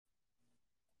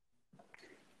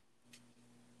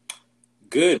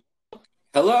Good.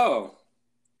 Hello.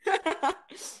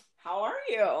 How are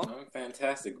you? I'm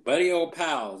fantastic. Buddy old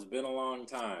pal, it's been a long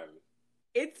time.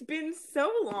 It's been so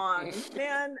long,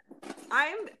 man.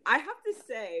 I have to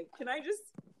say, can I just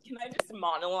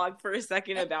monologue for a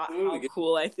second about how Absolutely.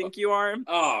 cool I think you are?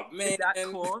 Oh Is man. that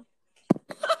cool?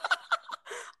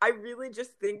 I really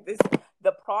just think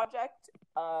the project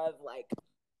of like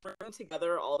bringing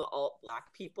together all the alt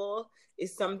black people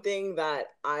is something that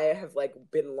I have like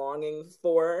been longing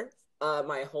for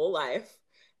my whole life,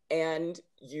 and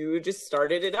you just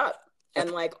started it up.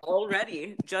 And like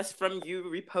already, just from you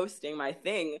reposting my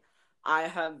thing, I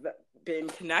have been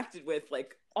connected with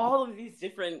like all of these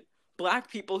different black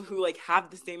people who like have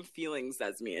the same feelings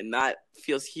as me, and that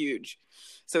feels huge.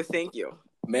 So thank you.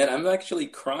 Man, I'm actually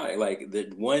crying. Like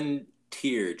the one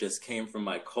tear just came from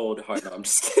my cold heart. No, I'm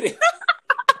just kidding.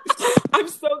 I'm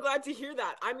so glad to hear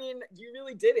that. I mean, you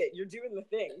really did it. You're doing the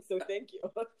thing. So thank you.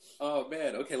 Oh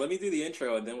man. Okay, let me do the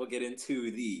intro and then we'll get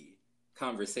into the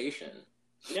conversation.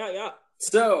 Yeah, yeah.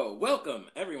 So, welcome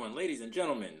everyone, ladies and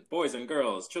gentlemen, boys and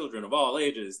girls, children of all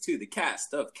ages, to the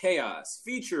cast of Chaos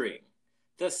featuring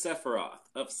the Sephiroth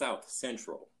of South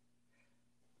Central,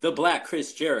 the Black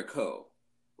Chris Jericho,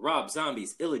 Rob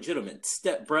Zombie's illegitimate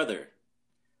stepbrother,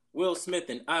 Will Smith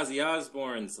and Ozzy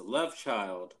Osbourne's love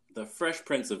child, the Fresh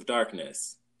Prince of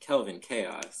Darkness, Kelvin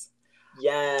Chaos.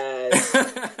 Yes.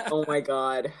 Oh my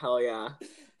God. Hell yeah.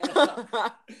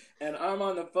 And I'm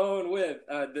on the phone with,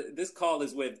 this call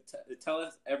is with, tell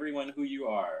us everyone who you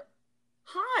are.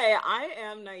 Hi, I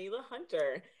am Nailah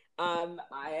Hunter.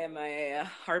 I am a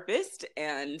harpist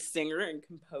and singer and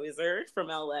composer from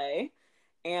LA,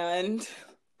 and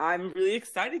I'm really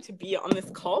excited to be on this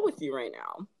call with you right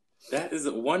now. That is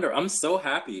a wonder. I'm so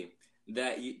happy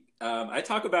that you, I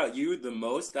talk about you the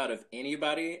most out of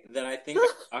anybody that I think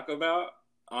I talk about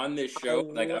on this show.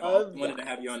 Like I've always wanted to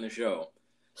have you on the show.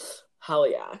 Hell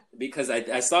yeah. Because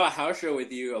I saw a house show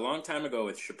with you a long time ago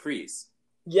with Caprice.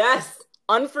 Yes,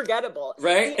 unforgettable.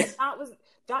 Right? See,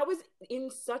 that was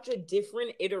in such a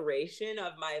different iteration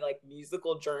of my like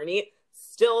musical journey.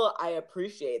 Still, I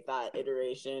appreciate that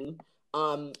iteration.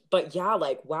 But yeah,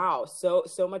 like wow, so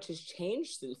much has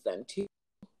changed since then too.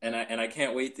 And I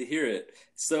can't wait to hear it.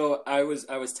 So I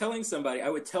was telling somebody, I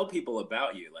would tell people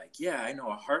about you, like, yeah, I know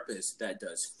a harpist that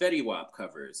does Fetty Wap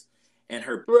covers, and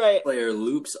her Right. player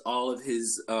loops all of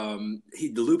his he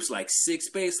loops like 6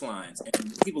 bass lines,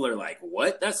 and people are like,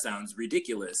 what? That sounds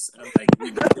ridiculous. And I'm like,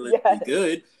 ridiculously Yes.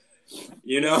 good,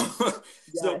 you know.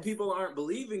 So Yes. people aren't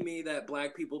believing me that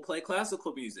black people play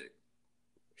classical music.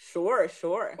 Sure.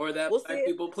 Or that We'll black see.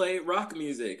 people play rock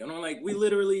music. And I'm like, we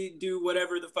literally do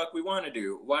whatever the fuck we want to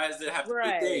do. Why does it have to be a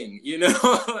Right. thing? You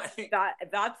know? Like,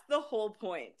 That's the whole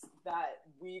point, that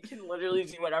we can literally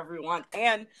do whatever we want,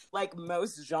 and like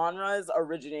most genres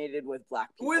originated with black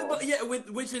people.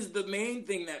 which is the main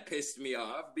thing that pissed me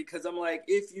off, because I'm like,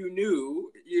 if you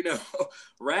knew, you know,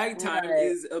 ragtime Right.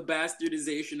 is a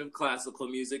bastardization of classical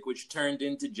music, which turned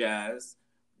into jazz.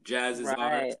 Jazz is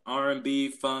Right. R&B,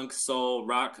 funk, soul,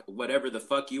 rock, whatever the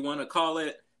fuck you want to call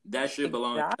it. That shit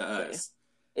belongs to Exactly. us.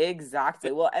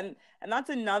 Exactly. Well, and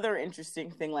that's another interesting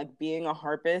thing, like being a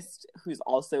harpist who's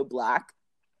also black.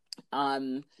 I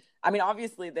mean,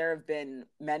 obviously there have been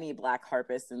many black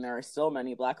harpists, and there are still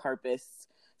many black harpists,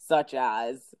 such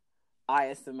as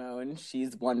Aya Simone.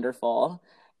 She's wonderful,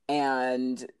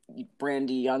 and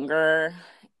Brandy Younger,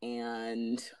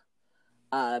 and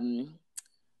um,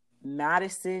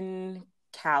 Madison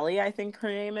Callie, I think her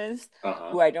name is,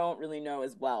 Uh-huh. who I don't really know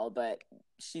as well, but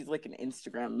she's like an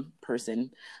Instagram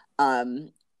person.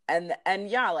 Um, and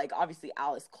yeah, like obviously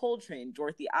Alice Coltrane,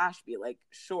 Dorothy Ashby, like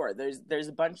sure, there's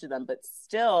a bunch of them, but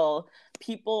still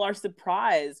people are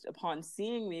surprised upon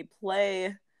seeing me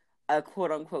play a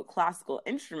quote unquote classical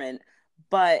instrument,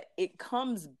 but it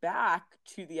comes back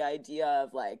to the idea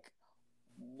of like,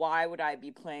 why would I be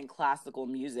playing classical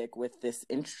music with this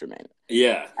instrument?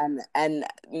 Yeah. And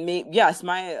me, yes,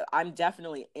 I'm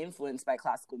definitely influenced by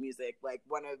classical music. Like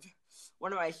one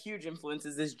of my huge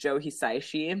influences is Joe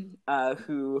Hisaishi,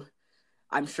 who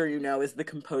I'm sure you know is the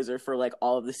composer for like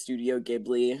all of the Studio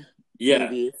Ghibli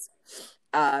movies.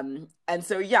 And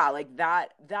so yeah, like that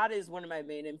is one of my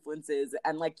main influences,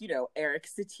 and like, you know, Eric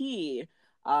Satie,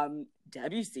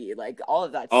 Debussy, like all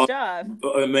of that stuff.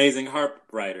 Amazing harp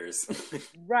writers.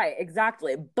 Right,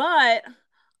 exactly. But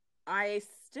I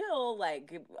still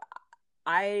like,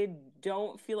 I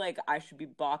don't feel like I should be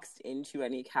boxed into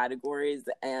any categories,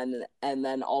 and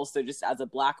then also just as a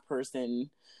black person,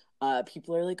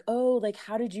 people are like, oh, like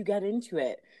how did you get into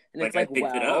it? And Like it's I like,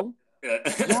 picked it up. well,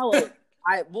 yeah, like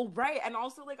Right, and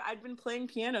also like I'd been playing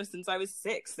piano since I was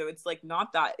 6, so it's like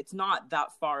not that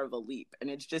far of a leap, and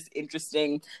it's just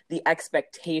interesting the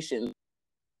expectation.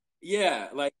 Yeah,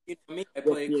 like me, I With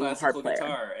play being a harp classical player.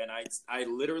 guitar, and I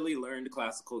literally learned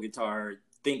classical guitar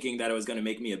thinking that it was going to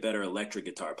make me a better electric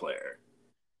guitar player.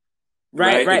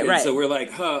 Right, right, And so right. we're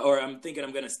like, huh, or I'm thinking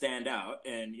I'm going to stand out.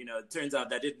 And, it turns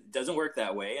out that it doesn't work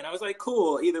that way. And I was like,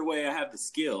 cool, either way, I have the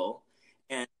skill.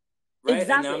 And, right. And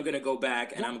now I'm Exactly. going to go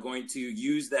back and Yeah. I'm going to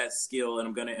use that skill and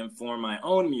I'm going to inform my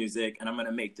own music. And I'm going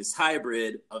to make this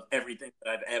hybrid of everything that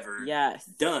I've ever Yes.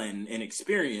 done and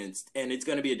experienced. And it's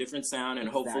going to be a different sound. And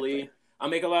Exactly. hopefully I'll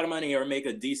make a lot of money or make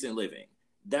a decent living.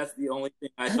 That's the only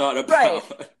thing I thought Right.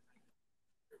 about.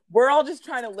 We're all just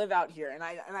trying to live out here, and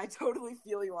I totally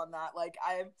feel you on that. Like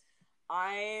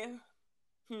I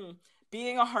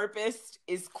being a harpist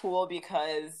is cool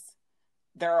because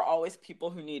there are always people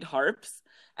who need harps,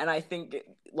 and I think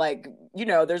like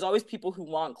there's always people who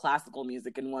want classical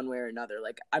music in one way or another.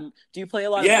 Like do you play a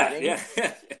lot of weddings?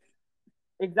 Yeah.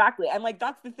 Exactly. And like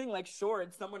that's the thing, like sure,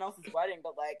 it's someone else's wedding,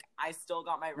 but like I still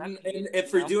got my rent paid, And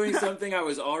if for doing something I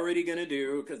was already gonna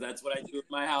do, because that's what I do at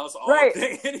my house all right.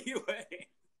 day anyway.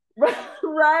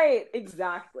 Right,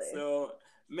 exactly. So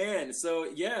man,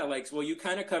 well, you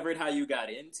kind of covered how you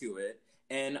got into it.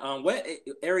 And what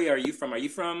area are you from?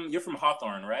 You're from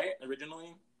Hawthorne, right?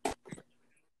 Originally?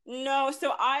 No,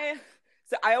 so I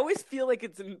always feel like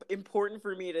it's important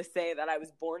for me to say that I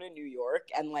was born in New York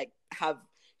and like have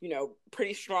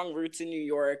pretty strong roots in New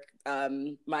York.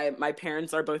 My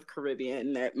parents are both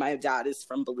Caribbean. My dad is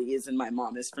from Belize and my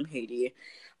mom is from Haiti.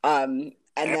 And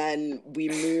then we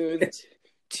moved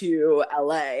to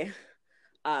LA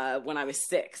when I was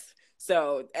 6.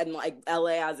 So, and like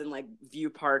LA as in like View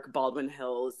Park, Baldwin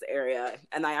Hills area.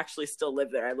 And I actually still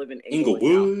live there. I live in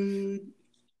Inglewood.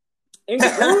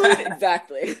 Inglewood,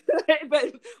 exactly.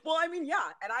 But well, I mean, yeah,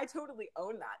 and I totally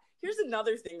own that. Here's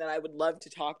another thing that I would love to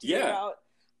talk to you about.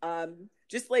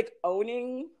 Just like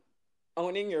owning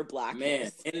your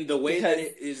blackness. Man, and the way that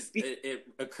it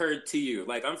occurred to you.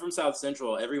 Like I'm from South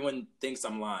Central, everyone thinks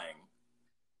I'm lying.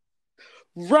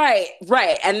 Right.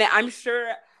 And I'm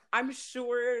sure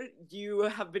you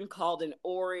have been called an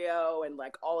Oreo and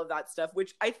like all of that stuff,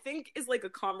 which I think is like a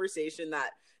conversation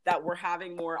that we're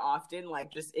having more often,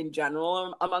 like just in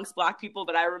general amongst Black people.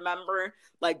 But I remember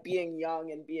like being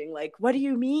young and being like, what do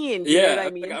you mean? You know what I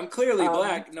mean? Like, I'm clearly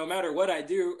Black no matter what I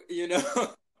do,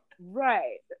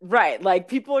 Right. Like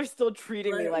people are still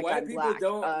treating me like white I'm people Black.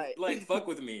 don't like fuck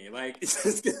with me. Like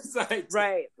it's just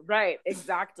Right.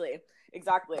 Exactly.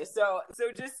 So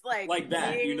just like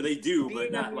that, they do,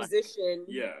 but not a musician.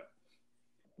 Like, yeah.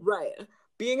 Right.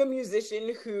 Being a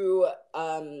musician who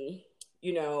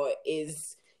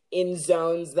is in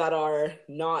zones that are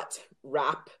not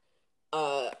rap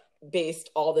based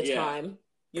all the time.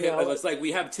 It's like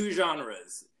we have 2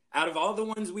 genres. Out of all the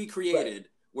ones we created,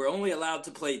 we're only allowed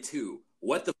to play 2.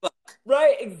 What the fuck?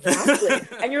 Right, exactly.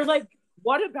 And you're like,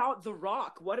 what about the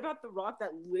rock? What about the rock that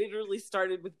literally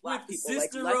started with Black people?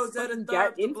 Sister like, Rosetta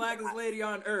Tharpe, the blackest lady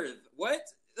on earth. What?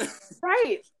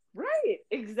 Right,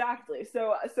 exactly.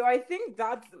 So I think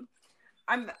that's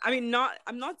I'm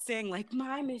not saying like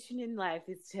my mission in life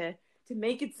is to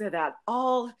make it so that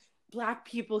all Black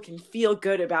people can feel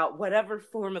good about whatever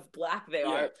form of Black they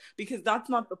are, because that's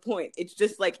not the point. It's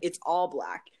just like it's all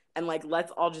Black. And like,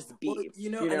 let's all just be.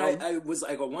 Well, and I was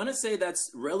like, I want to say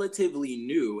that's relatively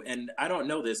new, and I don't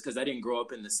know this because I didn't grow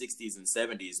up in the 60s and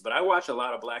 70s, but I watch a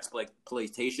lot of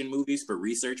blaxploitation movies for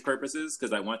research purposes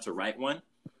because I want to write one.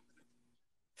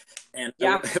 And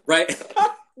right.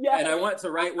 Yeah. And I want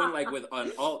to write one like with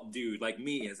an alt dude like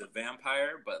me as a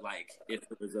vampire, but like if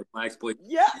it was a blaxploitation.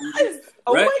 Yes.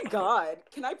 Oh my God.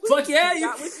 Can I please fuck yeah,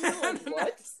 that with you? Like,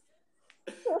 what?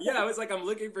 Yeah, I was like, I'm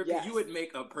looking for you would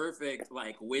make a perfect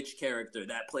like witch character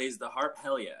that plays the harp.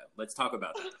 Hell yeah, let's talk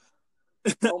about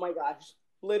that. Oh my gosh,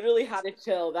 literally had to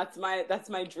chill. That's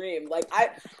my dream. Like I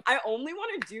only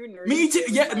want to do nerdy. Me too.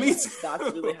 Yeah, me too. That's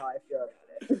really how I feel about it.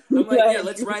 I'm like,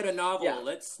 let's write a novel. Yeah.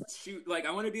 Let's shoot. Like,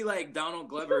 I want to be like Donald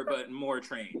Glover, but more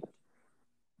trained.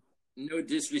 No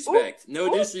disrespect.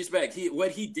 Disrespect.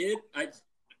 What he did,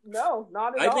 no,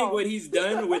 not at all. I think what he's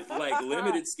done with like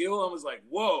limited skill, I was like,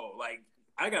 whoa, like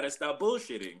I gotta stop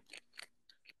bullshitting.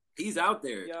 He's out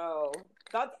there. Yo,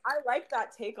 I like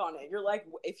that take on it. You're like,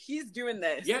 if he's doing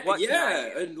this,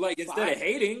 and like instead of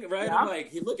hating, right? I'm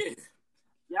like, look at it.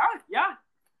 Yeah.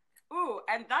 Ooh,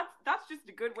 and that's just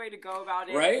a good way to go about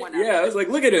it. Right? Yeah, I was like,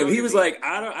 look at him. He was like,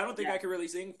 I don't think I can really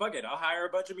sing. Fuck it, I'll hire a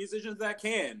bunch of musicians that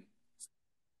can.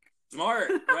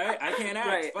 Smart, right? I can't act.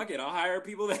 Right. Fuck it, I'll hire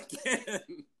people that can.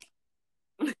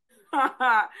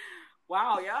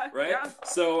 Wow, yeah, right? yeah.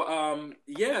 So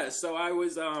yeah, so I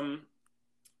was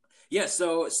yeah,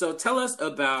 so tell us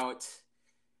about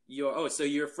your so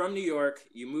you're from New York,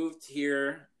 you moved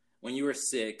here when you were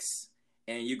 6,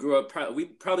 and you grew up we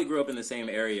probably grew up in the same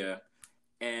area.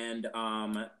 And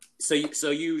so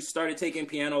you started taking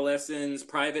piano lessons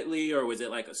privately, or was it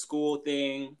like a school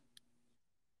thing?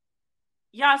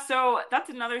 Yeah, so that's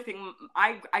another thing.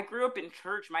 I grew up in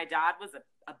church. My dad was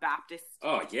a Baptist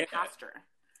Oh yeah. pastor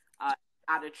uh,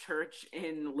 at a church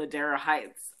in Ladera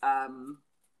Heights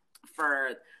for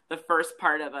the first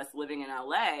part of us living in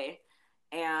LA.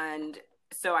 And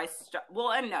so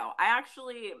well, and no, I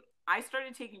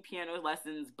started taking piano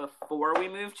lessons before we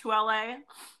moved to LA.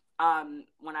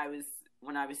 When I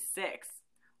was 6,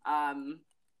 um,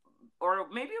 or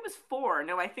maybe it was 4.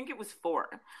 No, I think it was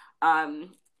 4.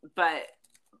 But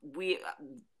we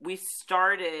we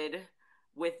started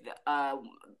with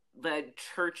the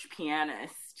church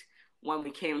pianist when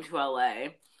we came to LA.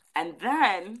 And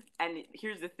then, and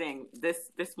here's the thing,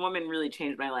 this woman really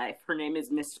changed my life. Her name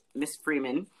is Miss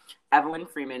Freeman, Evelyn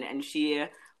Freeman, and she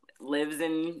lives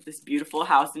in this beautiful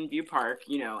house in View Park,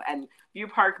 and View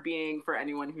Park being, for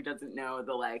anyone who doesn't know,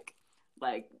 the like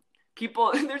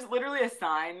people, there's literally a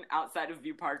sign outside of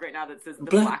View Park right now that says the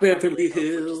Black Beverly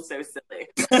Hills, which is so silly.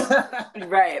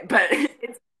 Right, but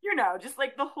it's, just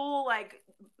like the whole like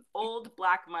old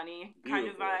Black money kind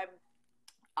of vibe.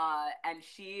 And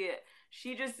she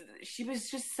was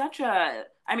just such a,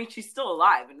 I mean, she's still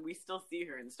alive and we still see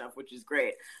her and stuff, which is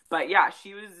great. But yeah,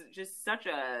 she was just such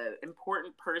a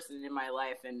important person in my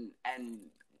life, and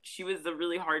she was a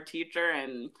really hard teacher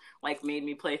and like made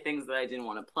me play things that I didn't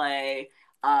want to play.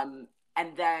 And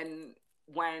then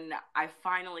when I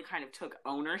finally kind of took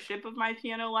ownership of my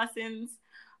piano lessons,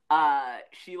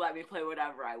 she let me play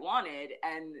whatever I wanted.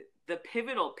 And the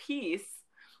pivotal piece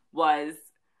was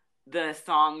the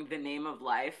song "The Name of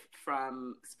Life"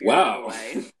 from Spirited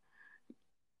Away.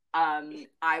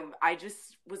 I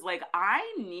just was like, I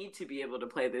need to be able to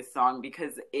play this song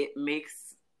because it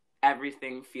makes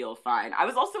everything feel fine. I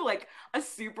was also like a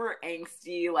super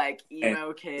angsty, like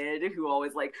emo kid who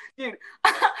always like, dude,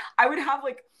 I would have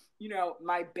like,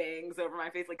 my bangs over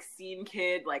my face, like scene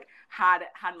kid, like had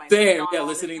my same, yeah,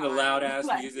 listening to loud ass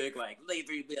music, like leave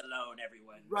me alone,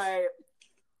 everyone. Right.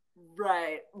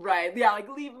 Yeah, like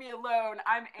leave me alone.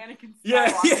 I'm Anakin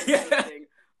Skywalker. Yeah.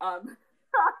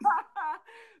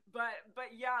 But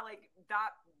yeah, like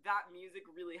that music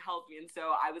really helped me, and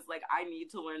so I was like, I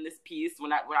need to learn this piece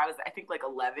when I was, I think, like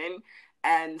 11,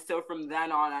 and so from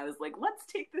then on I was like, let's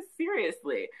take this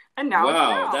seriously. And now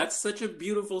wow, that's such a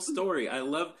beautiful story. I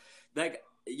love that.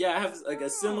 Yeah, I have like a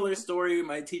similar story.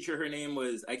 My teacher, her name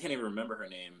was, I can't even remember her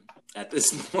name at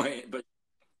this point, but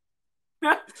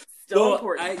still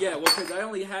important. Because I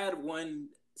only had one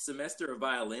semester of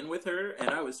violin with her,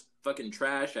 and I was fucking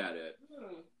trash at it.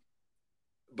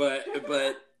 But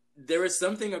there is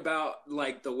something about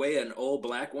like the way an old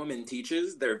Black woman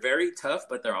teaches. They're very tough,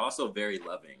 but they're also very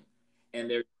loving, and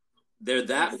they're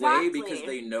that way because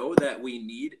they know that we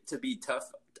need to be tough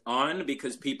on,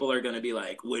 because people are going to be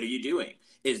like, "What are you doing?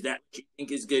 Is that what you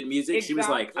think is good music?" Exactly. She was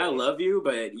like, "I love you,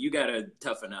 but you gotta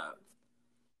toughen up."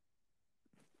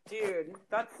 Dude,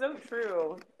 that's so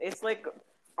true. It's like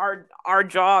our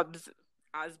jobs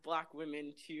as Black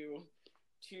women to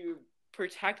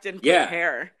protect and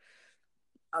prepare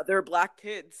other Black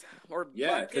kids, or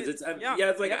because it's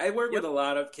it's like I work with a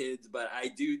lot of kids, but I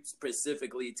do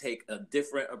specifically take a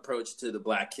different approach to the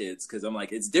Black kids, because I'm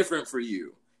like, it's different for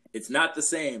you. It's not the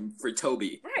same for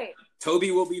Toby. Right.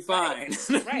 Toby will be fine.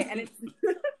 Right. And it's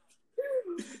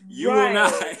you will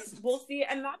not. Well, see,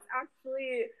 and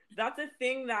that's a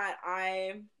thing that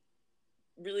I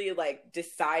really like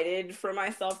decided for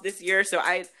myself this year. So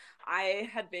I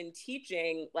had been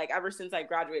teaching like ever since I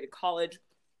graduated college,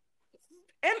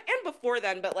 and before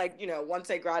then, but like,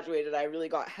 once I graduated, I really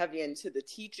got heavy into the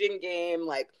teaching game,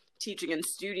 like teaching in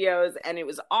studios, and it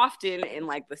was often in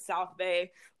like the South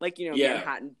Bay, like,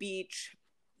 Manhattan Beach,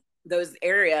 those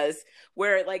areas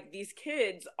where like these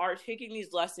kids are taking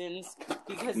these lessons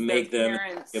because their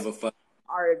parents give a fuck.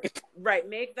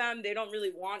 Make them. They don't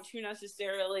really want to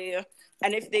necessarily,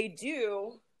 and if they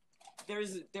do,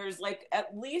 there's like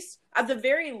at the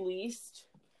very least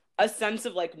a sense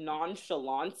of like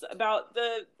nonchalance about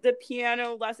the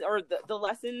piano lesson or the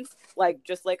lessons, like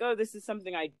just like, oh, this is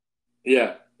something I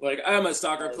like I'm a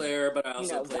soccer player, but I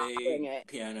also play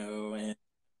piano and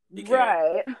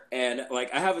and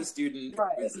like I have a student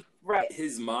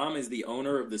his mom is the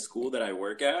owner of the school that I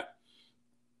work at,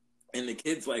 and the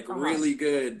kid's like really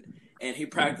good, and he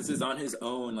practices on his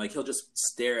own. Like he'll just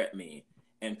stare at me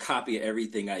and copy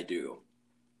everything I do.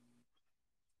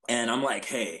 And I'm like,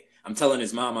 hey, I'm telling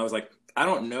his mom, I was like, I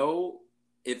don't know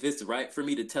if it's right for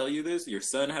me to tell you this. Your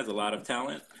son has a lot of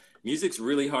talent. Music's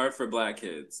really hard for black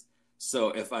kids. So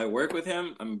if I work with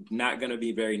him, I'm not going to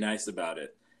be very nice about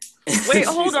it. Wait, And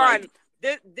hold she's on. like,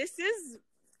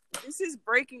 This is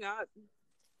breaking up.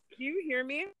 Can you hear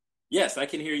me? yes, I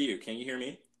can hear you. Can you hear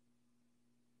me?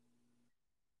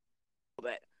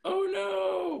 But Oh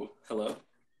no. Hello?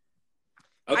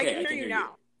 I Okay, can I hear can you hear you.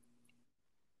 now.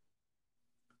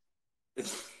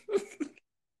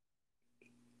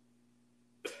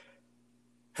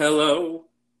 Hello,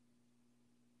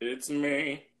 it's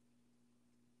me.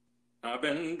 I've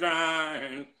been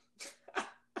trying.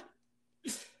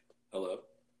 Hello?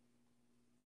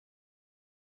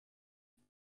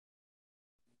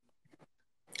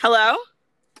 Hello?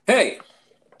 Hey,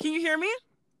 Can you hear me?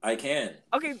 I can.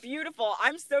 Okay, beautiful.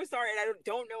 I'm so sorry. I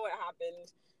don't know what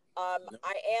happened.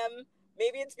 I am.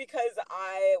 Maybe it's because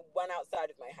I went outside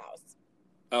of my house.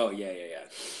 Oh, yeah, yeah,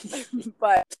 yeah.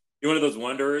 But You're one of those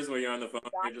wanderers where you're on the phone,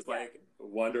 you're back just again. like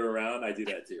wander around. I do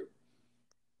that too.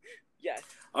 Yes.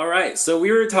 All right, so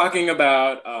we were talking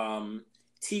about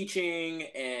teaching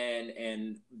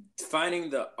and finding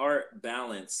the art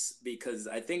balance because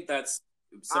I think that's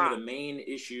some of the main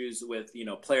issues with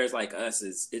players like us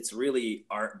is it's really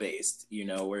art based.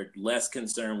 We're less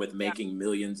concerned with Yeah. making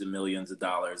millions and millions of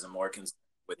dollars and more concerned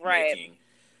with Right. making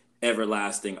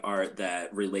everlasting art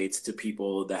that relates to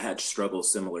people that had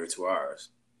struggles similar to ours.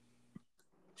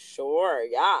 Sure.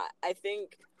 Yeah. I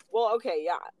think. Well. Okay.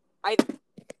 Yeah. I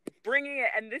bringing it,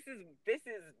 and this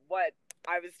is what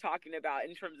I was talking about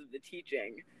in terms of the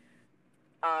teaching,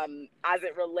 as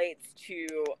it relates to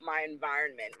my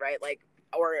environment, right? Like,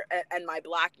 and my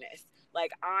blackness.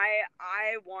 Like, I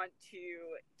want to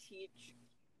teach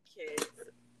kids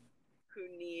who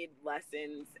need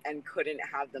lessons and couldn't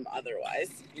have them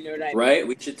otherwise. You know what I Right? mean?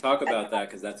 We should talk And about that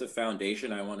because that's a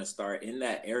foundation I want to start in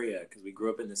that area because we grew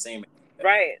up in the same area.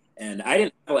 right, And I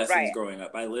didn't have lessons right. growing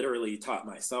up. I literally taught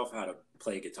myself how to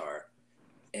play guitar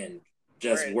and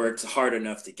just Word. worked hard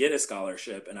enough to get a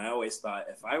scholarship. And I always thought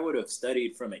if I would have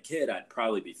studied from a kid, I'd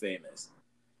probably be famous.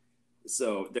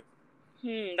 So, That's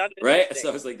right? So I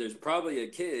interesting. was like, there's probably a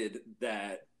kid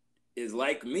that is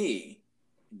like me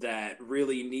that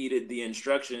really needed the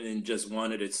instruction and just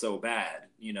wanted it so bad,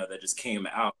 that just came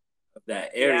out of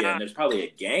that area. Yeah, And there's probably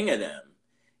a gang of them,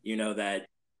 that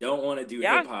don't want to do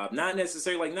yeah. hip hop. Not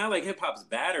necessarily not like hip hop's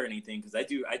bad or anything, because I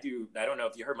don't know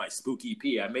if you heard my spooky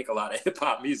EP. I make a lot of hip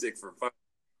hop music for fun.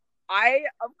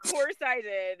 Of course I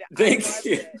did. I Thank loved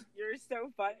you. it. You're so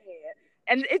funny.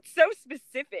 And it's so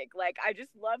specific. Like, I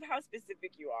just love how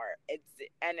specific you are.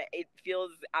 And it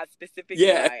feels as specific as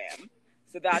Yeah. I am.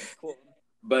 So that's cool.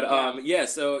 But Yeah.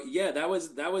 so yeah, that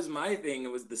was my thing.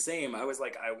 It was the same. I was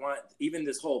like, I want even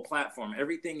this whole platform,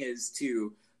 everything is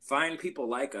to find people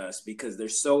like us because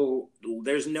there's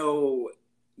no,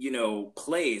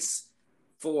 place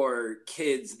for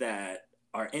kids that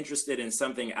are interested in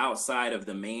something outside of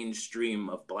the mainstream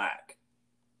of black,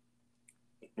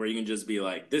 where you can just be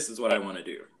like, this is what I want to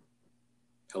do.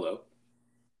 Hello?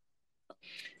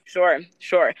 Sure,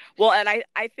 sure. Well, and I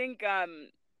think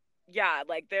yeah,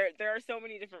 like there are so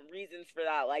many different reasons for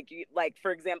that. Like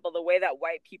for example, the way that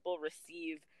white people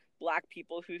receive black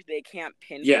people who they can't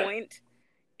Yeah. pinpoint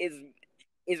is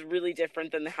is really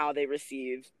different than how they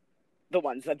receive the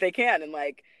ones that they can. And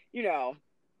like, you know,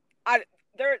 I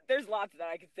there's lots that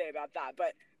I could say about that,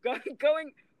 but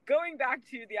going back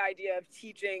to the idea of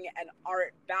teaching and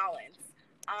art balance,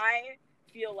 I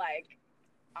feel like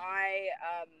I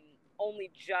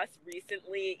only just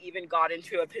recently even got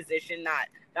into a position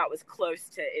that was close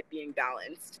to it being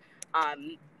balanced,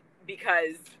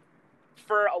 because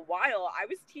for a while I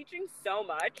was teaching so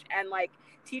much and like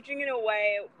teaching in a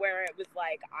way where it was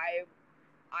like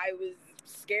I was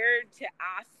scared to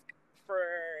ask for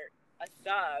a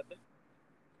sub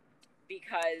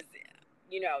because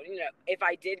if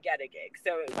I did get a gig.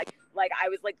 So like I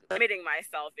was like limiting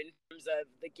myself in terms of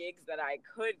the gigs that I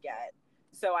could get.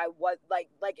 So I was like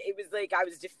it was like I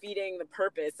was defeating the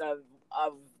purpose of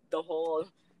the whole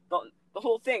the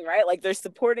whole thing, right? Like there's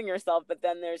supporting yourself, but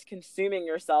then there's consuming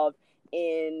yourself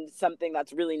in something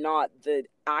that's really not the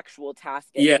actual task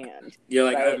at hand. You're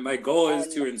like, right? my goal is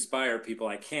And to inspire people.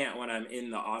 I can't when I'm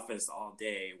in the office all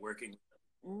day working.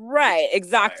 right,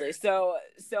 exactly. So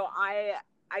I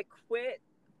quit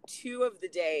two of the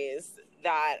days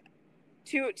that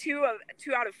two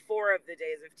out of 4 of the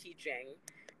days of teaching,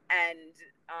 and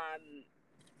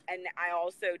I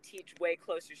also teach way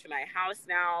closer to my house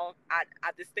now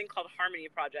at this thing called Harmony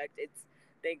Project.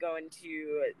 They go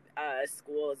into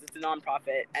schools. It's a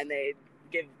nonprofit, and they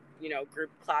give group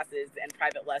classes and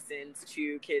private lessons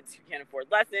to kids who can't afford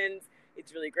lessons.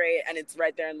 It's really great, and it's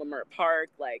right there in Leimert Park,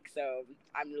 like, so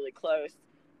I'm really close.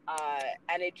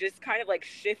 And it just kind of like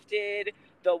shifted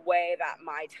the way that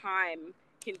my time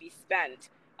can be spent.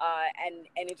 And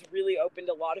it's really opened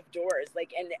a lot of doors,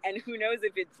 like, and who knows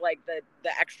if it's like the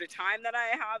extra time that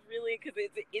I have, really, because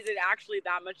is it actually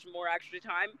that much more extra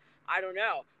time? I don't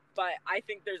know, but I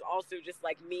think there's also just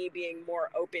like me being more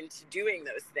open to doing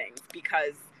those things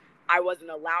because I wasn't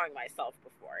allowing myself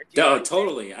before. Oh,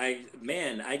 totally. I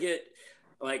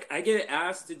get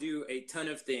asked to do a ton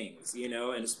of things,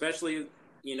 and especially,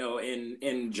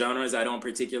 in genres I don't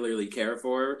particularly care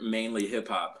for, mainly hip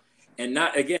hop. And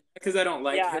not, again, because I don't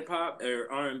like hip hop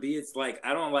or R&B, it's like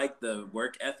I don't like the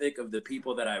work ethic of the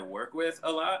people that I work with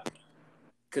a lot,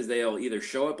 because they'll either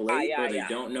show up late or they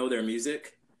don't know their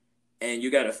music, and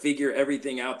you got to figure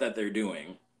everything out that they're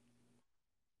doing.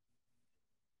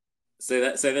 Say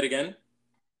that again.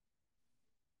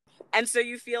 And so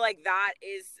you feel like that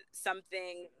is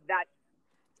something that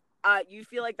you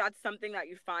feel like that's something that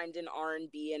you find in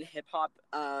R&B and hip hop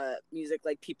music,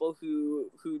 like people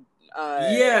who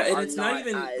yeah, and it's not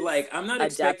even like I'm not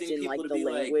expecting people like to be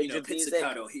like,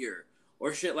 pizzicato here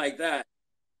or shit like that.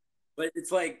 But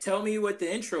it's like, tell me what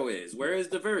the intro is. Where is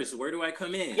the verse? Where do I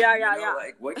come in? Yeah.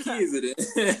 Like, what key is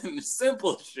it in?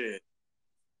 Simple shit.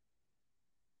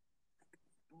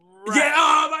 Right. Yeah,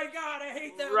 oh my god, I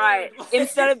hate that. Right. Word.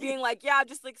 Instead of being like, yeah,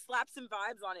 just like slap some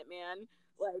vibes on it, man.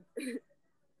 Like,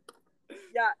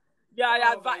 yeah.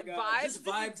 Oh Vibes. Just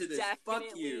vibe to this. Fuck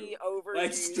you.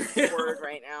 Overused word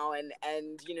right now, and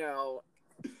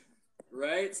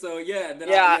Right. So yeah, and then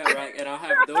right, and I'll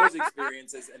have those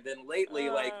experiences, and then lately,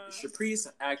 like Caprice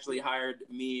actually hired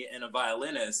me and a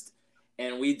violinist,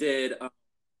 and we did.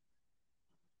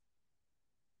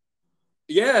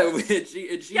 Yeah, and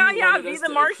she wanted us to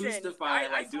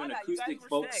acoustify, like do an acoustic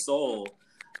folk soul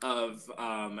of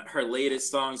her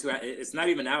latest songs. It's not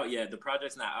even out yet. The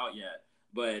project's not out yet,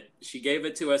 but she gave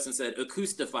it to us and said,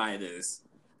 acoustify this,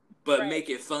 but make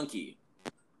it funky.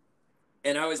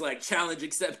 And I was like, challenge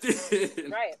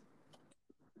accepted. Right.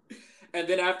 And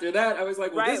then after that, I was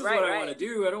like, well, this is what I want to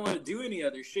do. I don't want to do any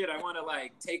other shit. I want to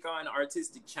like take on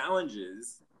artistic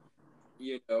challenges.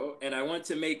 And I want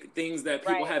to make things that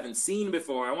people haven't seen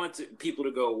before. I want people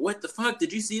to go, what the fuck?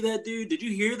 Did you see that, dude? Did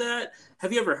you hear that?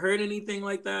 Have you ever heard anything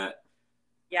like that?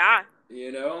 Yeah.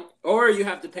 Or you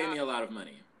have to pay me a lot of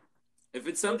money. If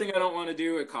it's something I don't want to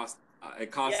do, it costs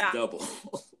double.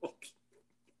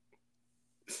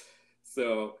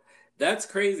 So that's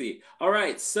crazy. All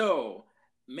right. So,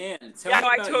 man, tell me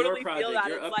about your project,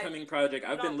 your upcoming project.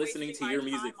 I've been listening to your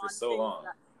music for so long.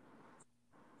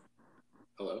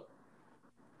 Hello?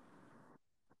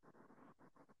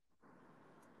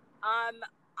 I'm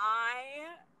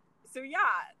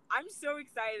so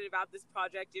excited about this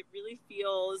project. It really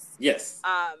feels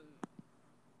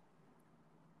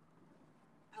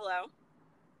hello?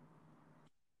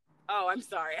 Oh, I'm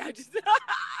sorry. I'm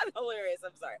hilarious.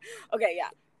 I'm sorry. Okay, yeah.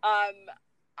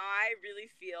 I really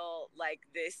feel like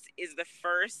this is the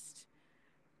first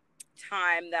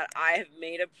time that I have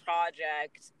made a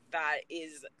project that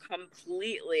is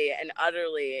completely and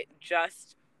utterly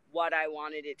just what I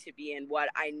wanted it to be and what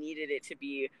I needed it to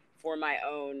be for my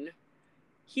own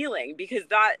healing, because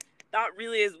that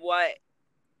really is what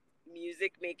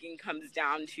music making comes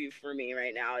down to for me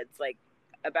right now. It's like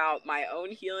about my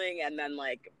own healing, and then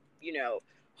like,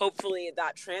 hopefully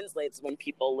that translates when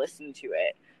people listen to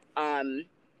it.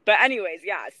 But anyways,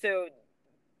 yeah, so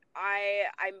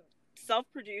I'm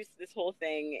self-produced this whole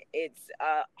thing. It's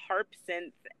harp,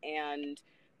 synth, and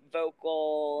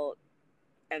vocal,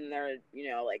 and there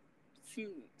are like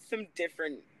some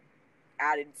different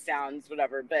added sounds,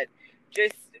 whatever, but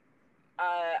just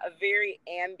a very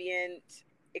ambient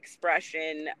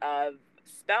expression of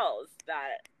spells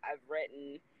that I've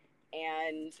written,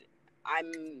 and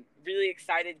I'm really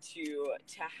excited to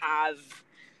have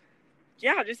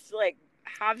just to like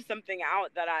have something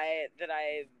out that I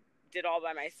did all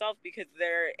by myself, because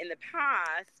there in the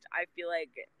past I feel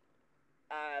like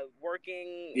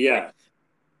working with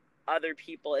other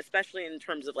people, especially in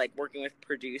terms of like working with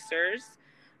producers,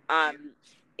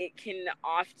 it can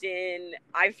often,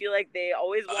 I feel like they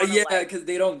always want to because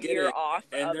they don't get it, off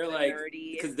and they're the like,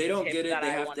 because they don't get it,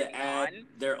 they have to add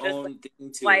their own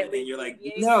thing to it, and you're like,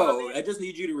 no, I just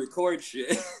need you to record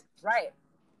shit. Right.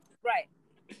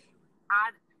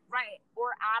 Add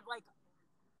like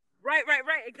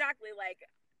exactly, like,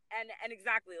 and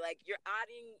exactly, like, you're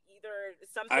adding either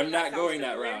something I'm not going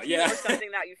that route, or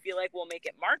something that you feel like will make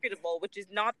it marketable, which is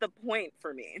not the point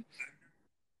for me.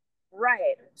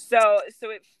 Right. So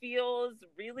it feels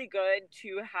really good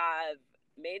to have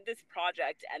made this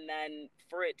project and then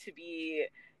for it to be,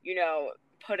 you know,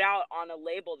 put out on a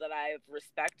label that I've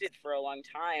respected for a long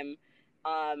time.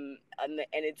 And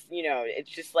it's, you know, it's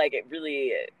just like it's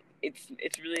really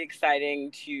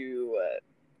exciting to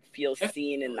feel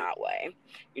seen in Definitely. that way.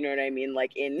 You know what I mean?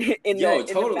 Like Yo, in the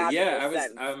totally. Yeah, magical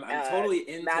sense. I'm totally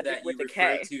into Magic that you with a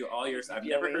refer K. to all your You I've feel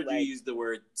never me? heard you Like use the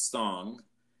word song.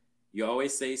 You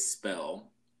always say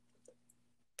spell.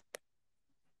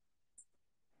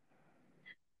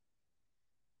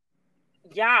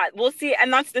 yeah, we'll see.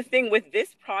 And that's the thing with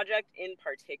this project in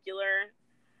particular,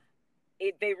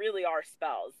 they really are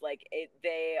spells. Like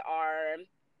they are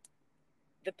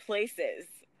the places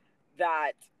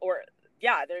that, or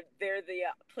yeah, they're the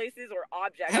places or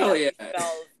objects Hell that yeah. these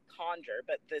spells conjure,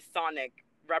 but the sonic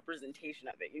representation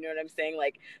of it. You know what I'm saying?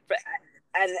 Like, but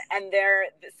and there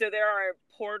are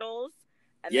portals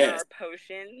and there Yes. are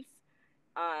potions,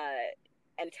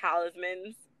 and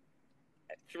talismans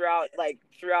throughout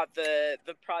the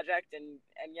project, and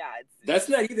yeah, That's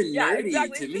not even yeah, nerdy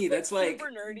exactly. to It's me. just like That's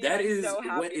super like nerdy, and that I'm is so what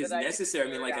happy is that I can necessary.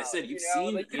 I mean, nerd like I out, said, you you've know,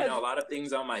 seen, like that's a lot of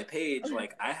things on my page.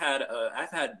 Like I've had,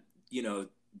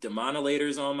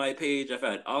 demonolators on my page. I've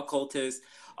had occultists,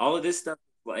 all of this stuff,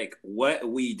 like what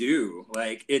we do.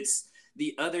 Like it's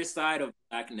the other side of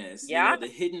blackness, yeah, the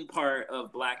hidden part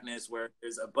of blackness where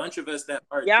there's a bunch of us that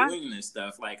are yeah, doing this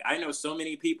stuff. Like I know so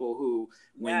many people who,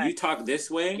 when yes, you talk this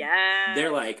way, they're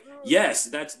yes. like, yes,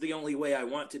 that's the only way I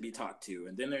want to be talked to.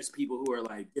 And then there's people who are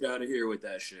like, get out of here with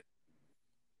that shit.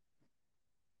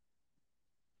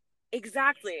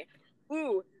 Exactly.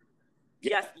 Ooh,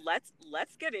 yes, Yeah.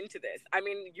 let's get into this. I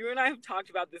mean, you and I have talked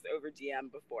about this over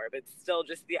DM before, but still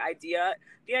just the idea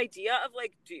of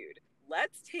like, dude,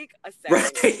 let's take a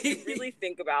second to Right. really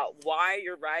think about why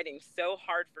you're writing so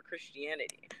hard for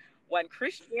Christianity when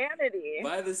Christianity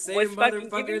By the was same fucking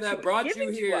motherfucker that brought you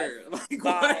given to us here. Like,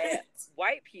 by what?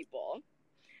 white people,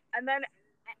 and then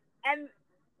and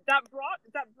that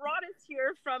brought us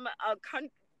here from a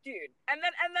country, dude. And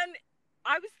then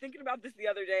I was thinking about this the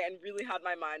other day and really had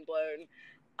my mind blown.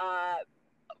 Uh,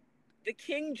 the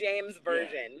King James Yeah.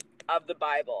 version of the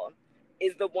Bible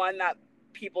is the one that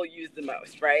people use the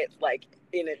most, right? Like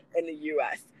in the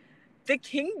U.S. The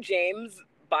King James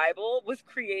Bible was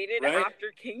created Right?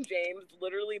 after King James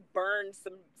literally burned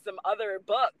some other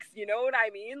books. You know what I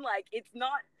mean? Like it's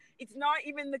not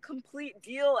even the complete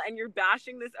deal, and you're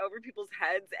bashing this over people's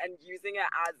heads and using it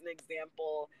as an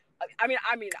example. I mean,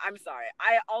 I'm sorry.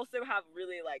 I also have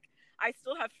really like I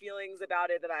still have feelings about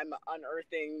it that I'm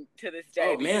unearthing to this day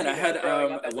Oh because man, I had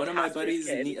growing up as a one of my pastor's buddies,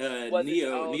 kid was its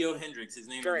Neo own Hendrix. His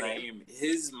name is journey. Naeem.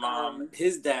 His mom, Um,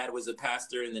 his dad was a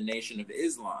pastor in the Nation of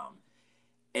Islam,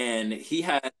 and he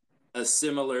had a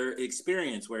similar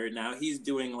experience where now he's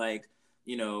doing like,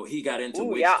 he got into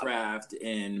ooh, yeah, witchcraft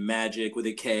and magic with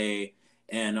a K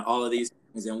and all of these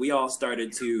things, and we all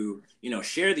started to,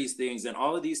 share these things, and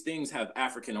all of these things have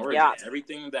African yeah, origins.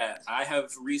 Everything that I have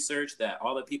researched, that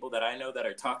all the people that I know that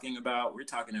are talking about, we're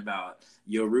talking about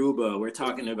Yoruba, we're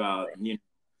talking about, exactly.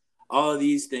 all of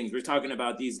these things, we're talking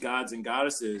about these gods and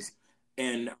goddesses.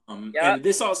 Yep, And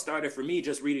this all started for me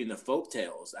just reading the folk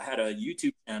tales. I had a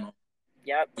YouTube channel,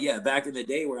 yep, yeah, back in the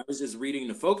day, where I was just reading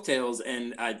the folk tales,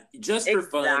 and I just for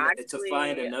fun to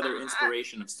find exactly. another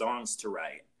inspiration of songs to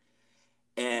write.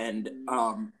 And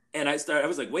I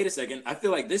was like, wait a second, I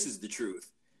feel like this is the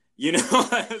truth. I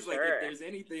was like, if Sure. there's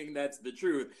anything that's the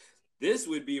truth, this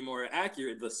would be more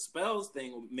accurate. The spells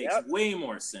thing makes Yep. way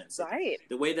more sense. Right.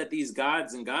 The way that these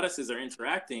gods and goddesses are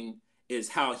interacting is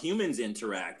how humans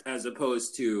interact, as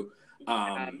opposed to,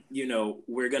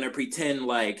 we're going to pretend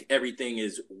like everything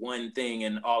is one thing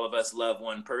and all of us love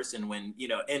one person, when,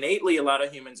 innately a lot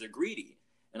of humans are greedy,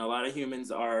 and a lot of humans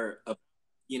are, a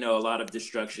lot of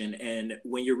destruction. And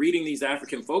when you're reading these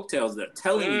African folktales, they're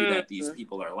telling you that these Mm,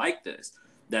 people are like this,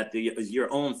 that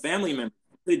your own family member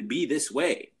could be this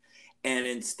way. And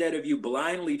instead of you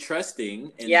blindly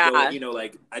trusting and go, yeah.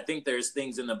 like, I think there's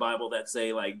things in the Bible that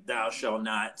say, like, thou shalt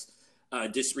not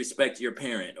disrespect your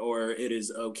parent, or it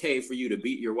is okay for you to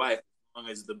beat your wife as long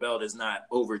as the belt is not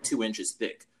over 2 inches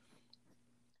thick.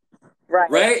 Right.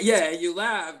 Right? Yeah, and you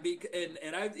laugh,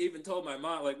 and I even told my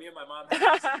mom, like, me and my mom had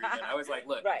a disagreement. I was like,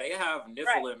 look, Right. they have Right.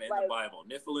 Nephilim in the Like, Bible.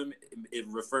 Nephilim, it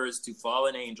refers to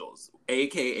fallen angels,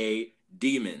 aka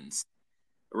demons.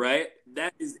 Right?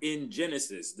 That is in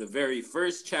Genesis, the very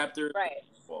first chapter of the right.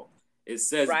 Bible. It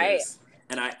says Right. this.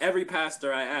 And every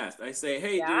pastor I asked, I say,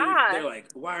 hey, dude, Yeah. they're like,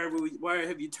 why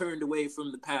have you turned away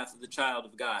from the path of the child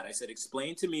of God? I said,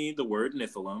 explain to me the word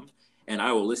Nephilim, and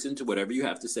I will listen to whatever you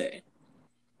have to say.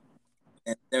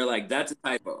 And they're like, that's a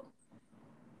typo.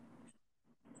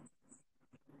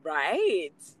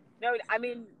 Right. No, I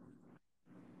mean,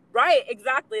 right,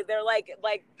 exactly. They're like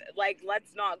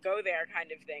let's not go there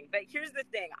kind of thing. But here's the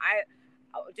thing.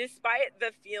 Despite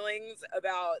the feelings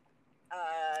about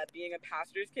being a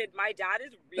pastor's kid, my dad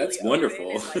is really That's open,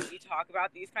 wonderful. and like we talk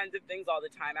about these kinds of things all the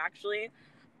time actually.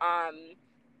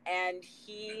 And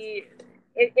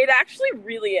it actually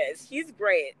really is. He's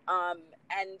great.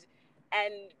 And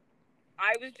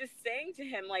I was just saying to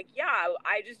him, like, yeah,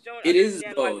 I just don't It is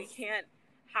understand why we both. can't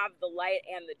have the light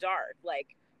and the dark.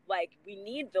 Like we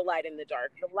need the light and the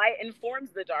dark. The light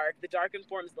informs the dark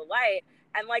informs the light.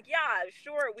 And like, yeah,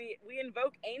 sure, we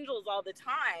invoke angels all the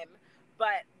time,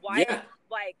 but why Yeah.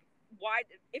 why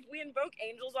if we invoke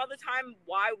angels all the time,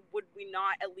 why would we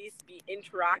not at least be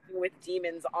interacting with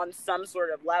demons on some sort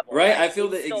of level? Right, Like, I feel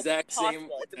it's the still exact same.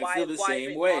 possible. It's I feel the why is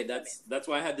same it way. off limits? That's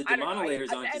why I had the I don't know.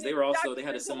 demonolators on, because And they were also, that's they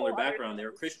had a just similar whole other background. They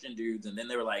were thing. Christian dudes, and then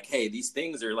they were like, "Hey, these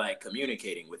things are like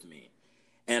communicating with me,"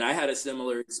 and I had a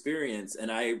similar experience, and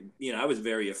I was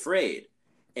very afraid,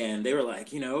 and they were like,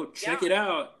 check Yeah. it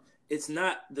out. It's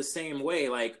not the same way.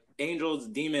 Like angels,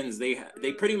 demons, they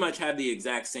pretty much have the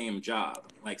exact same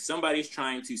job. Like somebody's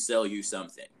trying to sell you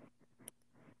something,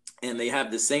 and they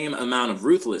have the same amount of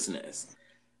ruthlessness.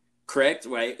 Correct,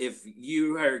 right? If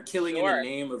you are killing in the Sure.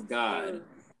 name of God,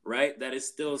 right, that is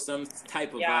still some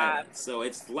type of Yeah. violence. So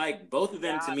it's like both of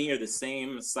them to Yeah. me are the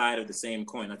same side of the same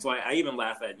coin. That's why I even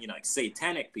laugh at, like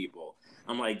satanic people.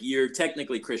 I'm like, you're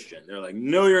technically Christian. They're like,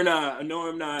 no, you're not. No,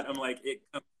 I'm not. I'm like, it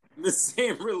comes from the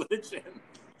same religion.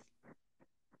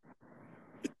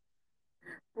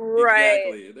 Right.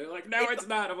 Exactly. They're like, no, it's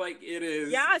not. I'm like, it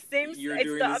is. Yeah, same. You're It's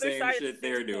doing the the other same side shit of the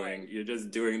they're same doing. coin. You're just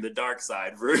doing the dark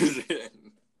side version.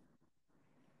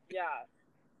 Yeah.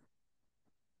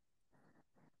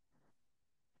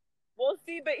 Well,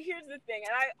 see, but here's the thing,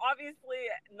 and I obviously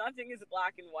nothing is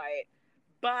black and white,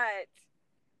 but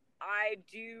I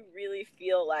do really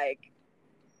feel like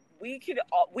we could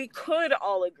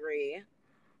all agree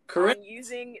Correct. on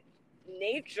using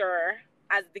nature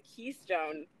as the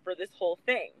keystone for this whole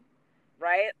thing,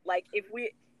 right? Like if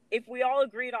we all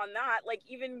agreed on that, like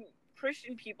even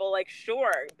Christian people, like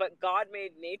sure, but God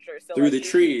made nature, so Through like the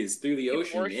trees, through the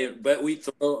ocean. But we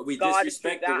God through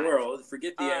disrespect the that. world,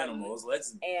 forget the animals,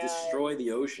 let's destroy the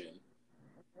ocean.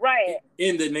 Right.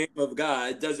 In the name of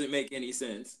God doesn't make any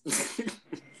sense.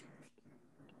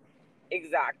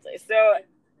 Exactly. So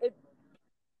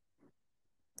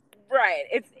right.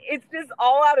 It's just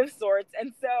all out of sorts.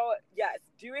 And so yes,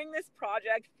 doing this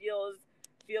project feels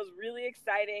really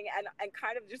exciting and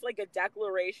kind of just like a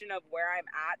declaration of where I'm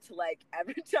at to like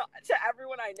to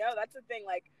everyone I know. That's the thing.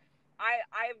 Like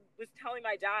I was telling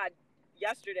my dad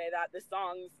yesterday that the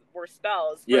songs were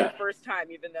spells for the first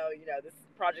time, even though, this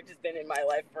project has been in my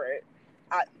life for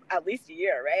at least a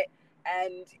year, right?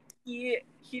 And he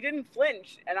didn't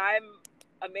flinch, and I'm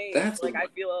amazed. That's like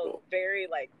wonderful. I feel very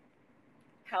like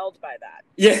held by that.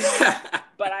 Yeah.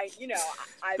 But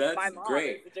That's my mom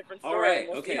great. is a different story. All right.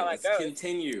 We'll Okay. see how Let's that goes.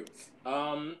 continue.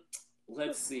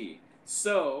 Let's see.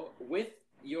 So with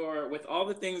all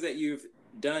the things that you've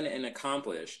done and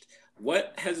accomplished,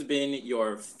 what has been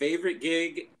your favorite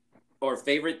gig or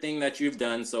favorite thing that you've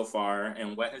done so far,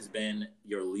 and what has been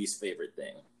your least favorite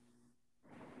thing?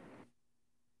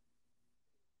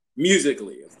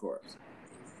 Musically, of course.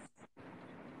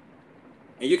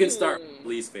 And you can start with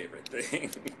least favorite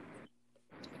thing.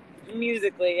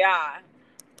 Musically, yeah.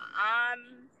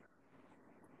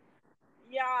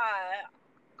 Yeah,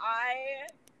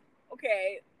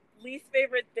 okay, least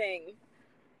favorite thing,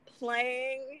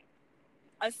 playing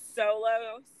a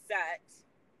solo set.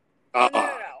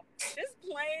 No. Just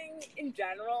playing in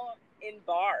general in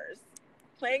bars.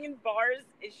 Playing in bars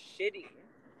is shitty.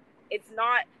 It's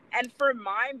not, and for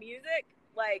my music,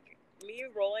 like me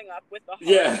rolling up with the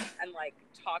harp and like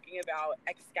talking about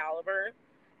Excalibur,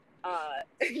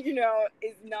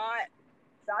 is not,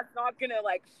 that's not gonna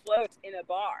like float in a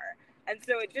bar. And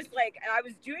so it just like, and I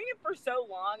was doing it for so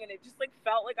long, and it just like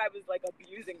felt like I was like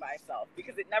abusing myself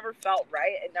because it never felt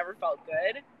right. It never felt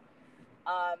good.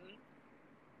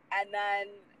 And then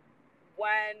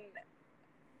when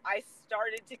I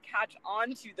started to catch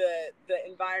on to the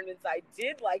environments I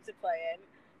did like to play in,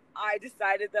 I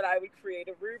decided that I would create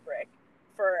a rubric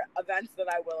for events that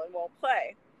I will and won't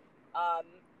play.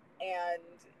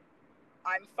 And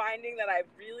I'm finding that I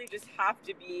really just have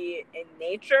to be in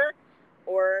nature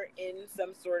or in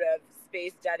some sort of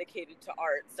space dedicated to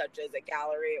art, such as a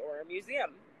gallery or a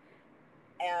museum,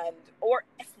 or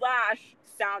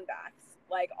 / sound baths.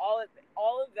 Like all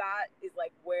of that is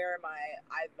like where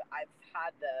I've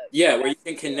had where you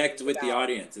can connect with the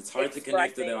audience. It's hard to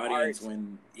connect with the audience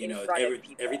when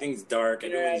everything's dark,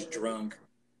 everyone's drunk,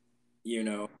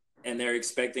 and they're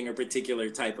expecting a particular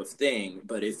type of thing.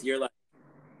 But if you're like,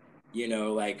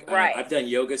 like Right. I've done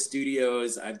yoga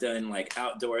studios, I've done like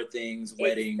outdoor things,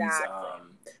 weddings. Exactly.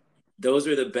 Those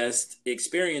are the best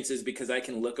experiences because I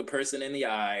can look a person in the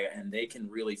eye and they can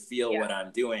really feel what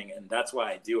I'm doing, and that's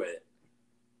why I do it.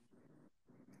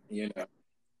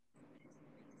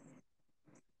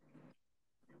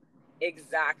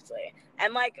 Exactly.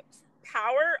 And like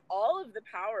power, all of the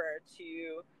power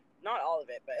to, not all of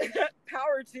it, but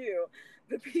power to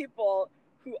the people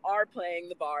who are playing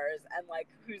the bars and like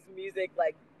whose music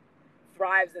like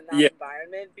thrives in that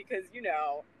environment, because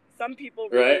some people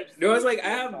really Right. just No, it's need like to I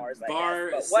be in have bars, I guess. But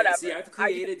bars. whatever. See, I've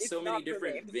created It's so many not for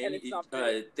different me, and it's not for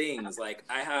me. things. Like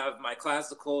I have my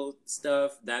classical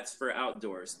stuff, that's for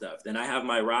outdoor stuff. Then I have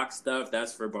my rock stuff,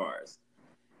 that's for bars.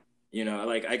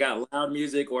 Like I got loud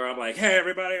music where I'm like, "Hey,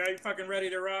 everybody, are you fucking ready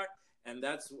to rock?"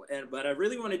 But I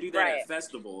really want to do that at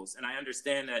festivals, and I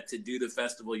understand that to do the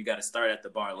festival, you got to start at the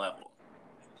bar level.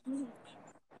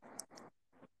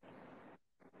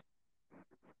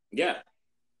 Yeah.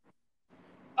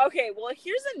 Okay, well,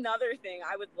 here's another thing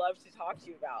I would love to talk to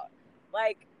you about.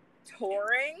 Like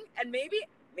touring, and maybe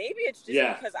it's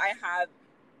just because I have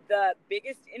the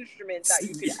biggest instrument that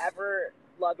you could ever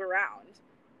lug around.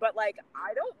 But like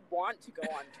I don't want to go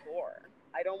on tour.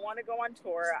 I don't want to go on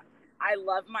tour. I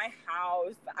love my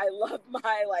house. I love my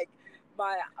I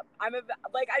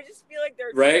just feel like there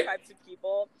are two types of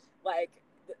people, like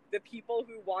the people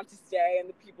who want to stay and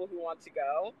the people who want to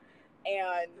go.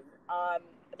 And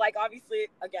like obviously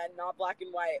again not black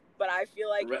and white, but I feel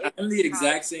like I'm the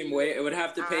exact same way. It would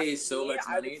have to pay so much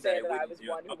money that it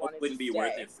wouldn't be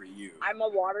worth it for you. I'm a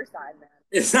water sign man.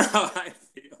 It's not how I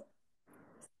feel.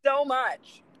 So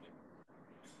much.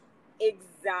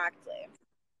 Exactly.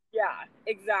 Yeah,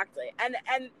 exactly. And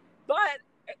but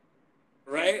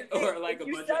right, or like a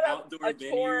bunch of outdoor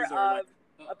venues, or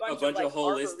like a bunch of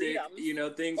holistic,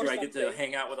 things where I get to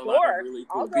hang out with a lot of really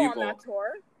cool people. On that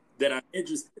tour. Then I'm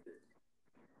interested.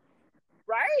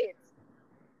 Right.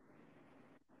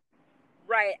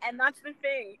 Right, and that's the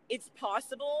thing. It's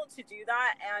possible to do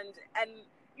that, and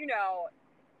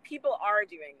people are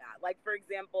doing that. Like for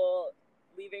example,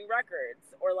 Leaving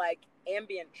Records, or like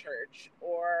Ambient Church,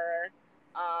 or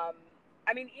I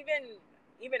mean even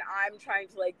I'm trying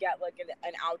to like get like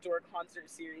an outdoor concert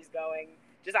series going.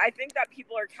 Just I think that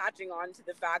people are catching on to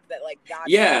the fact that like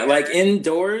that's like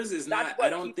indoors is not. I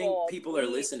don't think people are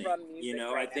listening.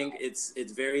 I think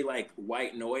it's very like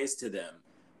white noise to them.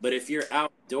 But if you're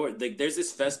outdoor, like there's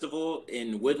this festival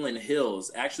in Woodland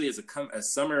Hills. Actually, it's a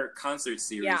summer concert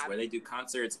series where they do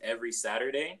concerts every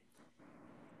Saturday.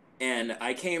 And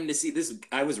I came to see this.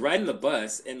 I was riding the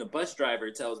bus, and the bus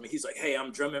driver tells me, he's like, "Hey,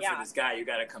 I'm drumming for this guy. You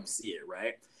got to come see it,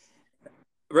 right?"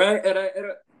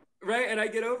 Right, and I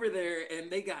get over there,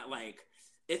 and they got like,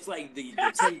 it's like the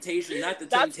Temptation, not the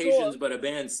Temptations, but a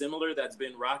band similar that's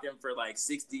been rocking for like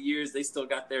 60 years. They still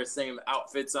got their same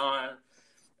outfits on,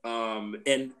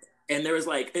 and there was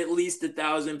like at least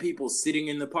 1,000 people sitting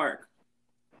in the park,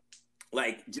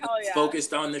 like just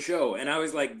focused on the show. And I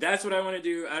was like, that's what I want to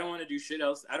do. I don't want to do shit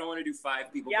else. I don't want to do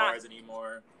 5 people bars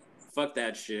anymore. Fuck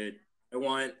that shit. I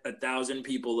want 1,000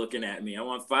 people looking at me. I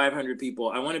want 500 people.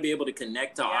 I want to be able to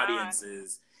connect to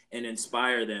audiences and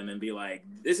inspire them and be like,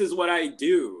 this is what I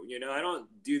do. I don't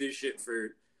do this shit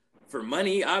for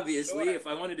money, obviously. If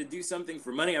I wanted to do something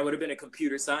for money, I would have been a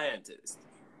computer scientist.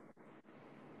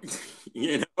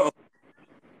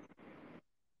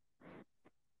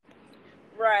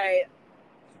 Right.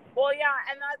 Well, yeah,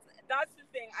 and that's the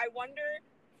thing. I wonder,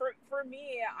 for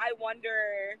me, I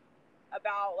wonder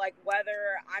about like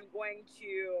whether I'm going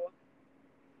to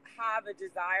have a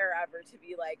desire ever to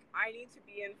be like, I need to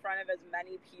be in front of as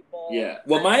many people. Yeah.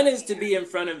 Well, mine is to be in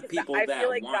front of people that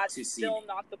like want to see me.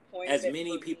 Not the point as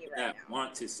many people that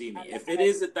want to see me. If it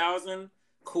is 1,000,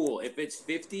 cool. If it's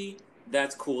 50,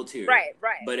 that's cool too. Right.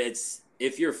 But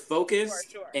if you're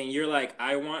focused and you're like,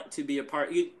 I want to be a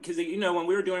part, because when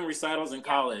we were doing recitals in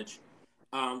college,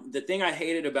 the thing I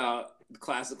hated about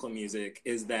classical music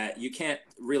is that you can't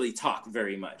really talk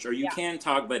very much, or you can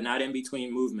talk but not in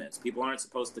between movements. People aren't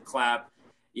supposed to clap,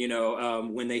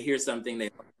 when they hear something they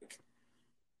like.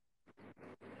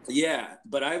 Yeah,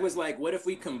 but I was like, what if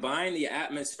we combine the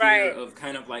atmosphere of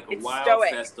kind of like a wild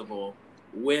festival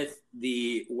with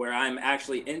where I'm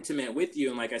actually intimate with you?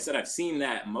 And like I said, I've seen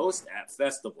that most at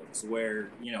festivals where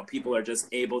people are just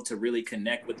able to really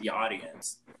connect with the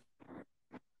audience.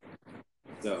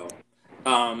 So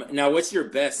now, what's your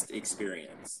best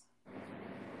experience?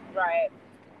 Right.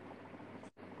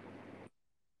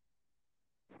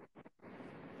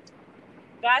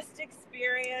 Best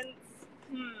experience?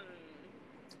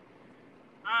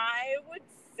 I would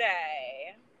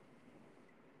say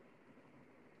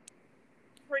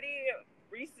pretty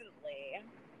recently,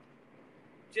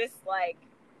 just like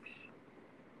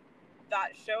that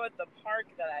show at the park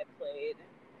that I played,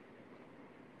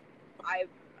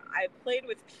 I played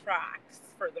with tracks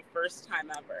for the first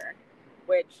time ever,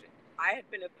 which I had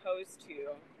been opposed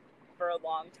to for a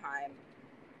long time,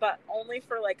 but only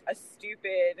for like a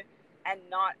stupid and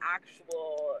not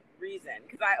actual reason.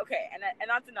 And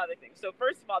that's another thing. So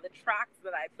first of all, the tracks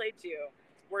that I played to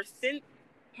were synth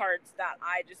parts that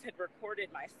I just had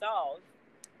recorded myself.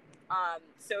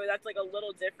 So that's like a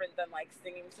little different than like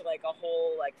singing to like a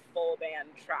whole like full band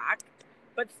track,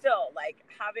 but still like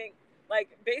having like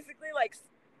basically like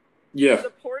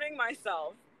supporting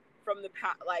myself from the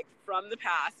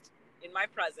past in my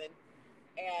present,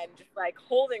 and just like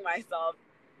holding myself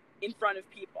in front of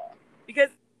people, because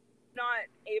I'm not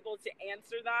able to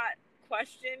answer that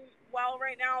question well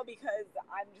right now, because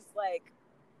I'm just like,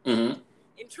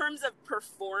 in terms of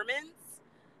performance,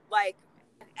 like,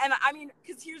 and I mean,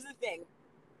 because here's the thing,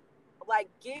 like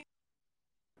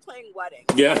playing weddings.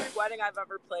 Every wedding I've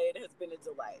ever played has been a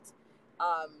delight.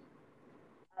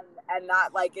 And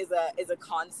that like is a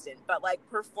constant, but like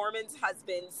performance has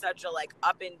been such a like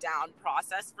up and down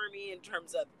process for me in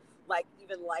terms of like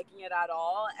even liking it at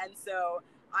all. And so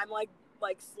I'm like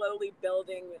slowly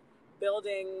building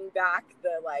back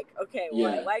the like, okay,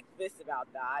 well, I like this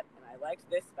about that, and I liked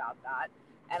this about that.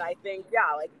 And I think,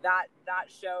 like that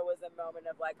show was a moment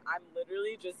of like, I'm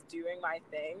literally just doing my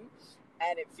thing,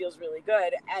 and it feels really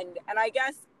good. And I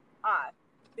guess,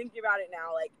 thinking about it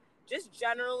now, like just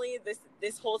generally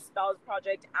this whole Spells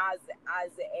project as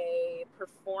a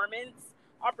performance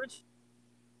opportunity,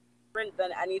 different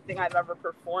than anything I've ever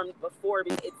performed before.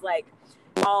 Because it's like,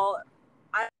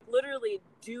 I'm literally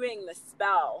doing the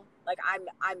spell. Like I'm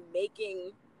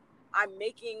making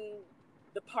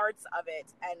the parts of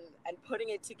it and putting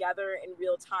it together in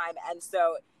real time. And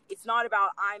so it's not about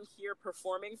I'm here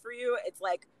performing for you. It's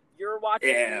like you're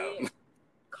watching me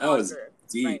conquer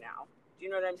right now. Do you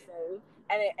know what I'm saying?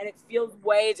 And it feels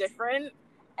way different.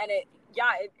 And it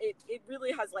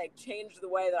really has like changed the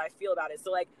way that I feel about it.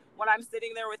 So like when I'm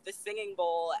sitting there with the singing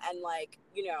bowl and like,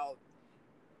 you know,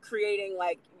 creating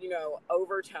like, you know,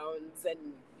 overtones and,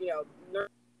 you know,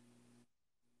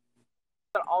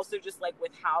 but also just like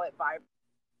with how it vibrates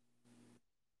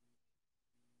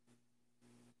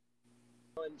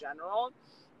in general,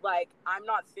 like I'm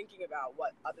not thinking about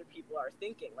what other people are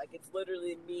thinking. Like it's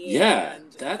literally me.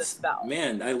 And that's the spell.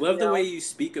 Man, I love the way you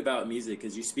speak about music,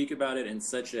 because you speak about it in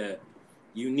such a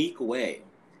unique way,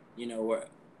 you know.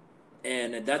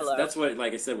 And that's what,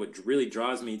 like I said, what really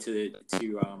draws me to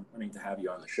wanting to have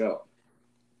you on the show.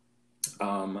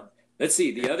 Let's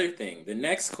see, the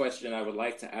next question I would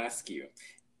like to ask you: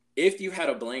 if you had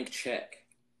a blank check,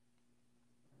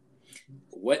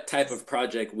 what type of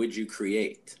project would you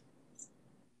create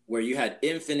where you had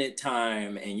infinite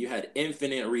time and you had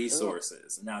infinite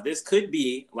resources? Now, this could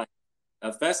be like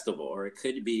a festival, or it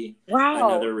could be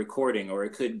another recording, or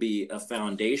it could be a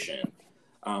foundation.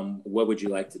 What would you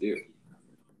like to do?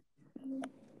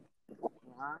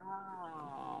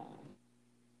 Wow.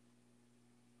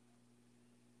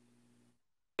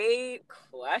 Great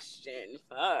question.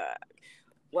 Fuck.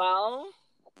 Well,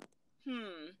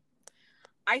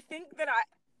 I think that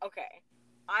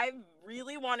I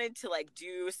really wanted to like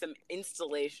do some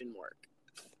installation work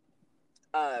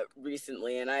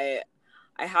recently, and I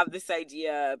have this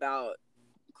idea about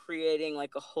creating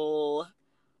like a whole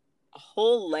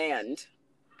land,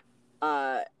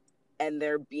 and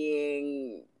there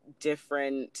being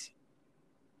different,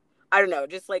 I don't know,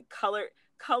 just like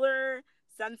color,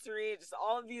 sensory, just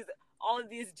all of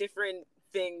these different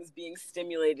things being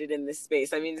stimulated in this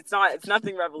space. I mean, it's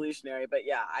nothing revolutionary, but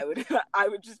yeah, I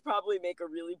would just probably make a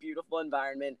really beautiful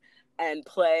environment and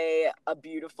play a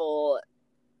beautiful,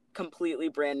 completely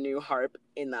brand new harp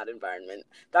in that environment.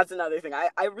 That's another thing.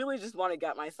 I really just want to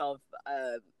get myself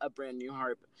a brand new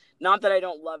harp. Not that I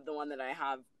don't love the one that I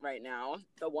have right now,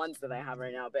 the ones that I have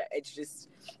right now, but it's just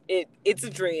it's a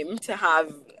dream to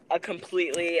have a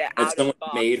completely out of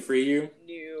box made for you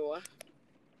new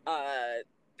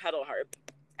pedal harp.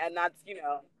 And that's, you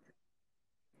know,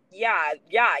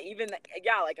 even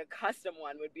like a custom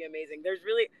one would be amazing.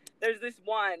 There's this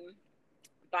one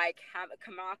by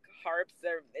Kamak Harps.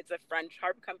 It's a French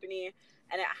harp company,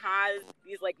 and it has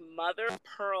these like mother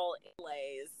pearl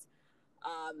inlays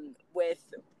with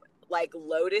like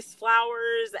lotus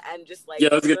flowers and just like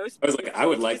I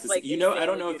would like to see, you know, I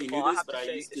don't know if you knew this, but I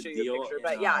used to deal in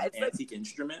it's antique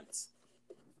instruments.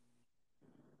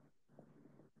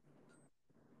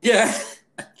 Yeah.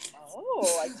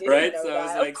 Oh, I Right? know So I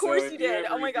was that. Of like, so course if you you're did.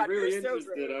 Oh ever, my if you're God, you're really so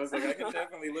interested, great. I was like, I can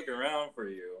definitely look around for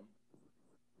you.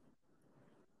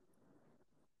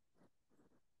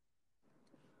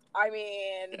 I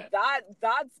mean, Yeah.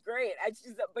 that's great. It's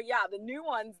just, but yeah, the new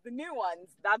ones,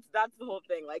 that's the whole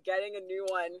thing. Like getting a new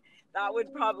one, that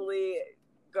would probably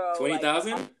go like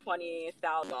 $20,000?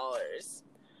 $20,000.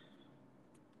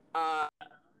 Uh,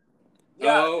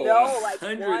 yeah, Oh, no, like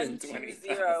 120,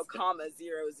 120,000. comma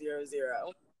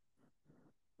 000.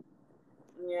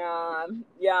 Yeah,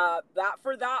 yeah, that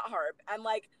for that harp, and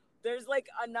like, there's like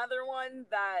another one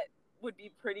that would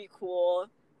be pretty cool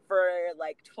for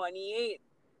like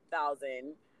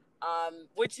 28,000,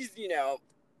 which is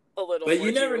a little But more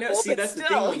you never know. achievable, See, but that's the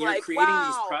thing still, when you're like, creating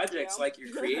these wow, projects like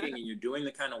you're creating and you're doing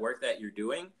the kind of work that you're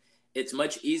doing, it's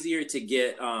much easier to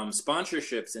get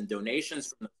sponsorships and donations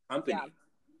from the Yeah, company.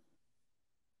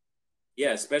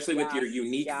 Yeah, especially with yeah, your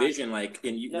unique yeah. vision. Like,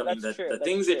 and No, I mean, that's true. the That's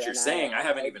things true, that you're and saying, I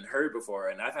haven't I even heard before.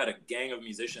 And I've had a gang of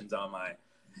musicians on my,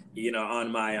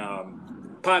 on my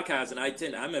podcast,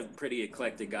 and I'm a pretty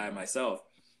eclectic guy myself.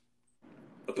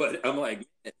 But I'm like,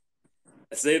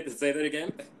 say that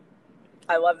again.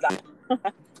 I love that.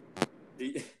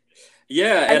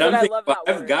 Yeah, I and said I'm I thinking love well,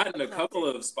 that I've word, gotten a couple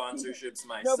eclectic. of sponsorships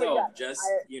No, but myself, yes, just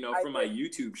I from my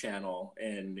agree. YouTube channel,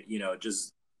 and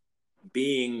just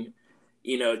being,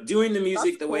 doing the That's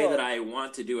music the way that cool. I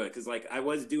want to do it, because like I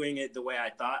was doing it the way I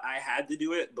thought I had to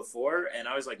do it before, and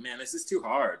I was like, man, this is too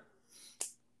hard.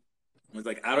 I was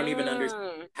like, I don't even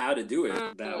understand how to do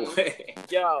it that way.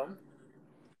 Yo.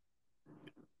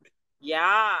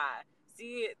 Yeah.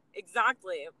 See,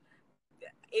 exactly.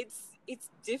 It's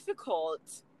difficult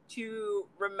to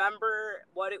remember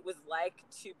what it was like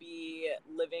to be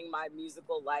living my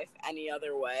musical life any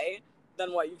other way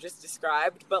than what you just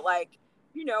described. But like,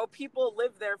 people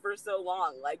live there for so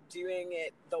long, like doing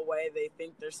it the way they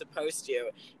think they're supposed to,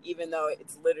 even though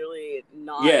it's literally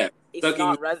not Yeah, it's sucking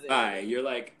not the pie. resonating You're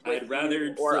like, with I'd you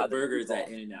rather or flip other burgers at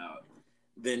people. In-N-Out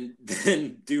than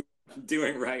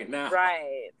doing right now.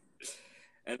 Right.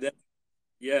 And then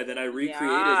yeah, then I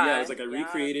recreated. Yeah, I Yeah. was like, I Yeah.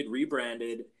 recreated,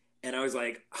 rebranded, and I was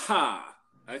like, ha,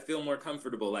 I feel more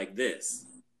comfortable like this.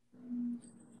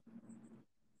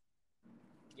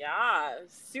 Yeah,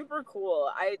 super cool.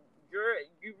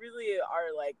 You really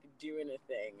are like doing a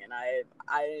thing, and I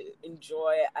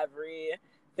enjoy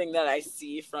everything that I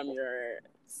see from your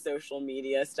social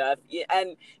media stuff.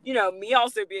 And me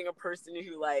also being a person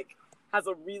who like has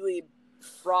a really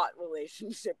fraught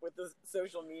relationship with the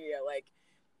social media, like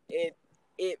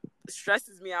it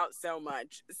stresses me out so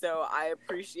much. So I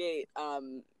appreciate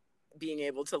being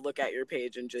able to look at your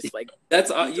page and just like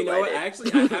That's be you know what? delighted.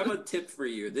 Actually, I have a tip for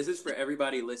you. This is for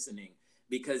everybody listening,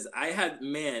 because I had,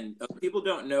 man, people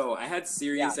don't know, I had Yeah.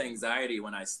 serious anxiety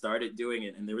when I started doing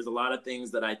it, and there was a lot of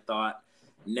things that I thought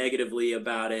negatively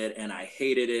about it, and I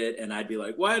hated it, and I'd be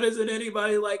like, why doesn't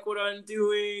anybody like what I'm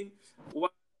doing?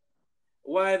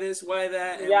 Why this, why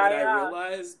that? And what I Yeah.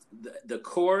 realized, the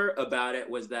core about it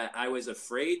was that I was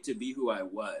afraid to be who I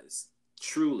was,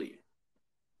 truly,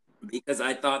 because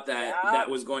I thought that Yeah. that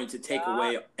was going to take Yeah.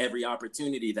 away every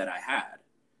opportunity that I had.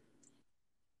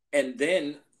 And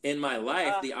then in my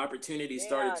life, the opportunity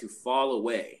started Man. to fall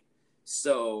away.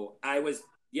 So I was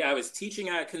teaching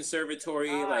at conservatory.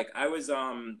 Like I was,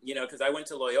 because I went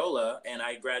to Loyola and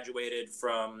I graduated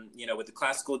from, with the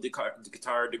classical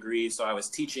guitar degree. So I was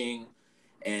teaching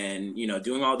and,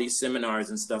 doing all these seminars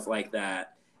and stuff like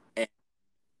that.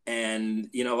 And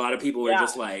a lot of people were Yeah.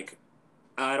 just like,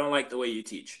 I don't like the way you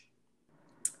teach.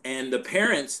 And the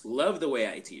parents love the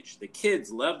way I teach. The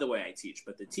kids love the way I teach,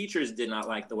 but the teachers did not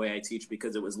like the way I teach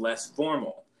because it was less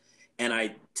formal. And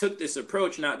I took this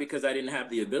approach not because I didn't have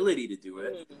the ability to do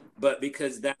it, but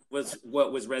because that was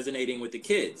what was resonating with the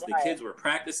kids. The Right. kids were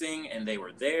practicing and they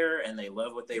were there and they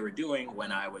loved what they were doing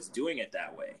when I was doing it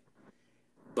that way.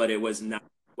 But it was not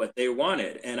what they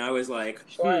wanted. And I was like,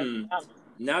 Sure.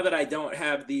 now that I don't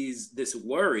have this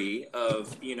worry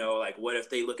of, like, what if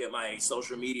they look at my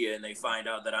social media and they find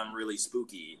out that I'm really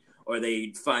spooky, or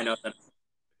they find out that,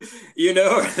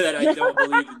 or that I don't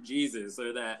believe in Jesus,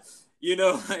 or that,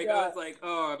 like, I was like,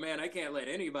 oh man, I can't let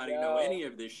anybody know any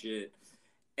of this shit.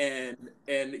 And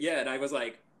yeah, and I was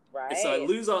like, so I Right.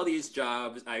 lose all these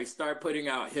jobs. I start putting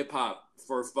out hip hop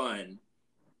for fun.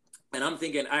 And I'm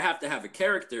thinking I have to have a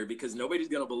character because nobody's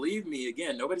going to believe me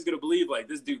again. Nobody's going to believe like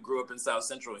this dude grew up in South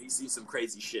Central. He sees some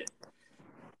crazy shit.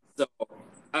 So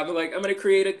I'm like, I'm going to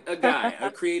create a guy. I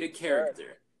create a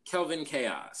character, Kelvin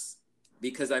Chaos,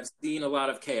 because I've seen a lot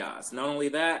of chaos. Not only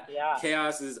that,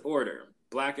 chaos is order,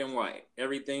 black and white.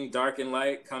 Everything dark and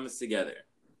light comes together.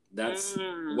 That's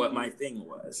what my thing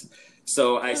was.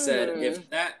 So I said, if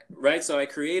that, right? So I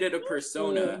created a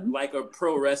persona like a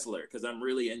pro wrestler, because I'm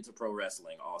really into pro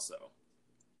wrestling also.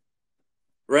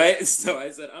 Right? So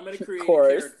I said, I'm going to create a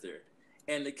character,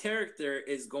 and the character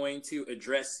is going to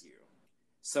address you.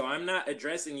 So I'm not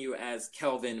addressing you as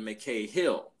Kelvin McKay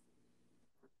Hill.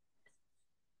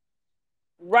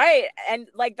 Right. And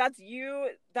like that's you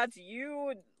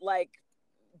like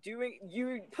doing,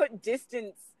 you put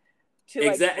distance to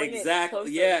like bring it closer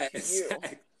to you.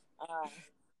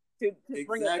 To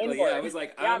bring it inward. Yeah, I was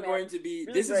like, I'm going to be,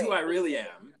 really this is who I really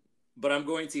am, but I'm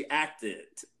going to act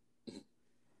it.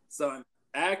 So I'm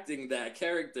acting that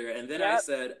character. And then I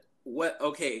said,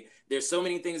 okay, there's so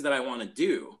many things that I want to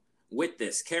do with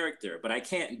this character, but I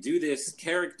can't do this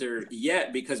character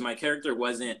yet because my character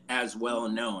wasn't as well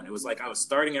known. It was like I was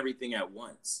starting everything at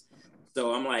once.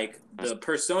 So I'm like, the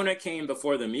persona came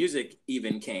before the music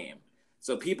even came.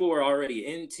 So people were already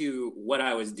into what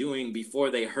I was doing before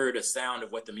they heard a sound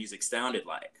of what the music sounded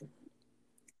like.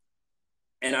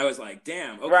 And I was like,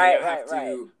 damn, okay, I have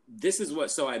to, this is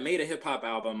what, so I made a hip hop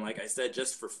album, like I said,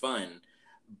 just for fun.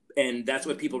 And that's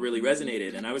what people really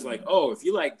resonated. And I was like, oh, if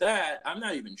you like that, I'm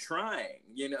not even trying,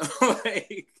 you know,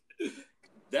 like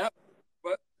that.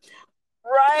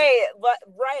 Right.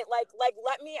 Like,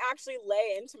 let me actually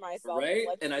lay into myself. Right.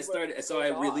 And I started, so I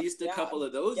released a couple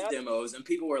of those demos, and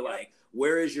people were like,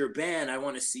 where is your band? I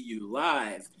want to see you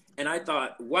live. And I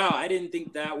thought, wow, I didn't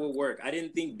think that would work. I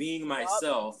didn't think being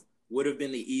myself would have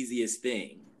been the easiest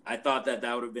thing. I thought that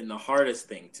would have been the hardest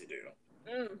thing to do.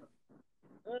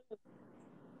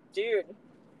 Dude,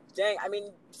 dang. I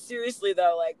mean, seriously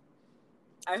though, like,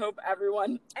 I hope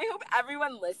everyone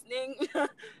listening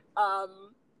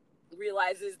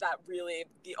realizes that really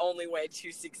the only way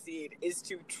to succeed is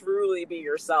to truly be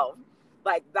yourself.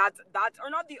 Like that's or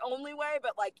not the only way,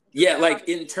 but like like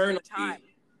internally.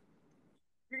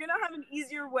 You're gonna have an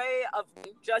easier way of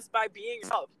just by being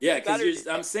yourself. Yeah, because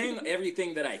I'm saying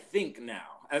everything that I think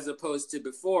now, as opposed to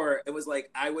before. It was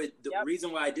like the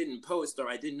reason why I didn't post, or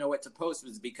I didn't know what to post,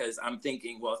 was because I'm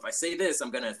thinking, well, if I say this, I'm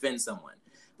gonna offend someone.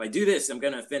 If I do this, I'm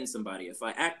gonna offend somebody. If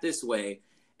I act this way,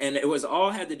 and it was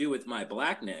all had to do with my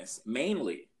blackness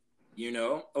mainly. You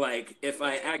know, like if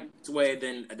I act this way,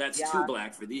 then that's too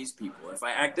black for these people. If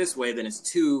I act this way, then it's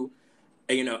too,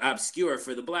 obscure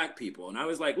for the black people. And I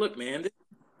was like, look, man,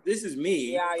 this is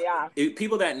me.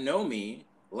 People that know me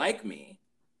like me.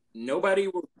 Nobody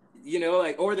will,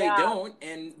 or they don't.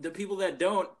 And the people that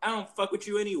don't, I don't fuck with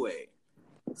you anyway.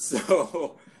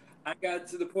 So I got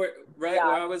to the point, where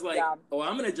I was like, oh,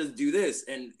 I'm going to just do this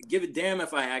and give a damn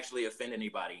if I actually offend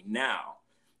anybody now.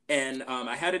 And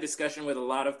I had a discussion with a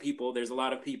lot of people. There's a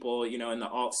lot of people, in the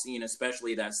alt scene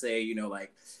especially, that say,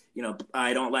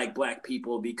 I don't like black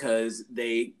people because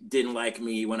they didn't like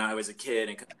me when I was a kid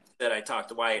and that I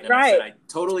talked white. And I said, I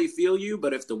totally feel you,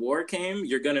 but if the war came,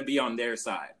 you're going to be on their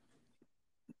side.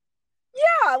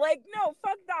 Yeah, like, no,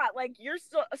 fuck that. Like, you're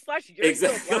still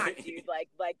still black, dude. Like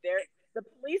the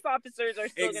police officers are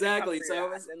still exactly. So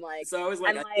I was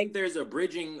like, I think there's a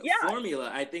bridging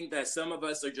formula. I think that some of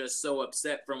us are just so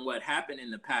upset from what happened in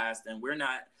the past, and we're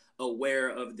not aware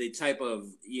of the type of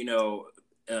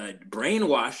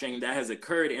brainwashing that has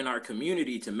occurred in our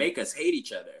community to make us hate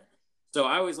each other. So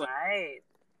I was like,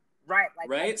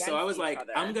 right. So I was like,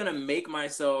 I'm gonna make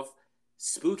myself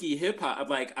spooky hip hop.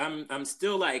 Like I'm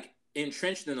still like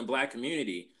entrenched in the black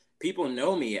community. People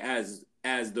know me as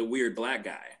the weird black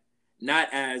guy, not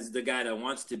as the guy that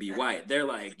wants to be white. They're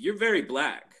like, you're very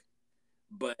black,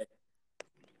 but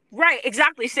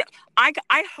exactly. So I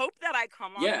hope that I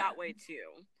come on that way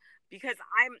too, because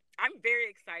I'm very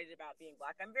excited about being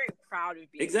black. I'm very proud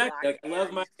of being black. Like, I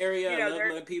love my area. I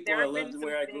love my people. I love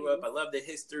where I grew up. I love the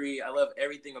history. I love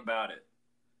everything about it.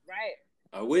 Right.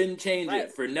 I wouldn't change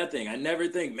it for nothing. I never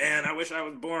think, man, I wish I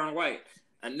was born white.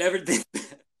 I never think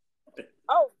that.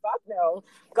 Oh, fuck no.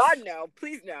 God, no.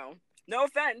 Please, no. No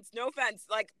offense.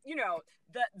 Like,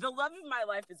 the love of my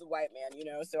life is a white man,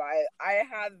 so I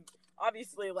have,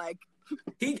 obviously, like,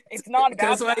 it's not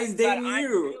about that's why he's dating you. I'm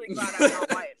really glad I'm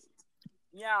not white.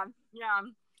 Yeah.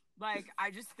 Like,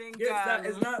 I just think...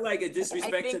 it's not like a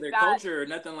disrespect to their culture or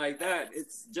nothing like that.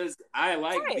 It's just, I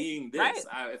like being this.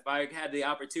 If I had the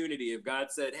opportunity, if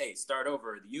God said, hey, start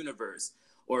over, the universe,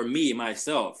 or me,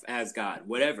 myself, as God,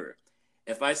 whatever.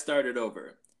 If I started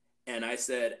over and I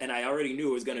said, and I already knew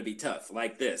it was going to be tough,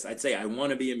 like this, I'd say, I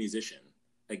want to be a musician.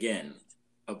 Again,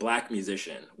 a black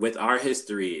musician with our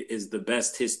history is the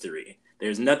best history.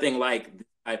 There's nothing like this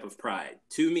type of pride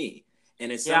to me.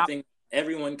 And it's something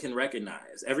everyone can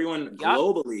recognize. Everyone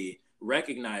globally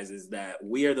recognizes that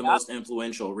we are the Yep. most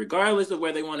influential, regardless of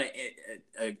where they want to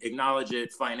acknowledge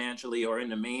it financially or in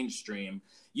the mainstream.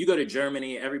 You go to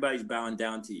Germany, everybody's bowing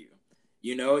down to you.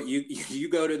 You know, you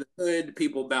go to the hood,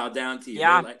 people bow down to you.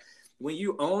 Yeah. They're like, when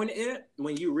you own it,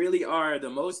 when you really are the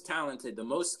most talented, the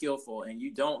most skillful, and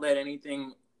you don't let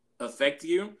anything affect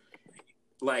you,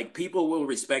 like, people will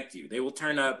respect you. They will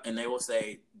turn up and they will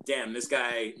say, damn, this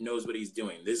guy knows what he's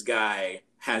doing. This guy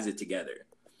has it together.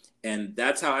 And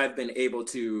that's how I've been able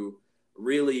to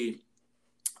really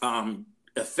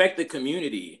affect the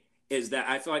community, is that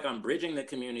I feel like I'm bridging the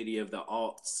community of the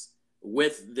alts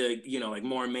with the, you know, like,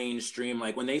 more mainstream.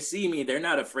 Like, when they see me, they're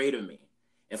not afraid of me.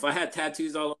 If I had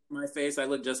tattoos all over my face, I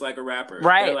look just like a rapper.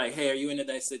 Right. They're like, hey, are you into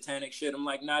that satanic shit? I'm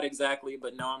like, not exactly,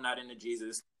 but no, I'm not into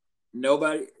Jesus.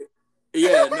 Nobody,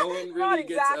 yeah, no one really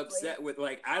gets upset with,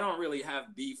 like, I don't really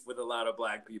have beef with a lot of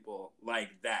black people like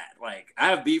that. Like, I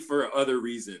have beef for other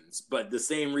reasons, but the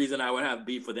same reason I would have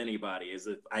beef with anybody is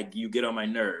if you get on my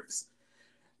nerves.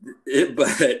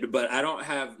 But I don't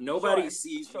have, nobody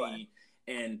sees me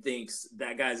and thinks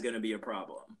that guy's gonna be a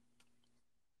problem.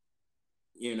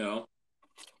 You know?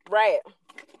 Right.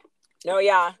 No,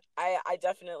 yeah, I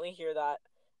definitely hear that,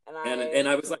 and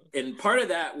I was like, and part of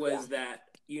that was that,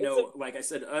 you know, like I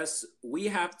said, we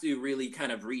have to really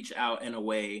kind of reach out in a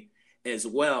way as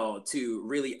well to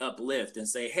really uplift and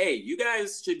say, hey, you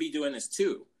guys should be doing this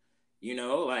too. You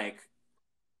know, like,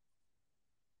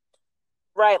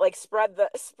 right, like spread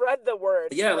the word.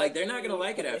 Yeah, like, they're not gonna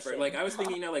like it at first. Like, I was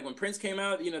thinking, you know, like, when Prince came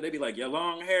out, you know, they'd be like, you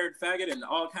long-haired faggot and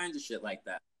all kinds of shit like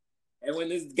that. And when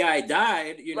this guy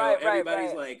died, you know,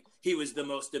 everybody's like, he was the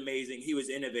most amazing, he was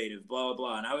innovative, blah, blah,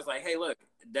 blah. And I was like, hey, look,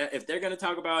 that if they're going to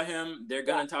talk about him, they're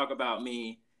going to talk about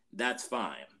me. That's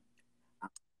fine.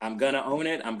 I'm going to own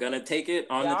it. I'm going to take it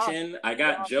on the chin. I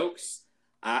got jokes.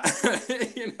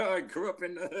 You know, I grew up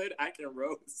in the hood. I can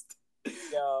roast.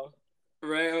 Yeah.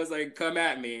 Right? I was like, come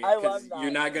at me, because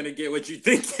you're not going to get what you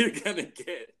think you're going to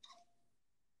get.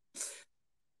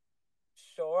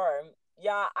 Sure.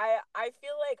 Yeah, I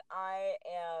feel like I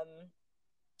am,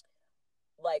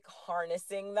 like,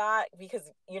 harnessing that because,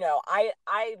 you know,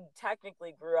 I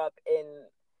technically grew up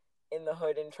in the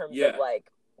hood in terms of, like,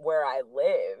 where I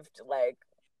lived, like,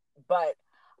 but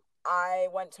I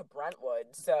went to Brentwood,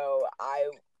 so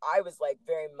I was, like,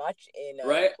 very much in a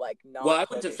like, non-hoodish Well, I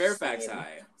went to Fairfax scene.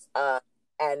 High.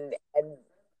 And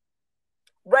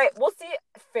right. Well, see,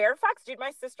 Fairfax, dude,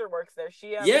 my sister works there.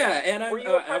 She and were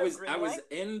you a part of Greenway? I was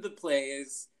in the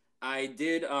plays. I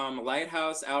did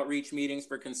Lighthouse outreach meetings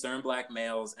for concerned black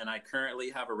males, and I currently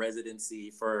have a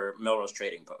residency for Melrose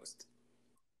Trading Post.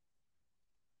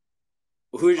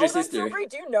 Who's your sister? That's so great.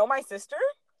 Do you know my sister?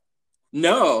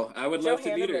 No, I would love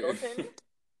to meet her. Middleton.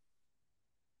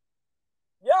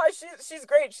 Yeah, she's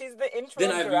great. She's the interim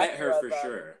Then I've met her for of,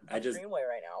 sure. I just Greenway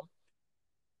right now.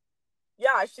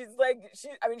 Yeah, she's like she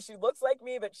looks like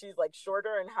me, but she's, like,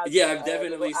 shorter and has. Yeah, I've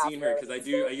definitely seen her because I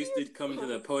used to come to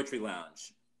the poetry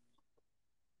lounge.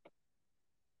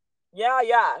 Yeah,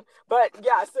 but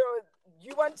yeah. So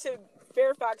you went to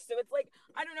Fairfax, so it's like,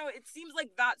 I don't know. It seems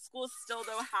like that school still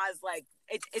though has, like,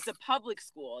 it's a public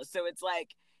school, so it's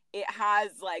like it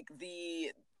has, like,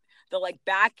 the like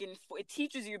back and it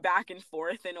teaches you back and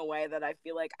forth in a way that I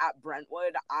feel like at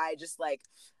Brentwood I just, like,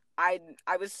 I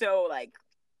was so, like,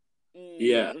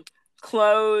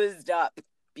 closed up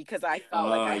because I felt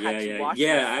like I had to watch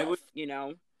myself, you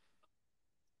know.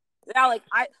 Yeah,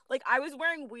 I was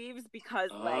wearing weaves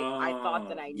because, like, I thought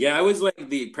that I knew. Yeah, I was, like,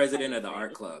 the president of the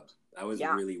art club. I was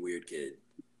a really weird kid.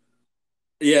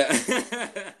 Yeah.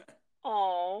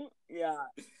 Oh, yeah.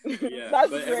 Yeah, that's but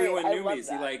great. Everyone knew me. That.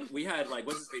 See, like, we had, like,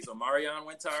 what's his face? So Marion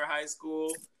went to our high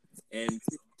school, and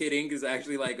Kid Ink is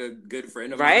actually, like, a good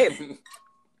friend of mine.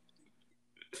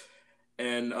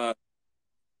 And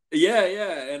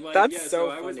and, like, that's so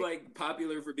funny. I was, like,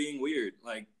 popular for being weird.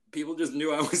 Like, people just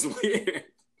knew I was weird.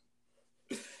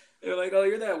 They're like, oh,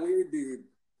 you're that weird dude.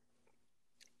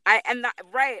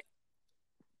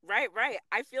 Right.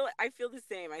 I feel the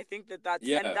same. I think that's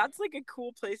and that's, like, a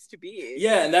cool place to be.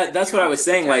 Yeah, and that's what I was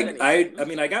saying. Like, I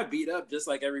mean, I got beat up just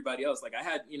like everybody else. Like, I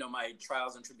had, you know, my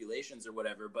trials and tribulations or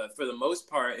whatever, but for the most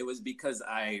part, it was because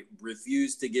I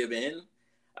refused to give in.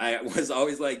 I was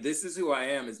always like, this is who I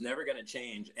am. It's never going to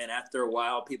change. And after a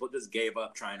while, people just gave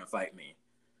up trying to fight me.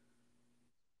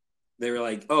 They were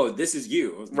like, oh, this is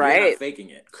you. Right. You're not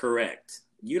faking it. Correct.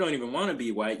 You don't even want to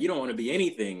be white. You don't want to be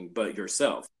anything but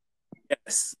yourself.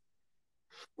 Yes.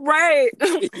 Right.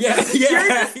 Yeah. You're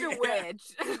just a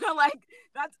witch. Like,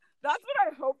 that's what I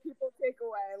hope people take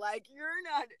away. Like, you're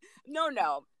not.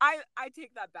 No. I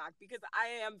take that back because I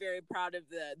am very proud of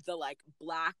the like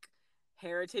black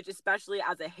heritage, especially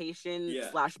as a Haitian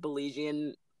slash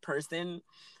Belizean person.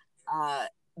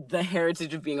 The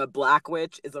heritage of being a black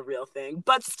witch is a real thing,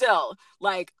 but still,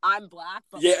 like, I'm black,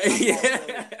 but like, I'm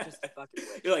also just a fucking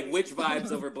witch. You're like witch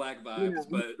vibes over black vibes,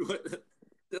 but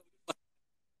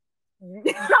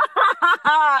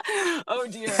oh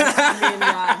dear. I mean,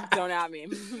 yeah, don't at me.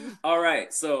 All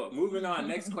right, so moving on.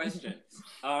 Next question.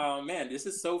 Man, this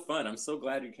is so fun. I'm so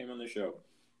glad you came on the show.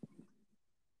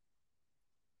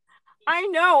 I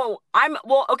know.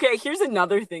 Okay, here's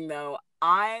another thing though.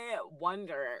 I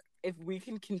wonder if we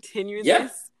can continue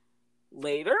this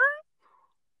later,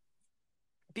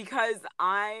 because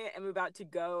I am about to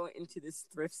go into this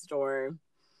thrift store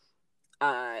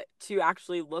to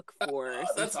actually look for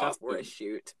some stuff for a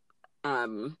shoot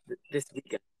this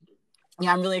weekend.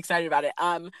 Yeah, I'm really excited about it.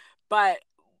 But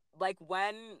like, when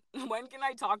can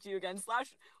I talk to you again?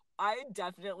 I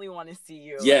definitely want to see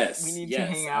you. Yes, we need to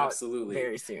hang out absolutely.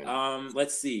 very soon.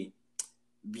 Let's see.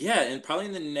 Yeah, and probably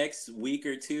in the next week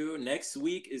or two. Next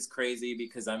week is crazy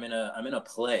because I'm in a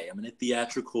play. I'm in a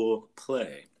theatrical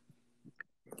play.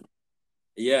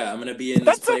 Yeah, I'm gonna be in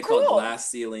this play called Glass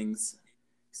Ceilings.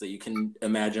 So you can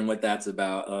imagine what that's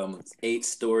about. 8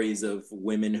 stories of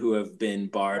women who have been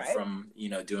barred from,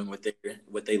 doing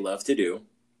what they love to do.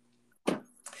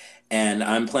 And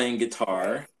I'm playing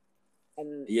guitar.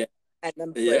 And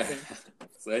then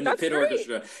so in the pit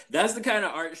orchestra. That's the kind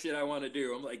of art shit I want to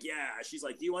do. I'm like, yeah. She's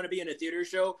like, do you want to be in a theater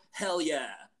show? Hell yeah.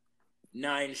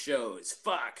 9 shows.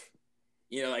 Fuck.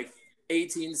 Like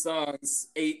 18 songs,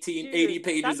 80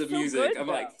 pages of music. I'm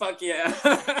like, fuck yeah.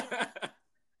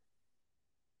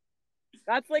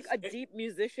 That's like a deep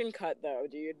musician cut though,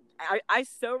 dude. I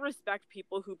so respect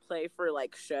people who play for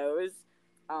like shows.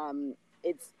 And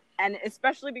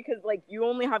especially because like you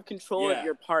only have control of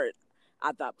your part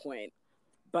at that point.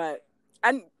 But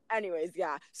anyways,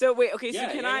 yeah. So wait, okay, so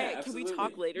can we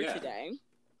talk later today?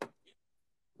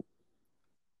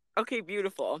 Okay,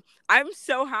 beautiful. I'm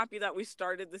so happy that we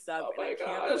started this up. Oh my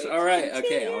gosh. All right.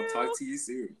 Okay, I'll talk to you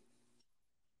soon.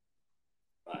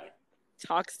 Bye.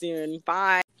 Talk soon.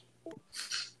 Bye.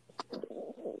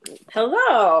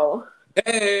 Hello.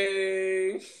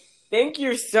 Hey. Thank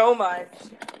you so much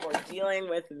for dealing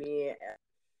with me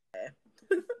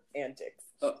antics.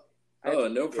 Oh,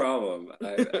 no problem.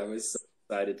 I was so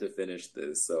excited to finish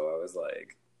this, so I was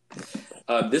like,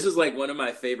 this was like one of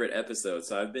my favorite episodes.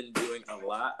 So I've been doing a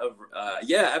lot of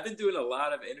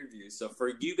interviews. So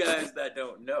for you guys that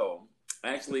don't know,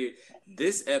 actually,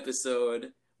 this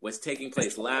episode was taking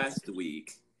place last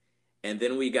week, and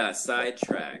then we got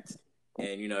sidetracked,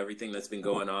 and everything that's been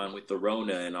going on with the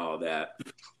Rona and all that.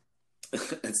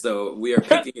 And so we are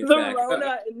picking it back up.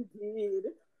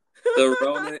 The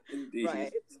Rona indeed.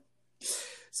 Right.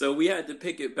 So we had to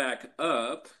pick it back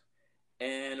up,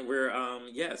 and we're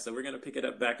so we're gonna pick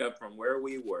it back up from where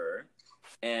we were.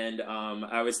 And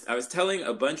I was telling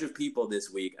a bunch of people this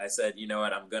week. I said, you know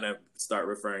what, I'm gonna start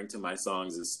referring to my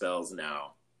songs as spells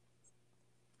now.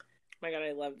 Oh my God,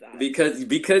 I love that.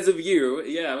 Because of you,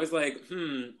 I was like,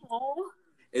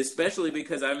 Especially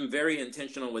because I'm very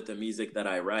intentional with the music that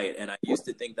I write, and I used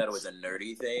to think that it was a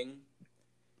nerdy thing.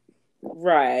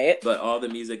 Right. But all the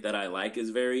music that I like is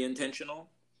very intentional.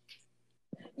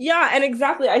 Yeah, and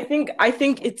exactly. I think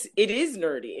it is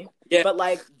nerdy. Yeah. But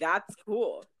like, that's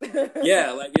cool.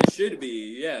 Yeah, like it should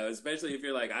be. Yeah, especially if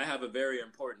you're like, I have a very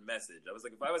important message. I was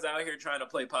like, if I was out here trying to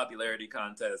play popularity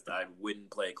contest, I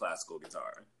wouldn't play classical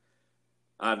guitar.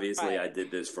 Obviously, I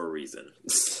did this for a reason.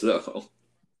 So.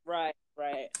 Right.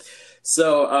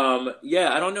 So,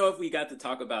 I don't know if we got to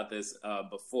talk about this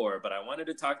before, but I wanted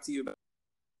to talk to you about.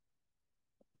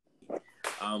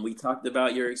 We talked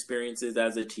about your experiences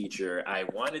as a teacher. I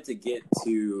wanted to get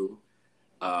to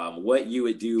what you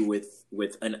would do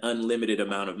with an unlimited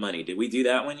amount of money. Did we do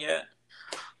that one yet?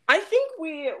 I think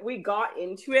we got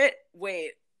into it.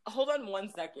 Wait, hold on 1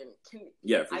 second.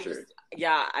 For sure.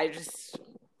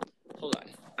 Hold on.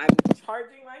 I'm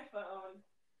charging my phone.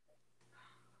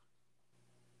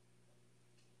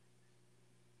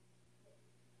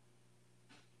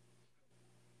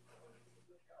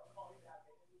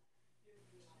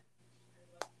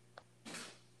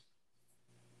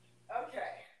 Okay.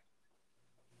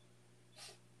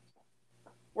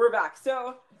 We're back.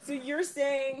 So you're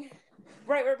saying,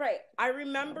 right. I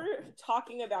remember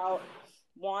talking about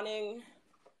wanting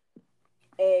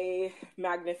a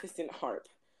magnificent harp.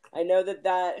 I know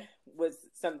that was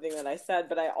something that I said,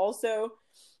 but I also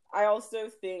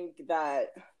think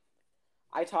that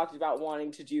I talked about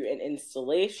wanting to do an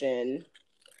installation,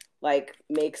 like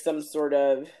make some sort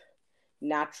of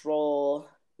natural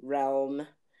realm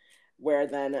where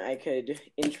then I could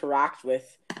interact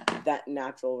with that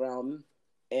natural realm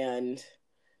and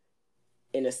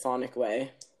in a sonic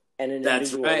way and in a That's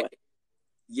visual right. way.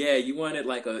 Yeah, you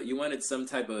wanted some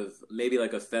type of, maybe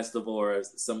like a festival or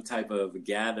some type of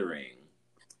gathering.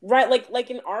 Right, like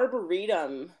an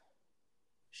arboretum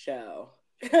show.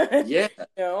 Yeah,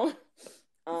 You know?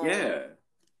 yeah.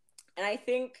 And I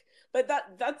think, but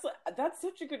that's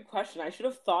such a good question. I should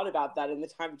have thought about that in the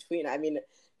time between. I mean,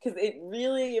 because it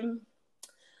really,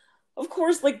 of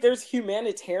course, like there's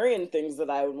humanitarian things that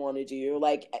I would want to do.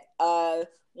 Like,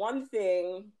 one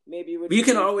thing maybe would You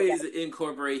can be always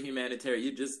incorporate humanitarian.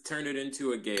 You just turn it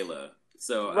into a gala.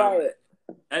 So right.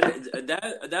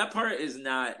 that part is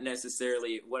not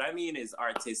necessarily what I mean is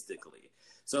artistically.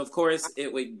 So of course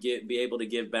it would be able to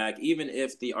give back, even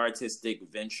if the artistic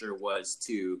venture was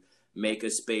to make a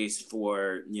space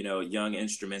for, you know, young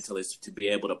instrumentalists to be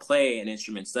able to play an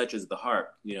instrument such as the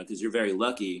harp, you know, because you're very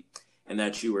lucky and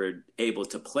that you were able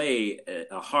to play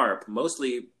a harp,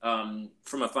 mostly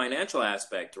from a financial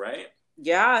aspect, right?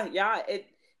 Yeah.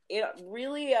 It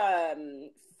really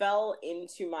fell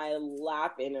into my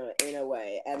lap in a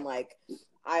way, and like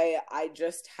I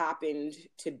just happened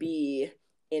to be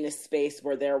in a space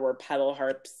where there were pedal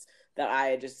harps that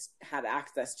I just had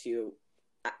access to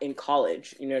in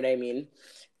college. You know what I mean?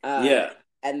 Uh, Yeah.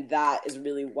 and that is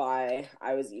really why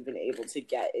I was even able to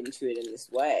get into it in this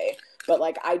way. But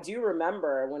like I do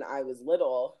remember when I was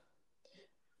little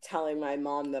telling my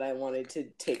mom that I wanted to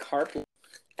take harp,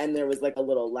 and there was like a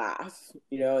little laugh,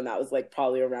 you know, and that was like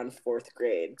probably around fourth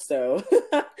grade. So,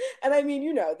 and I mean,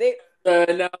 you know,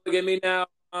 Now give me now.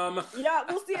 yeah,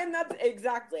 we'll see, and that's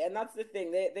exactly, and that's the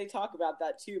thing. They talk about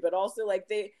that too, but also like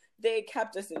they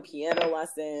kept us in piano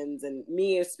lessons, and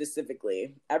me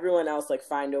specifically. Everyone else like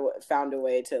found a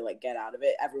way to like get out of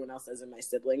it. Everyone else, as in my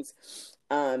siblings,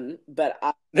 but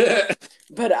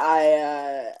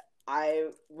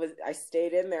I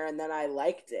stayed in there, and then I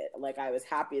liked it. Like I was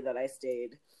happy that I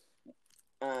stayed.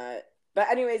 But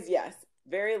anyways, yes,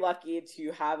 very lucky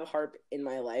to have a harp in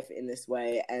my life in this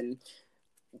way, and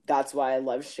that's why I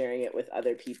love sharing it with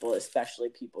other people, especially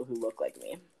people who look like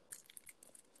me.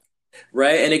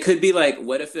 Right, and it could be like,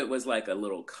 what if it was like a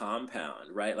little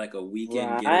compound, right? Like a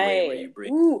weekend getaway where Right. you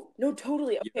bring Ooh, no,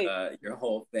 totally. Okay. your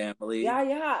whole family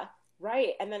Yeah.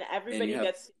 Right. And then and you everybody have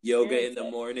gets to yoga in experience the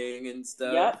it. morning and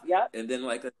stuff, Yep. and then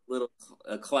like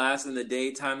a class in the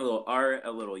daytime, a little art,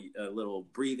 a little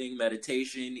breathing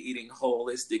meditation, eating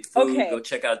holistic food. Okay. Go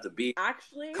check out the beach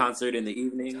Actually, concert in the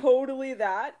evening. totally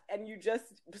that. And you just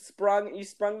sprung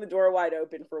the door wide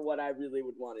open for what I really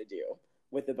would want to do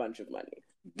with a bunch of money.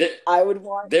 There, I would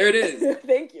want. there it is.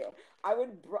 Thank you. I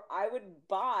would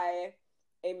buy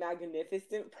a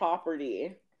magnificent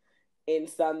property in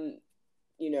some,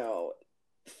 you know,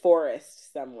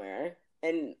 forest somewhere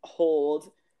and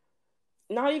hold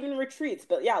not even retreats,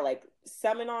 but yeah, like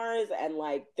seminars, and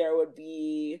like there would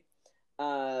be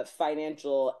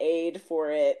financial aid for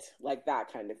it, like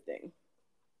that kind of thing.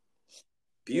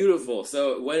 Beautiful.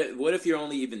 So what if you're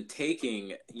only even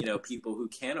taking, you know, people who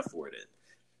can afford it?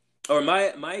 Or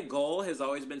my goal has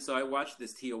always been, so I watch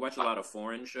I watch a lot of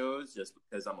foreign shows just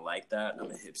because I'm like that.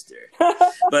 I'm a hipster.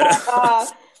 But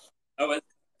I was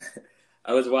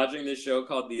I was watching this show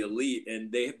called The Elite,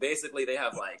 and they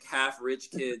have like half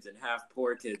rich kids and half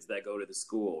poor kids that go to the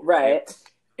school, right? Right.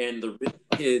 And the rich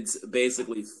kids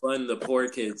basically fund the poor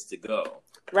kids to go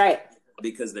Right.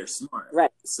 because they're smart.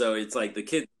 Right. So it's like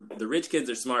the rich kids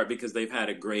are smart because they've had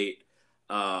a great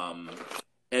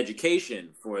education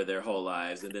for their whole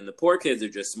lives, and then the poor kids are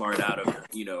just smart out of,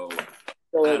 you know,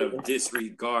 out of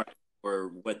disregard for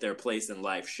what their place in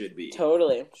life should be.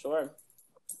 Totally. Sure.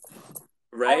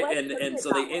 Right. Like And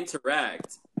so they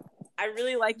interact. I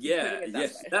really like Yeah, putting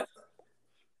it that way.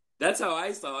 that's how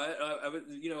I saw it. I was,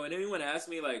 you know, and anyone asked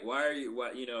me like, why,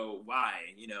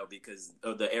 you know, because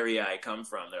of the area I come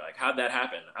from. They're like, how'd that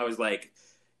happen? I was like,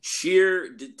 sheer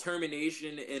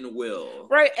determination and will.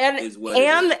 Right. And is what it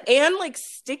is. and like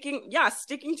sticking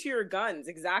to your guns,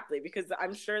 exactly, because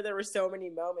I'm sure there were so many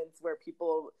moments where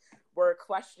people were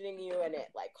questioning you and it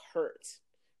like hurt,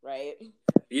 right?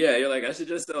 Yeah, you're like, I should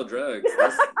just sell drugs.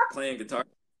 That's playing guitar.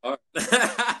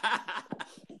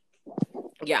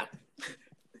 Yeah.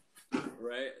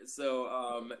 Right.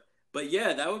 So, but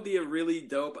yeah, that would be a really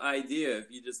dope idea if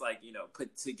you just like, you know,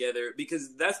 put together,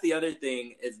 because that's the other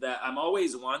thing is that I'm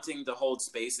always wanting to hold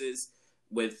spaces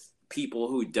with people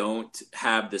who don't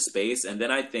have the space. And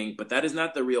then I think, but that is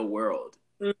not the real world,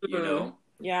 you know?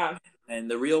 Yeah. And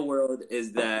the real world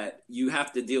is that you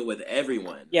have to deal with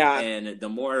everyone. Yeah. And the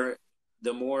more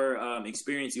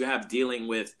experience you have dealing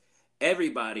with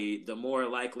everybody, the more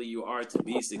likely you are to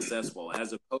be successful,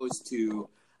 as opposed to,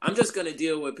 I'm just going to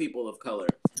deal with people of color.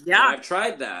 Yeah. And I've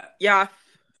tried that. Yeah.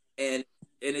 and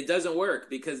it doesn't work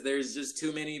because there's just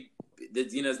too many.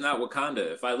 It's not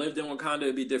Wakanda. If I lived in Wakanda,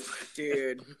 it'd be different,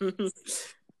 dude.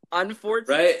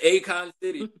 Unfortunately, right? Akon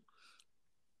City.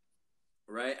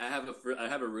 Right, I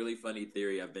have a really funny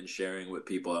theory I've been sharing with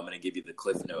people. I'm going to give you the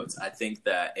cliff notes. I think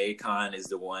that Akon is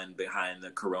the one behind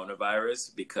the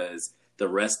coronavirus because the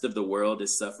rest of the world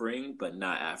is suffering, but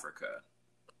not Africa,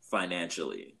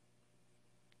 financially.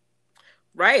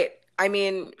 Right. I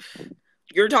mean,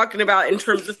 you're talking about in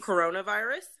terms of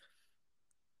coronavirus?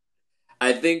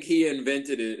 I think he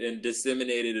invented it and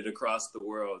disseminated it across the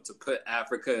world to put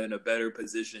Africa in a better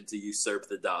position to usurp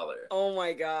the dollar. Oh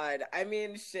my God. I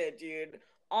mean, shit, dude.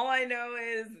 All I know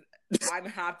is I'm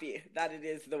happy that it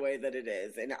is the way that it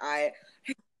is. And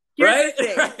here's the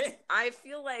thing. Right? I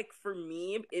feel like for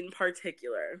me in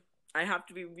particular, I have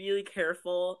to be really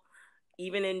careful,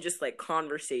 even in just like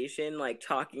conversation, like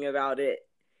talking about it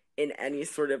in any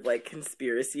sort of like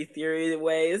conspiracy theory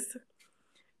ways.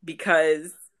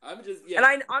 Because I'm just and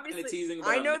I obviously teasing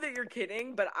I know that you're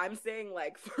kidding, but I'm saying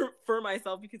like for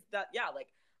myself because that like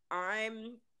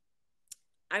I'm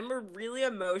a really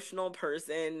emotional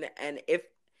person, and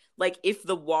if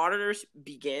the water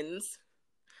begins,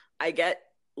 I get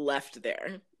left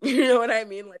there. You know what I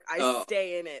mean? Like I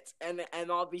stay in it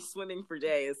and I'll be swimming for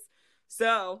days.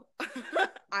 So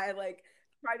I like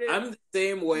try to I'm the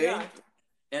same way. Yeah.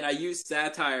 And I use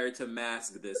satire to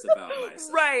mask this about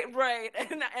myself. Right.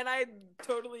 And I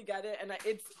totally get it. And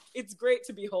it's great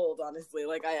to behold, honestly.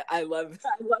 Like I love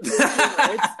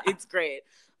it. It's great.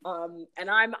 And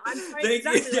I'm thank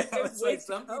you. Yeah, it's like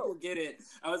some people get it.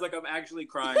 I was like, I'm actually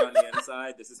crying on the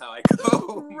inside. This is how I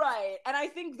cope. Right. And I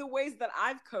think the ways that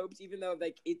I've coped, even though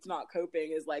like it's not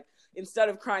coping, is like instead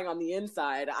of crying on the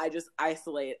inside, I just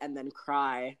isolate and then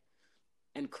cry.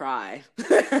 And cry.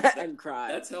 And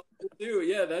cry. That's helpful too.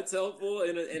 Yeah, that's helpful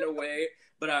in a way.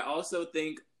 But I also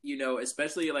think,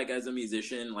 especially like as a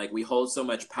musician, like we hold so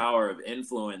much power of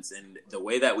influence, and the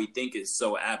way that we think is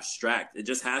so abstract. It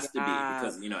just has to be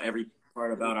because, every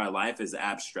part about our life is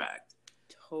abstract.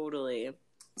 Totally.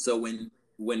 So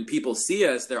when people see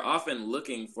us, they're often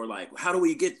looking for like, how do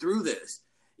we get through this?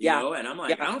 You know? And I'm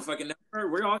like, I don't fucking know.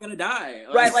 We're all going to die.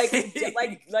 Right.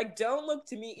 Like, don't look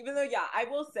to me, even though, I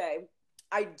will say,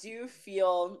 I do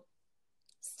feel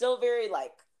still very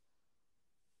like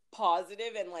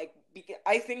positive and like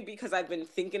I think because I've been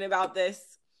thinking about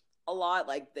this a lot,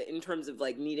 like in terms of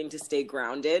like needing to stay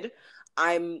grounded.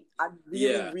 I'm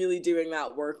really doing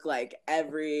that work like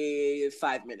every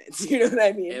 5 minutes. You know what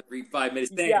I mean? Every 5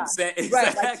 minutes. Exactly.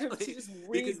 Right. Like, to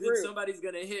because then somebody's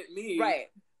gonna hit me.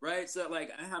 Right. So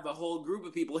like I have a whole group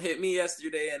of people hit me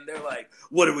yesterday, and they're like,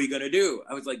 "What are we gonna do?"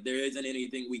 I was like, "There isn't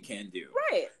anything we can do."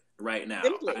 Right now.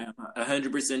 Simply. I'm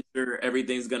 100% sure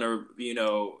everything's going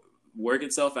to, work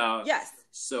itself out. Yes.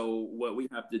 So what we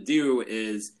have to do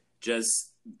is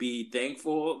just be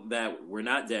thankful that we're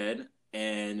not dead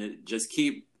and just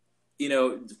keep,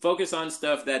 focus on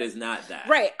stuff that is not that.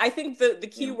 Right. I think the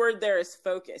key word there is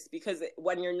focus, because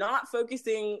when you're not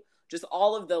focusing just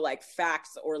all of the like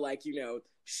facts or like,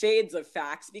 shades of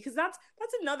facts, because that's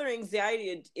another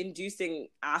anxiety inducing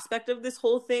aspect of this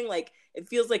whole thing. Like it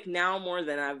feels like now more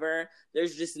than ever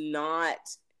there's just not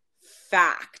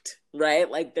fact, right?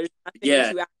 Like there's nothing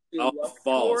to actually look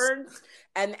towards,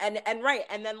 and right,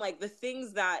 and then like the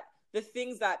things that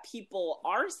people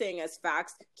are saying as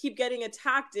facts keep getting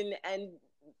attacked and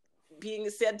being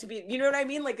said to be, you know what I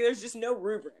mean? Like there's just no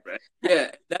rubric. Right.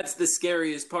 Yeah, that's the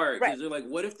scariest part, because they're like,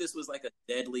 what if this was like a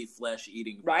deadly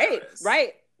flesh-eating virus?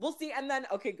 Right. We'll see. And then,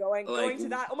 okay, going to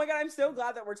that. Oh my God, I'm so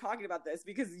glad that we're talking about this,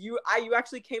 because you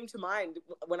actually came to mind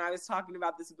when I was talking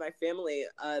about this with my family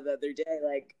the other day.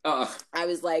 Like, I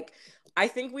was like, I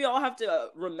think we all have to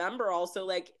remember also,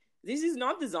 like, this is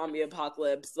not the zombie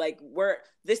apocalypse. Like,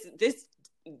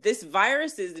 this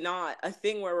virus is not a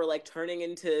thing where we're like turning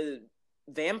into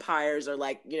vampires or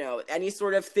like, any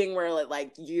sort of thing where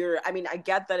like I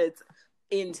get that it's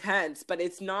intense, but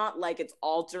it's not like it's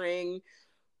altering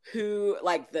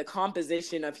the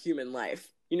composition of human life.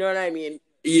 You know what I mean?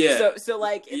 Yeah. So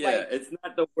like, it's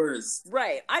not the worst.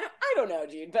 Right. I don't know,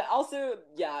 dude. But also,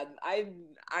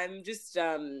 I'm just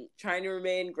trying to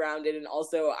remain grounded, and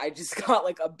also I just got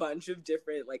like a bunch of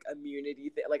different like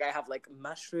immunity like I have like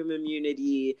mushroom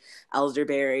immunity,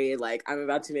 elderberry, like I'm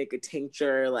about to make a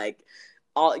tincture, like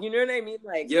all, you know what I mean?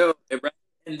 Like,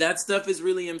 and that stuff is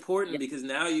really important because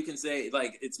now you can say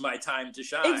like, it's my time to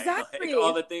shine. Exactly. Like,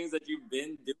 all the things that you've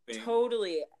been doing.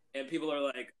 Totally. And people are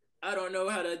like, I don't know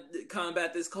how to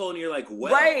combat this cold. And you're like,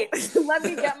 well. Right. Let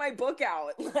me get my book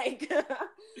out. Like,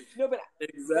 no, but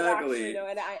exactly. But actually,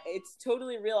 and it's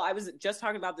totally real. I was just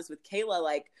talking about this with Kayla.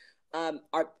 Like,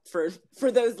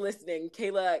 For those listening,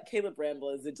 Kayla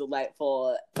Bramble is a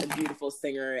delightful and beautiful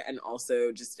singer, and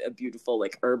also just a beautiful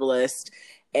like herbalist.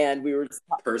 And we were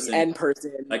person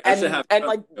like I should have and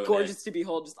like gorgeous to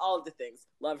behold, just all of the things.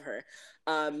 Love her.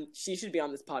 She should be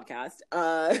on this podcast.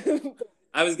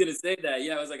 I was gonna say that.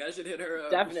 Yeah, I was like, I should hit her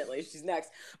up. Definitely, she's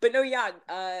next. But no, yeah,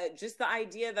 just the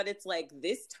idea that it's like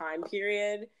this time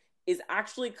period is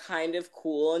actually kind of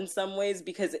cool in some ways,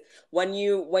 because when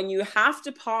you have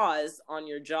to pause on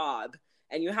your job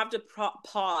and you have to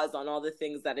pause on all the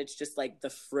things that it's just like the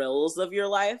frills of your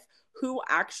life, who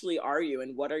actually are you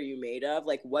and what are you made of?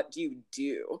 Like, what do?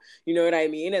 You know what I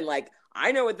mean? And like,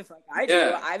 I know what the fuck I do.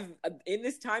 Yeah. I've in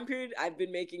this time period, I've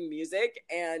been making music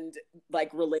and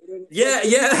like relating.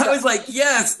 I was like,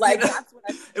 yes. Like that's what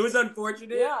it was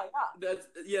unfortunate.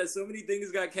 Yeah. So many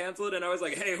things got canceled, and I was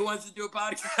like, hey, who wants to do a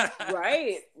podcast?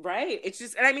 Right. It's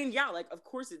just, and I mean, yeah, like of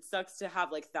course it sucks to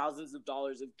have like thousands of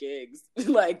dollars of gigs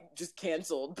like just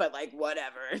canceled, but like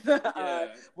whatever.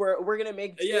 We're gonna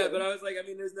make do. Yeah, but I was like, I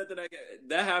mean, there's nothing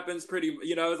that happens pretty.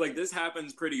 I was like, this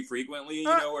happens pretty frequently.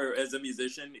 Where as a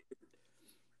musician.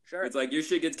 Sure. It's like your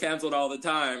shit gets canceled all the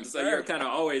time. So you're kind of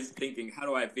always thinking, how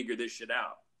do I figure this shit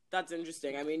out? That's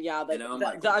interesting. I mean, yeah,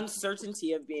 like the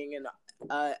uncertainty of being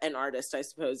an artist, I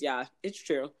suppose. Yeah, it's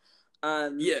true.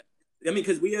 Yeah. I mean,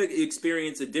 because we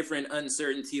experience a different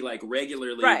uncertainty like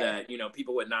regularly that,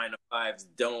 people with 9-to-5s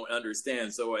don't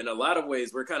understand. So in a lot of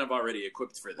ways, we're kind of already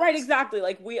equipped for this. Right, exactly.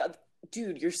 Like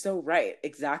dude, you're so right.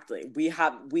 Exactly. We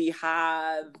have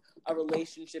a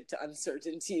relationship to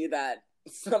uncertainty that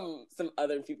some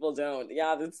other people don't.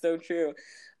 Yeah, that's so true.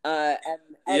 And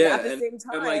at the same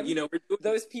time, like,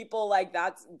 those people, like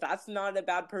that's not a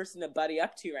bad person to buddy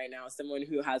up to right now. Someone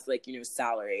who has like,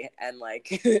 salary and like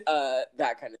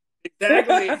that kind of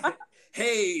exactly.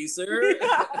 Hey, sir,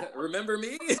 remember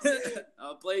me?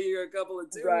 I'll play you a couple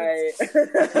of tunes.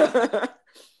 Right.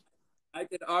 I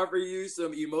can offer you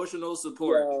some emotional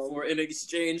support in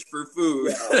exchange for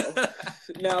food.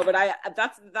 No, but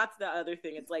that's the other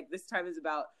thing. It's like this time is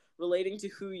about relating to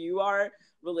who you are,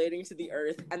 relating to the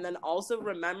earth, and then also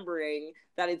remembering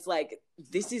that it's like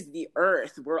this is the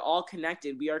earth. We're all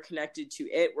connected. We are connected to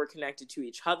it. We're connected to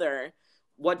each other.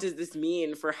 What does this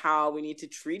mean for how we need to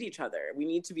treat each other? We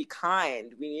need to be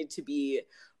kind. We need to be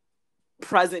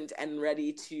present and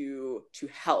ready to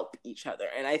help each other.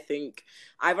 And I think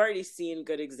I've already seen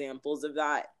good examples of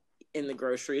that in the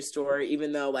grocery store,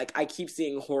 even though like I keep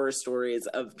seeing horror stories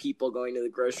of people going to the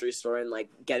grocery store and like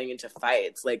getting into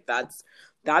fights. Like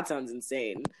that sounds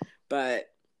insane. But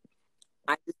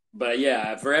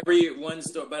yeah, for every one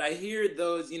store, but I hear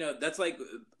those, that's like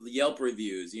Yelp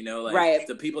reviews, like right.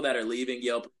 The people that are leaving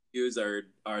Yelp reviews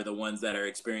are the ones that are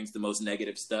experiencing the most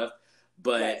negative stuff.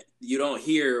 But right. You don't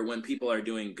hear when people are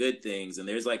doing good things, and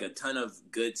there's like a ton of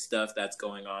good stuff that's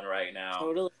going on right now.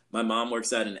 Totally. My mom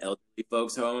works at an elderly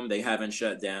folks home. They haven't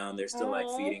shut down. They're still like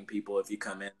feeding people. If you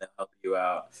come in, they'll help you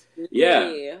out. Really?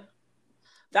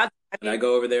 Yeah. I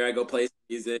go over there. I go play some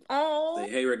music. Say,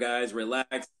 hey, guys,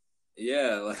 relax.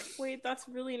 Yeah. Wait, that's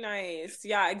really nice.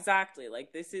 Yeah, exactly. Like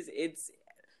it's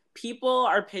people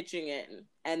are pitching in,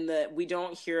 and we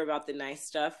don't hear about the nice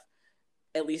stuff,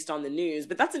 at least on the news.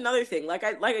 But that's another thing. Like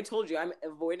I told you, I'm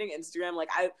avoiding Instagram. Like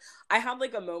I had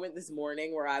like a moment this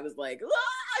morning where I was like,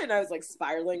 ah! And I was like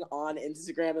spiraling on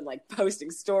Instagram and like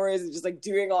posting stories and just like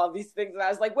doing all of these things. And I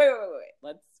was like, wait.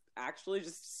 Let's actually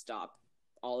just stop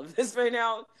all of this right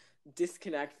now.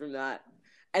 Disconnect from that.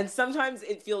 And sometimes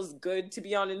it feels good to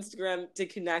be on Instagram to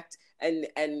connect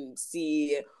and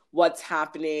see what's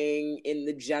happening in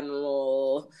the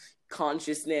general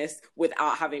consciousness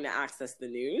without having to access the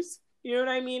news. You know what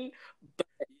I mean?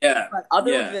 But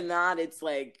other than that, it's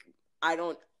like I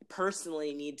don't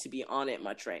personally need to be on it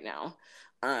much right now.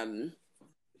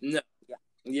 No.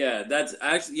 Yeah, that's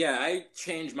actually I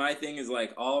changed my thing is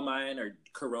like all mine are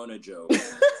Corona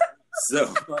jokes.